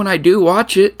show when I do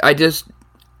watch it. I just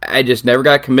never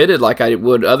got committed like I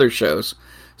would other shows.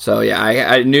 So yeah,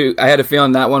 I knew, I had a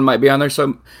feeling that one might be on there.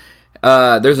 So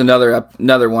there's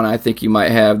another one I think you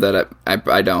might have that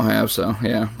I don't have. So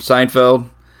yeah, Seinfeld.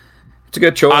 It's a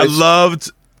good choice.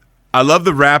 I love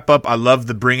the wrap up. I love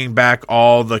the bringing back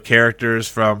all the characters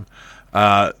from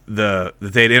that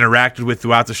they'd interacted with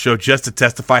throughout the show, just to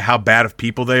testify how bad of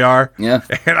people they are. Yeah,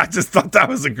 and I just thought that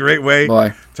was a great way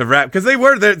to wrap, because they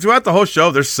were there throughout the whole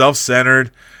show. They're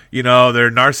self-centered, they're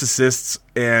narcissists,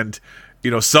 and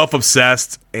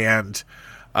self-obsessed, and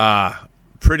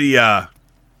pretty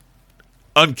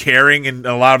uncaring in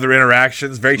a lot of their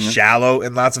interactions, very shallow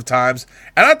in lots of times.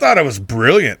 And I thought it was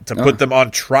brilliant to put them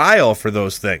on trial for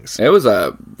those things. It was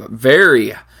a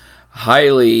very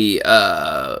highly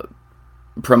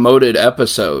promoted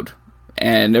episode,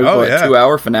 and it was a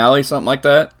 2-hour finale, something like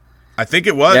that. I think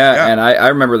it was. Yeah. And I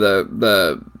remember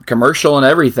the commercial and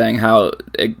everything, how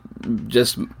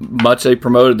just much they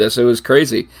promoted this. It was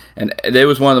crazy, and it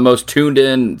was one of the most tuned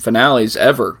in finales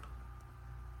ever.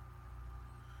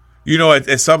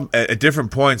 At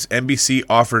different points, NBC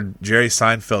offered Jerry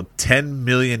Seinfeld $10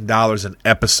 million an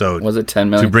episode. Was it $10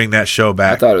 million? To bring that show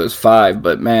back? I thought it was 5,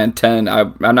 but man, 10.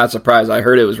 I'm not surprised. I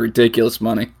heard it was ridiculous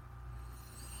money.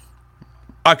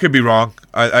 I could be wrong.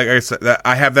 I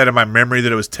have that in my memory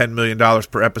that it was $10 million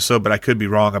per episode, but I could be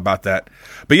wrong about that.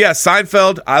 But yeah,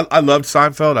 Seinfeld. I loved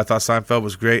Seinfeld. I thought Seinfeld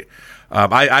was great.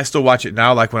 I still watch it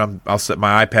now, like when I'll set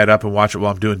my iPad up and watch it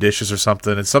while I'm doing dishes or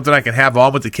something. It's something I can have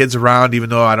on with the kids around, even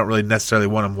though I don't really necessarily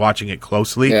want them watching it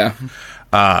closely. Yeah.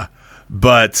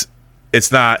 But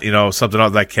it's not, something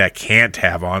else that I can't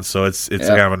have on, so it's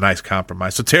kind of a nice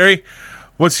compromise. So Terry,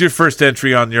 what's your first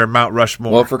entry on your Mount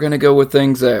Rushmore? Well, if we're going to go with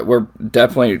things that were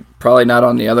definitely probably not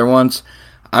on the other ones,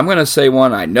 I'm going to say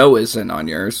one I know isn't on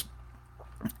yours.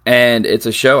 And it's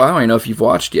a show I don't even know if you've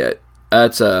watched yet.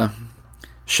 It's a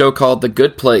show called The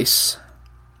Good Place.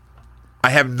 I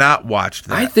have not watched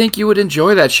that. I think you would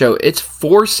enjoy that show. It's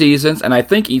 4 seasons, and I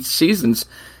think each season's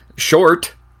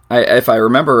short, if I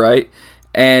remember right.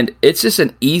 And it's just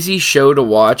an easy show to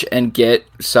watch and get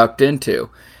sucked into.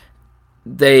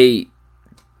 They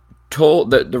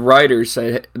told the writer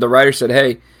said,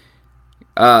 "Hey,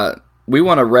 we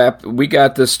want to wrap. We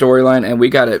got this storyline, and we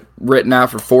got it written out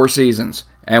for 4 seasons,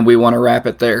 and we want to wrap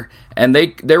it there." And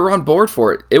they were on board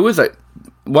for it. It was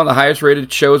one of the highest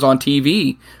rated shows on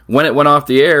TV when it went off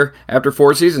the air after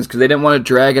 4 seasons, because they didn't want to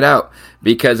drag it out,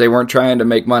 because they weren't trying to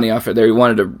make money off it. They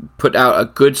wanted to put out a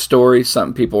good story,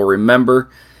 something people remember.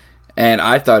 And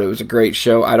I thought it was a great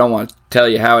show. I don't want to tell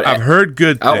you how it. I've heard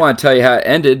good. I don't want to tell you how it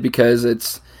ended, because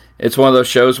it's one of those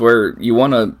shows where you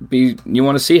want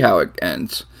to see how it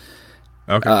ends.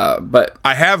 Okay. But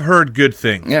I have heard good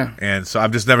things. Yeah. And so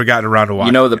I've just never gotten around to watching.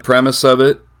 You know the premise of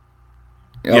it?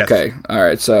 Okay. Yes. All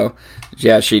right. So,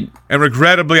 yeah, and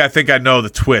regrettably, I think I know the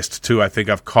twist, too. I think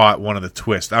I've caught one of the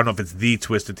twists. I don't know if it's the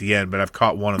twist at the end, but I've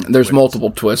caught one of the There's twists.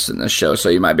 multiple twists in this show, so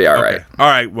you might be all right. All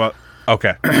right. Well,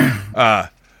 okay. No,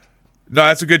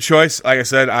 that's a good choice. Like I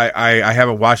said, I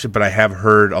haven't watched it, but I have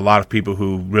heard a lot of people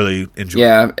who really enjoy it.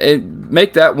 Yeah,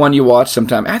 make that one you watch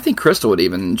sometime. I think Crystal would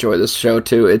even enjoy this show,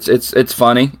 too. It's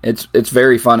funny. It's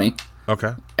very funny.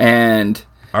 Okay. And...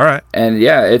 All right. And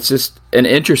yeah, it's just an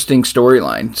interesting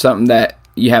storyline, something that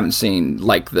you haven't seen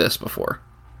like this before.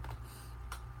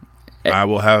 I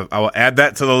will add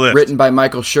that to the list. Written by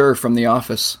Michael Schur from The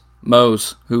Office,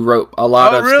 Mose, who wrote a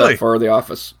lot of stuff for The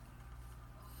Office.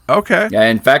 Okay. Yeah,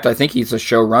 in fact, I think he's a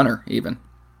showrunner even.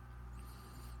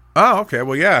 Oh, okay.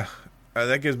 Well, yeah.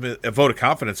 That gives me a vote of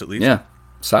confidence at least. Yeah.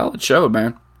 Solid show,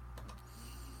 man.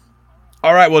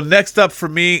 All right, well, next up for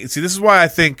me, see, this is why I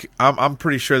think I'm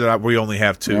pretty sure that we only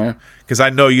have 2, because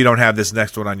I know you don't have this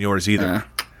next one on yours either.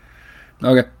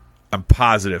 Okay. I'm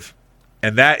positive.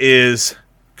 And that is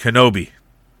Kenobi.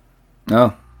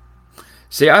 Oh.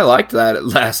 See, I liked that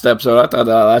last episode. I thought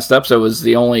that last episode was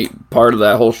the only part of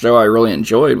that whole show I really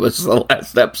enjoyed was the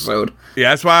last episode.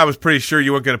 Yeah, that's why I was pretty sure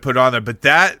you weren't going to put it on there. But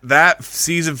that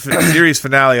series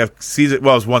finale of season,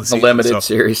 well, it was one season. The limited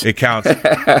series. It counts.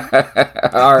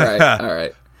 All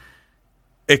right.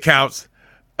 It counts.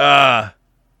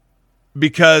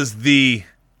 Because the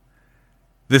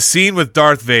scene with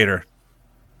Darth Vader,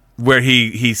 where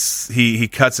he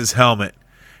cuts his helmet,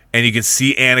 and you can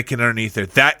see Anakin underneath there.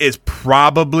 That is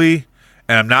probably,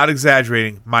 and I'm not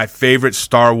exaggerating, my favorite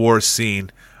Star Wars scene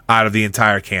out of the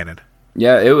entire canon.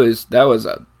 Yeah, it's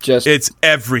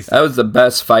everything. That was the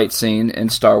best fight scene in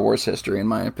Star Wars history, in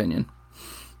my opinion.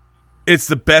 It's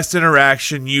the best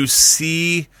interaction. You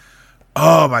see,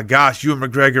 oh my gosh, Ewan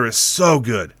McGregor is so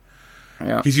good.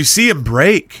 Yeah. Because you see him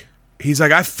break. He's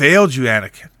like, I failed you,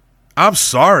 Anakin. I'm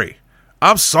sorry.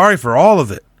 I'm sorry for all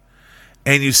of it.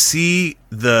 And you see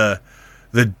the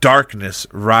darkness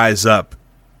rise up,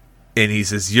 and he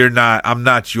says, I'm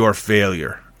not your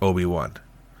failure, Obi-Wan.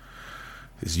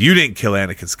 He says, you didn't kill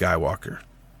Anakin Skywalker.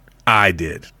 I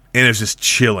did. And it's just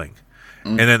chilling.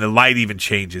 And then the light even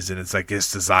changes, and it's like,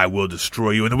 this is I will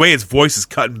destroy you. And the way his voice is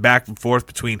cutting back and forth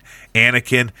between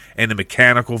Anakin and the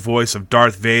mechanical voice of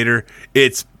Darth Vader,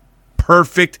 it's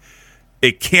perfect.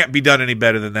 It can't be done any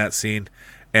better than that scene.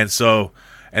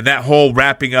 And that whole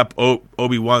wrapping up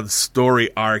Obi-Wan's story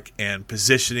arc and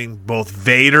positioning both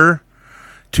Vader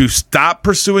to stop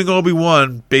pursuing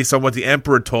Obi-Wan based on what the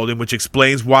Emperor told him, which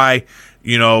explains why,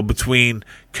 between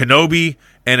Kenobi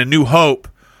and A New Hope,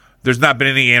 there's not been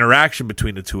any interaction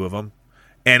between the two of them.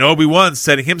 And Obi-Wan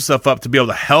setting himself up to be able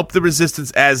to help the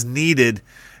Resistance as needed.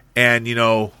 And,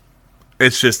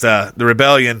 it's just the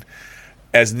rebellion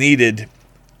as needed.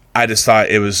 I just thought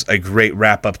it was a great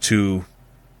wrap-up to,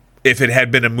 if it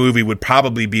had been a movie, would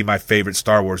probably be my favorite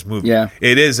Star Wars movie. Yeah.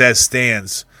 It is, as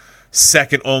stands,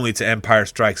 second only to Empire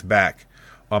Strikes Back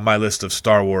on my list of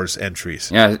Star Wars entries.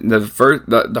 Yeah,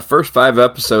 the first 5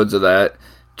 episodes of that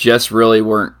just really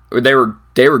weren't. They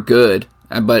were good,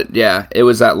 but yeah, it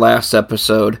was that last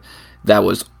episode that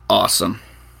was awesome.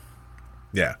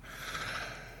 Yeah.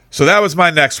 So that was my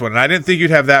next one, and I didn't think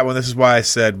you'd have that one. This is why I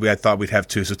said I thought we'd have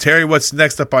 2. So Terry, what's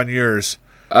next up on yours?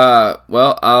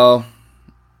 Well, I'll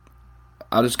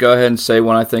just go ahead and say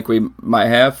one I think we might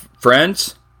have.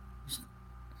 Friends.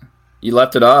 You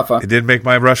left it off. Huh? It didn't make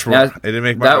my Rushmore. Yeah, it didn't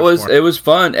make my Rushmore. Rushmore. It was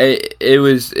fun. It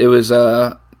was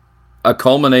a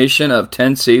culmination of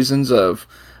 10 seasons of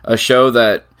a show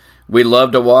that we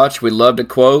love to watch, we love to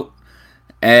quote,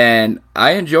 and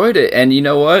I enjoyed it. And you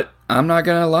know what? I'm not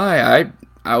gonna lie.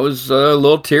 I was a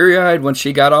little teary-eyed when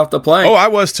she got off the plane. Oh, I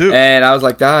was too. And I was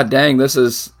like, God dang, this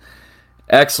is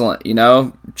excellent.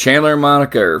 Chandler and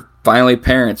Monica are finally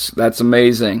parents. That's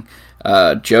amazing.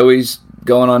 Joey's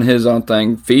going on his own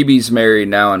thing. Phoebe's married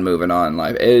now and moving on in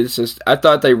life. It's just, I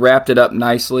thought they wrapped it up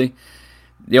nicely.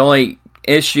 The only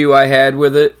issue I had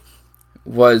with it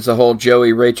was the whole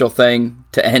Joey Rachel thing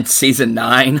to end season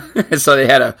 9. So they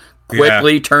had to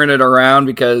quickly turn it around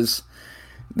because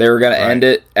they were going to end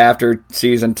it after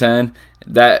season 10.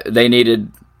 That they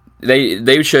needed,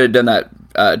 they should have done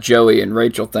that Joey and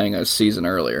Rachel thing a season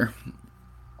earlier.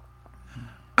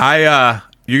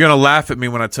 You're going to laugh at me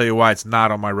when I tell you why it's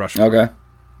not on my Rushmore. Okay.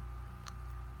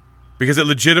 Because it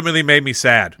legitimately made me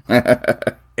sad.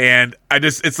 And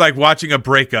it's like watching a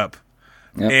breakup.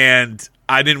 Yep. And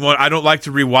I don't like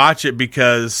to rewatch it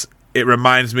because it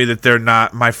reminds me that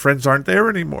my friends aren't there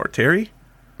anymore, Terry.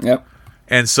 Yep.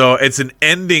 And so it's an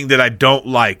ending that I don't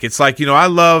like. It's like, I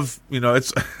love,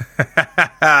 it's,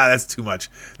 that's too much.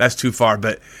 That's too far.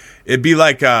 But it'd be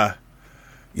like,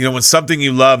 when something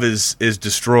you love is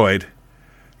destroyed,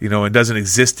 and doesn't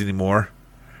exist anymore.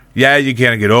 Yeah, you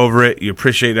can't get over it. You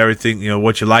appreciate everything,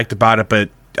 what you liked about it, but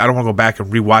I don't want to go back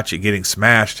and rewatch it getting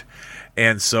smashed.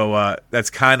 And so that's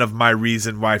kind of my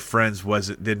reason why Friends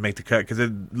didn't make the cut, because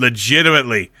it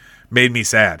legitimately made me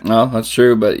sad. No, that's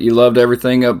true, but you loved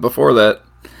everything up before that.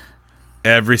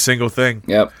 Every single thing.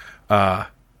 Yep.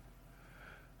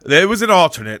 It was an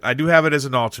alternate. I do have it as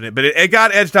an alternate, but it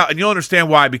got edged out, and you'll understand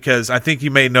why, because I think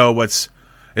you may know what's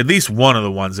at least one of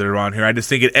the ones that are on here. I just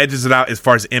think it edges it out as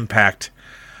far as impact.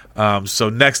 So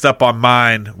next up on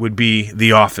mine would be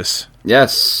The Office.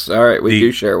 Yes. All right, we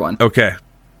do share one. Okay.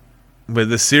 But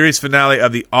the series finale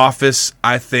of The Office,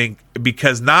 I think,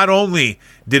 because not only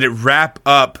did it wrap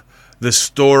up the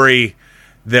story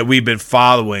that we've been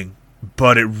following,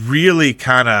 but it really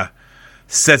kind of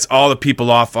sets all the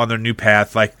people off on their new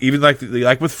path, like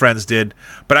with Friends did.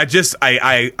 But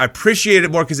I appreciate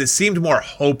it more because it seemed more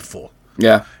hopeful.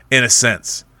 Yeah, in a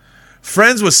sense.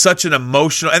 Friends was such an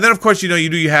emotional, and then of course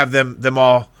you have them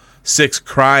all 6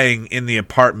 crying in the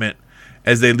apartment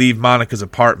as they leave Monica's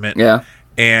apartment. Yeah.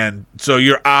 And so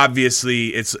you're obviously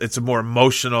it's a more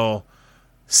emotional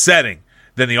setting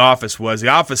than The Office was. The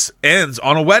Office ends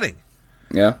on a wedding.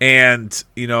 Yeah. And,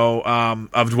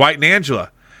 of Dwight and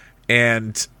Angela.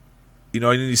 And,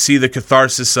 and you see the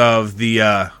catharsis of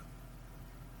the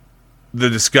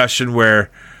discussion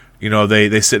where,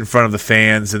 they sit in front of the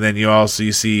fans, and then you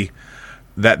see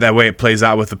that way it plays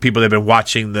out with the people that have been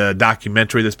watching the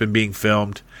documentary that's been being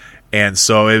filmed. And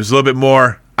so it was a little bit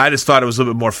more, I just thought it was a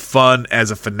little bit more fun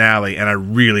as a finale, and I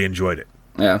really enjoyed it.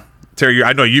 Yeah. Terry,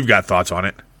 I know you've got thoughts on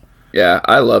it. Yeah,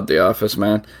 I love The Office,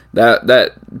 man.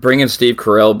 That bringing Steve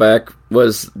Carell back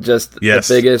was just the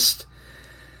biggest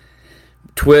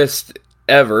twist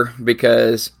ever,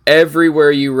 because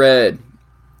everywhere you read,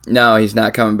 no, he's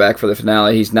not coming back for the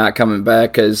finale. He's not coming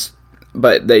back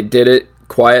but they did it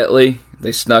quietly.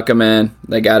 They snuck him in.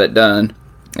 They got it done,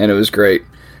 and it was great.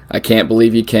 I can't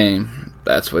believe you came.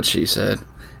 That's what she said.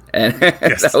 And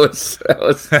that was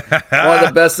one of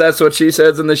the best "that's what she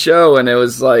says" in the show, and it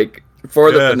was like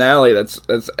for the finale.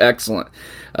 That's excellent.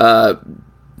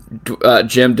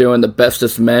 Jim doing the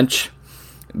bestest mensch.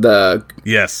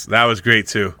 Yes, that was great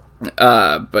too.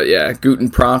 But yeah, Guten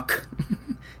Prank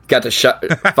got to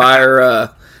fire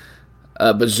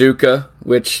a bazooka,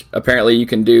 which apparently you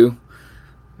can do.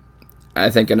 I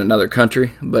think in another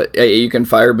country, but you can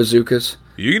fire bazookas.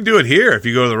 You can do it here if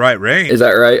you go to the right range. Is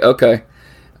that right? Okay.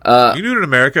 You can do it in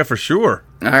America for sure.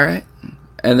 All right.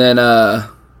 And then,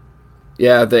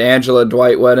 the Angela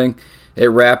Dwight wedding, it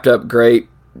wrapped up great.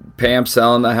 Pam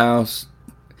selling the house.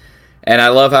 And I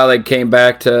love how they came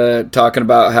back to talking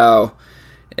about how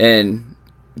in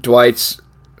Dwight's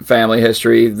family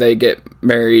history, they get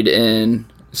married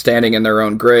standing in their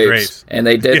own graves. And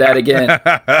they did that again.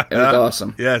 It was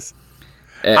awesome. Yes.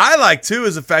 I like, too,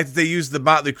 is the fact that they used the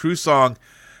Motley Crue song,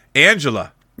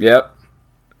 Angela. Yep.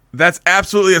 That's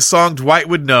absolutely a song Dwight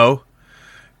would know.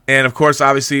 And, of course,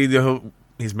 obviously,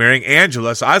 he's marrying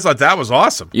Angela, so I thought that was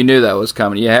awesome. You knew that was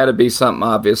coming. You had to be something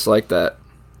obvious like that.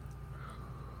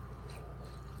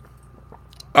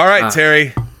 All right,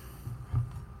 Terry.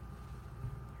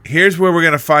 Here's where we're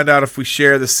going to find out if we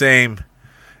share the same,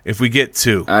 if we get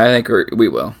to. I think we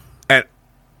will. And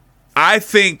I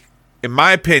think, in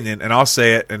my opinion, and I'll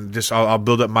say it, and just I'll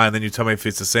build up mine, then you tell me if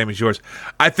it's the same as yours.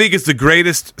 I think it's the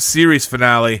greatest series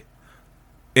finale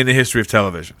in the history of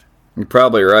television. You're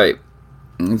probably right.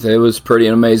 It was pretty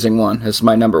an amazing one. It's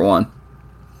my number one.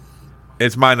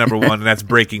 It's my number one, and that's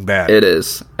Breaking Bad. It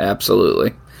is,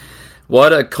 absolutely.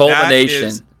 What a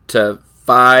culmination to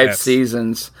 5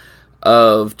 seasons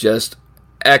of just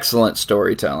excellent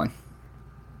storytelling.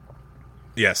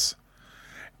 Yes.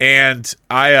 And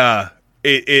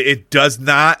it does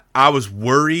not, I was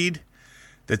worried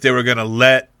that they were going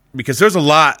to because there's a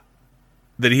lot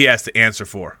that he has to answer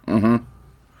for,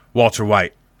 Walter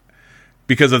White,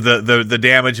 because of the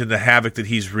damage and the havoc that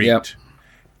he's wreaked. Yep.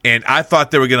 And I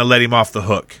thought they were going to let him off the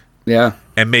hook. Yeah.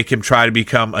 And make him try to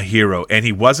become a hero. And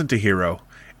he wasn't a hero,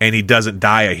 and he doesn't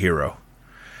die a hero.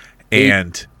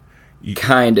 And he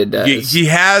kind of does. He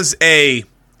has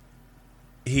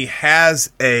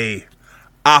a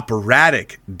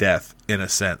operatic death in a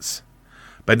sense,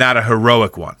 but not a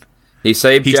heroic one. He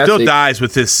saved Jesse. He still dies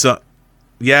with his son.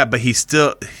 Yeah, but he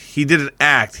didn't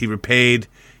act. He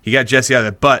got Jesse out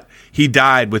of it, but he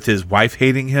died with his wife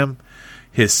hating him,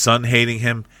 his son hating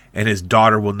him, and his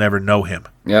daughter will never know him.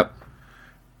 Yep.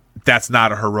 That's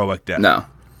not a heroic death. No.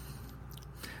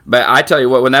 But I tell you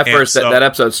what, when that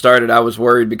episode started, I was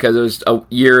worried because it was a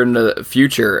year in the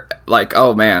future. Like,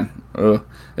 oh man,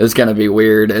 it's going to be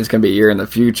weird. It's going to be a year in the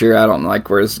future. I don't like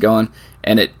where this is going.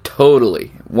 And it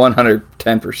totally,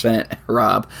 110%,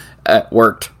 Rob,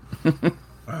 worked.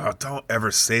 Oh, don't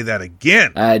ever say that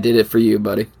again. I did it for you,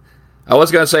 buddy. I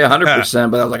was going to say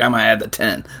 100%, but I was like, I'm going to add the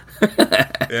 10.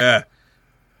 Yeah.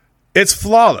 It's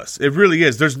flawless. It really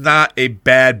is. There's not a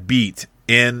bad beat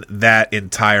in that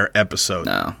entire episode.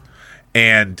 No.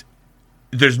 And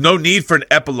there's no need for an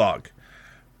epilogue.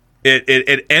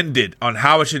 It ended on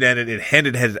how it should end. It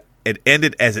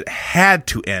ended as it had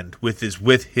to end with his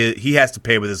he has to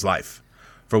pay with his life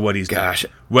for what he's done.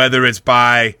 Whether it's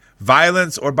by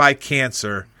violence or by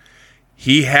cancer,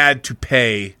 he had to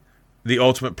pay the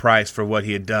ultimate price for what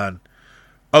he had done.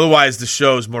 Otherwise, the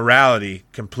show's morality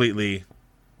completely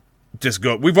just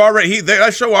go.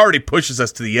 That show already pushes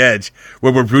us to the edge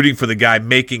where we're rooting for the guy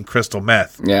making crystal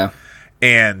meth. Yeah.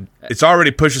 And it's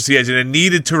already pushed us to the edge, and it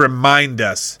needed to remind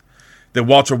us that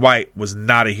Walter White was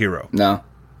not a hero. No.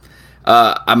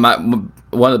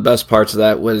 One of the best parts of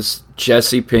that was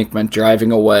Jesse Pinkman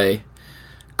driving away,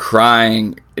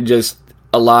 crying, just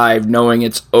alive, knowing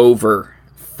it's over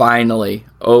finally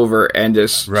over and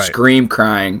just scream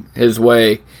crying his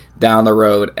way down the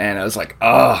road. And I was like,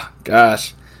 oh,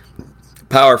 gosh.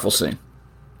 Powerful scene.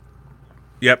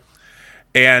 Yep.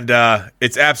 And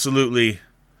it's absolutely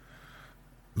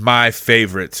my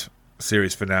favorite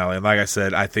series finale. And like I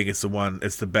said, I think it's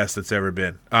the best that's ever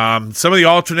been. Some of the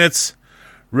alternates,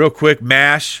 real quick,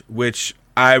 MASH, which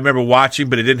I remember watching,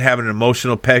 but it didn't have an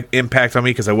emotional impact on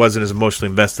me because I wasn't as emotionally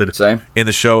invested in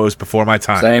the show. It was before my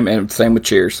time. Same with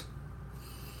Cheers.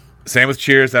 Same with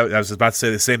Cheers. I was about to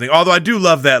say the same thing. Although I do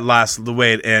love the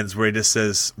way it ends, where he just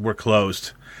says, "We're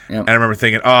closed." Yep. And I remember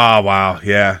thinking, oh, wow,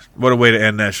 yeah, what a way to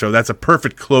end that show. That's a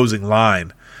perfect closing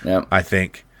line, I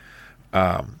think.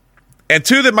 And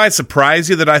two that might surprise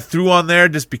you that I threw on there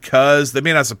just because they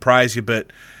may not surprise you,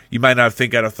 but you might not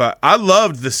think I'd have thought. I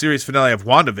loved the series finale of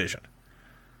WandaVision.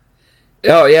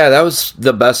 Oh, yeah, that was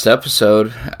the best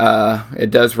episode.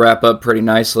 It does wrap up pretty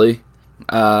nicely.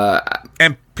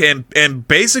 And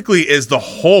basically is the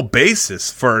whole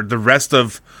basis for the rest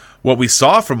of what we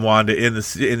saw from Wanda in the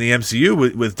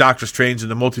MCU with Doctor Strange and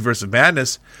the Multiverse of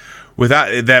Madness.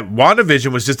 Without that,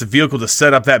 WandaVision was just a vehicle to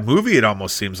set up that movie. It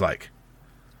almost seems like.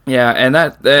 Yeah, and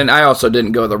I also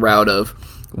didn't go the route of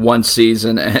one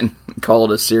season and call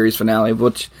it a series finale,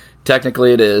 which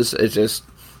technically it is. It's just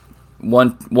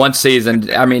one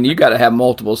season. I mean, you got to have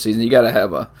multiple seasons. You got to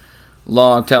have a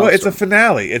long time. Well, it's a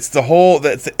finale. It's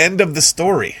the end of the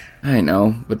story. I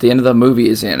know, but the end of the movie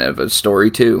is the end of a story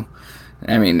too.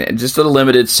 I mean, just a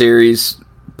limited series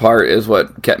part is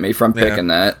what kept me from picking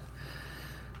that.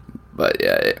 But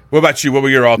yeah. What about you? What were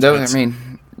your alternates? I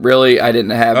mean, really, I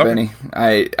didn't have any.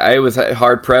 I was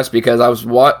hard pressed because I was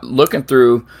looking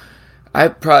through. I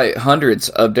have probably hundreds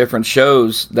of different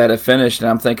shows that have finished, and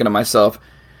I'm thinking to myself,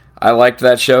 I liked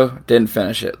that show, didn't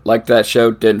finish it. Liked that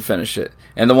show, didn't finish it.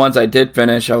 And the ones I did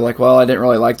finish, I was like, well, I didn't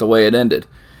really like the way it ended.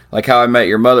 Like How I Met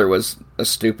Your Mother was a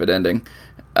stupid ending.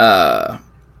 I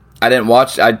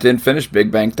didn't finish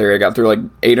Big Bang Theory. I got through like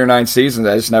 8 or 9 seasons.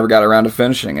 I just never got around to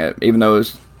finishing it, even though it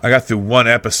was... I got through one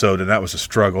episode, and that was a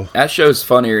struggle. That show's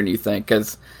funnier than you think,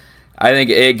 because I think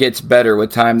it gets better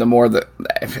with time, the more that,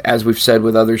 as we've said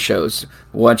with other shows,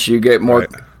 once you get more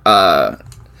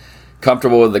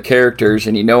comfortable with the characters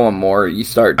and you know them more, you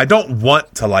start... I don't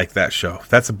want to like that show.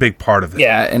 That's a big part of it.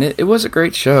 Yeah, and it was a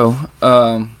great show.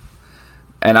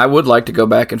 And I would like to go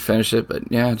back and finish it,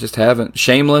 but yeah, just haven't.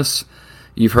 Shameless,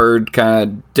 you've heard kind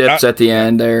of dips at the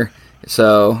end there.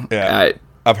 So yeah.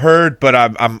 I've heard, but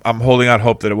I'm holding out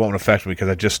hope that it won't affect me because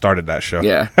I just started that show.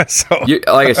 Yeah. So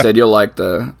like I said, you'll like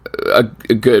a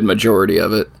good majority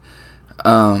of it.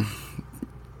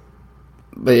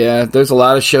 But yeah, there's a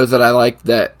lot of shows that I like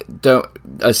that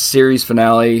a series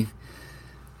finale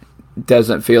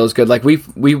doesn't feel as good. Like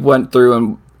we went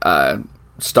through and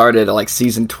started at like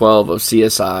season 12 of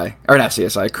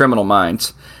Criminal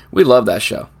Minds. We love that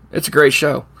show. It's a great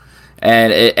show.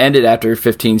 And it ended after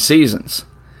 15 seasons.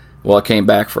 Well, it came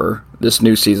back for this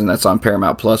new season that's on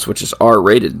Paramount Plus, which is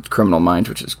R-rated Criminal Minds,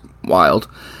 which is wild.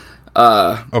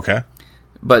 Okay.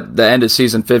 But the end of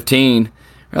season 15,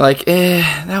 we're like,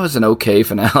 that was an okay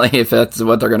finale, if that's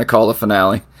what they're going to call the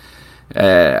finale.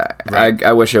 Right.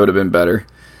 I wish it would have been better.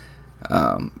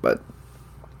 But,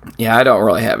 yeah, I don't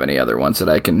really have any other ones that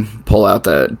I can pull out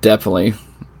that definitely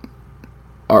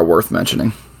are worth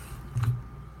mentioning.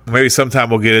 Maybe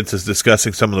sometime we'll get into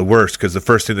discussing some of the worst, because the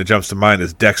first thing that jumps to mind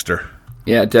is Dexter.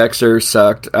 Yeah, Dexter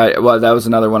sucked. That was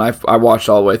another one I watched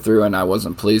all the way through, and I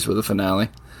wasn't pleased with the finale.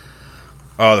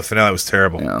 Oh, the finale was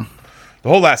terrible. Yeah. The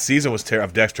whole last season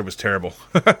of Dexter was terrible.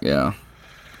 Yeah.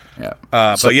 Yeah.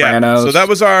 But yeah, so that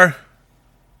was our...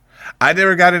 I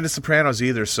never got into Sopranos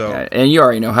either, so... Yeah, and you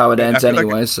already know how it ends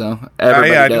anyway, so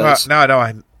everybody does. I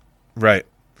know. Right.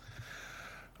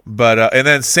 But and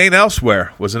then Saint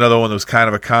Elsewhere was another one that was kind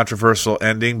of a controversial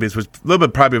ending, because it was a little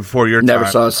bit probably before your time. Never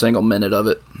saw a single minute of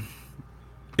it.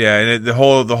 Yeah, and the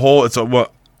whole it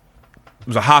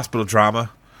was a hospital drama,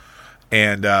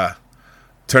 and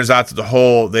turns out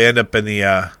that they end up in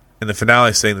the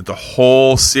finale saying that the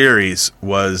whole series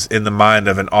was in the mind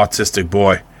of an autistic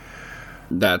boy.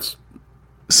 That's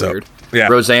weird. Yeah.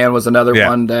 Roseanne was another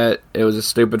one that it was a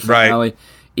stupid finale.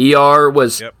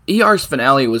 Right. ER's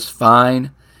finale was fine.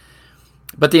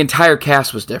 But the entire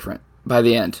cast was different by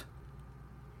the end.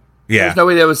 Yeah. There's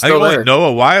nobody that was still there.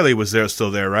 Noah Wiley was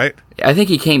still there, right? I think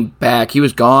he came back. He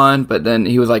was gone, but then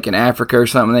he was like in Africa or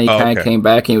something. Then he kind of came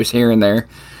back and he was here and there.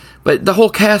 But the whole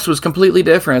cast was completely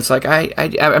different. It's like,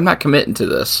 I'm not committing to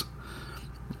this.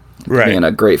 Right. Being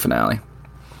a great finale.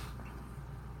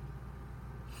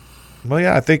 Well,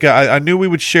 yeah, I think I knew we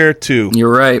would share too.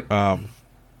 You're right.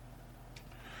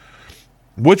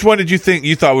 Which one did you think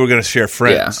you thought we were going to share?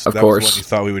 Friends. Yeah, of that course. Was one you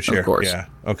thought we would share. Of course. Yeah.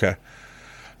 Okay.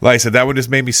 Like I said, that one just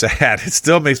made me sad. It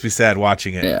still makes me sad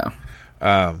watching it.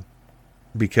 Yeah.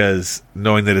 Because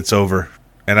knowing that it's over,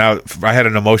 and I had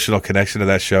an emotional connection to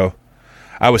that show.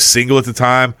 I was single at the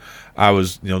time. I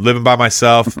was, living by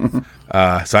myself. So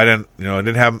I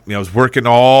didn't have, I was working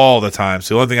all the time.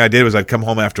 So the only thing I did was I'd come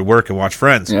home after work and watch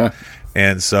Friends. Yeah.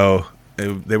 And so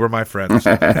they were my friends.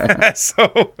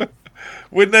 So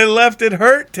when they left, it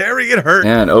hurt. Terry, it hurt.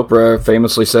 Yeah, and Oprah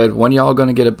famously said, "When y'all going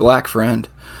to get a black friend?"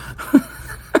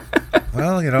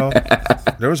 Well,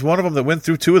 there was one of them that went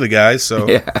through two of the guys. So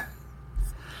Yeah.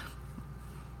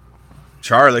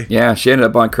 Charlie. Yeah, she ended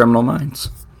up on Criminal Minds.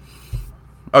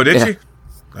 Oh, did Yeah. she?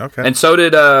 Okay. And so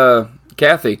did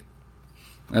Kathy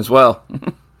as well.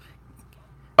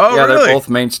 Oh, yeah, really? they're both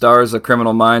main stars of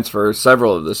Criminal Minds for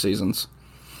several of the seasons.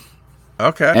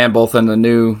 Okay. And both in the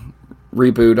new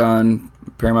reboot on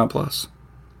Paramount Plus.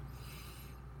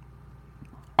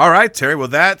 All right, Terry. Well,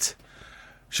 that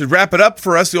should wrap it up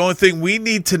for us. The only thing we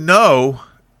need to know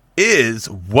is,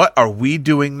 what are we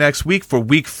doing next week for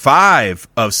week 5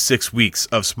 of 6 weeks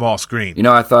of Small Screen?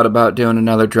 I thought about doing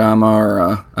another drama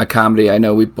or a comedy. I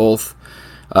know we both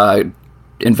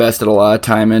invested a lot of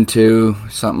time into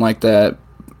something like that.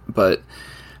 But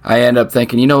I end up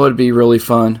thinking, it would be really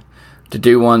fun to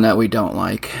do one that we don't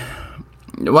like.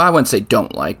 Well, I wouldn't say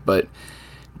don't like, but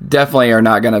definitely are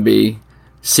not going to be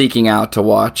seeking out to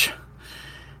watch.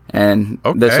 And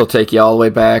This will take you all the way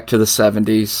back to the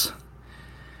 70s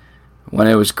when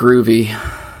it was groovy.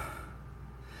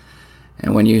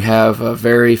 And when you have a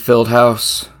very filled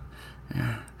house.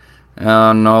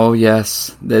 Oh, no,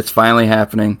 yes, it's finally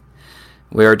happening.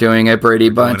 We are doing a Brady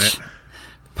Bunch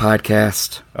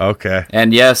podcast. Okay.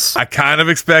 And yes, I kind of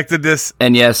expected this.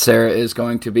 And yes, Sarah is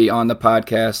going to be on the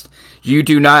podcast. You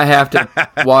do not have to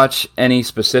watch any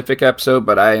specific episode,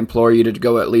 but I implore you to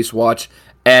go at least watch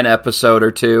an episode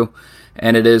or two.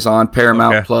 And it is on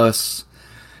Paramount Plus.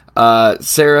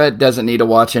 Sarah doesn't need to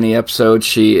watch any episodes.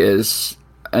 She is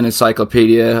an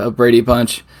encyclopedia of Brady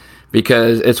Bunch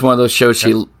because it's one of those shows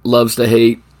she loves to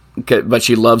hate, but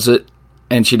she loves it.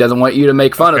 And she doesn't want you to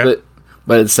make fun of it.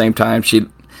 But at the same time, she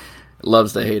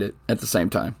loves to hate it at the same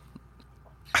time.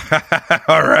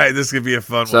 All right, this could be a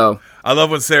fun one. I love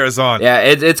when Sarah's on. Yeah,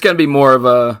 it's going to be more of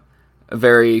a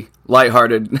very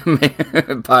lighthearted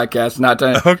podcast. Not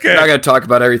going to talk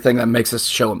about everything that makes this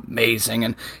show amazing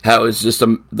and how it's just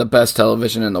the best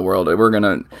television in the world. We're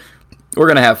gonna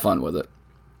have fun with it.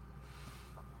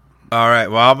 All right.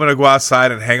 Well, I'm gonna go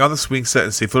outside and hang on the swing set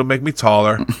and see if it'll make me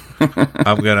taller.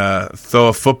 I'm gonna throw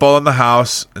a football in the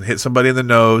house and hit somebody in the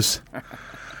nose,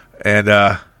 and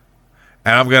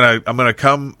I'm gonna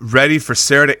come ready for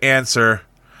Sarah to answer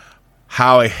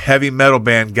how a heavy metal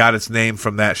band got its name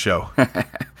from that show.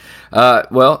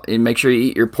 Well, and make sure you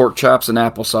eat your pork chops and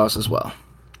applesauce as well.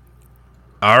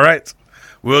 All right.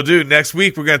 We'll do. Next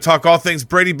week, we're going to talk all things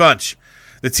Brady Bunch.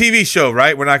 The TV show,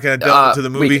 right? We're not going to delve into the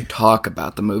movie? We can talk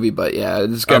about the movie, but yeah,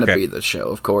 it's going to be the show,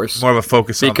 of course. More of a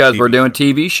focus on the because TV. we're doing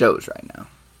TV shows right now.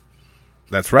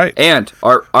 That's right. And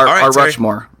our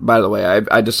Rushmore, by the way,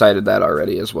 I decided that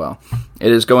already as well.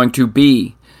 It is going to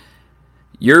be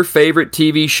your favorite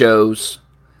TV shows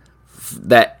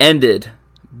that ended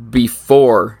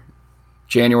before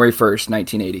January 1st,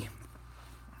 1980.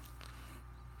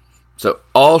 So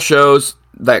all shows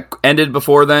that ended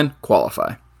before then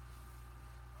qualify.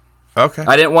 Okay.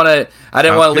 I didn't want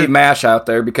to leave MASH out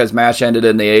there because MASH ended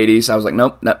in the 80s. I was like,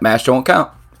 nope, MASH don't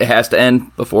count. It has to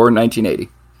end before 1980.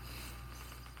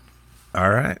 All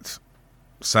right.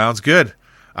 Sounds good.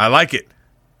 I like it.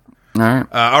 All right.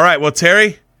 All right. Well,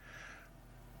 Terry,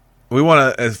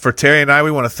 for Terry and I,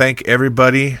 we want to thank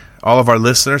everybody, all of our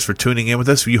listeners, for tuning in with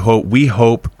us. We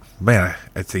hope, man,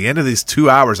 at the end of these 2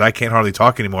 hours, I can't hardly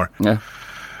talk anymore. Yeah.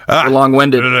 We're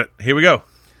long-winded. Here we go.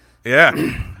 Yeah.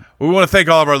 We want to thank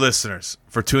all of our listeners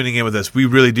for tuning in with us. We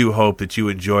really do hope that you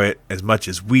enjoy it as much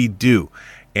as we do.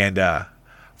 And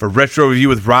for Retro Review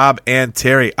with Rob and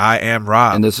Terry, I am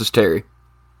Rob. And this is Terry.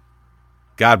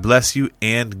 God bless you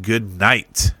and good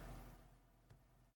night.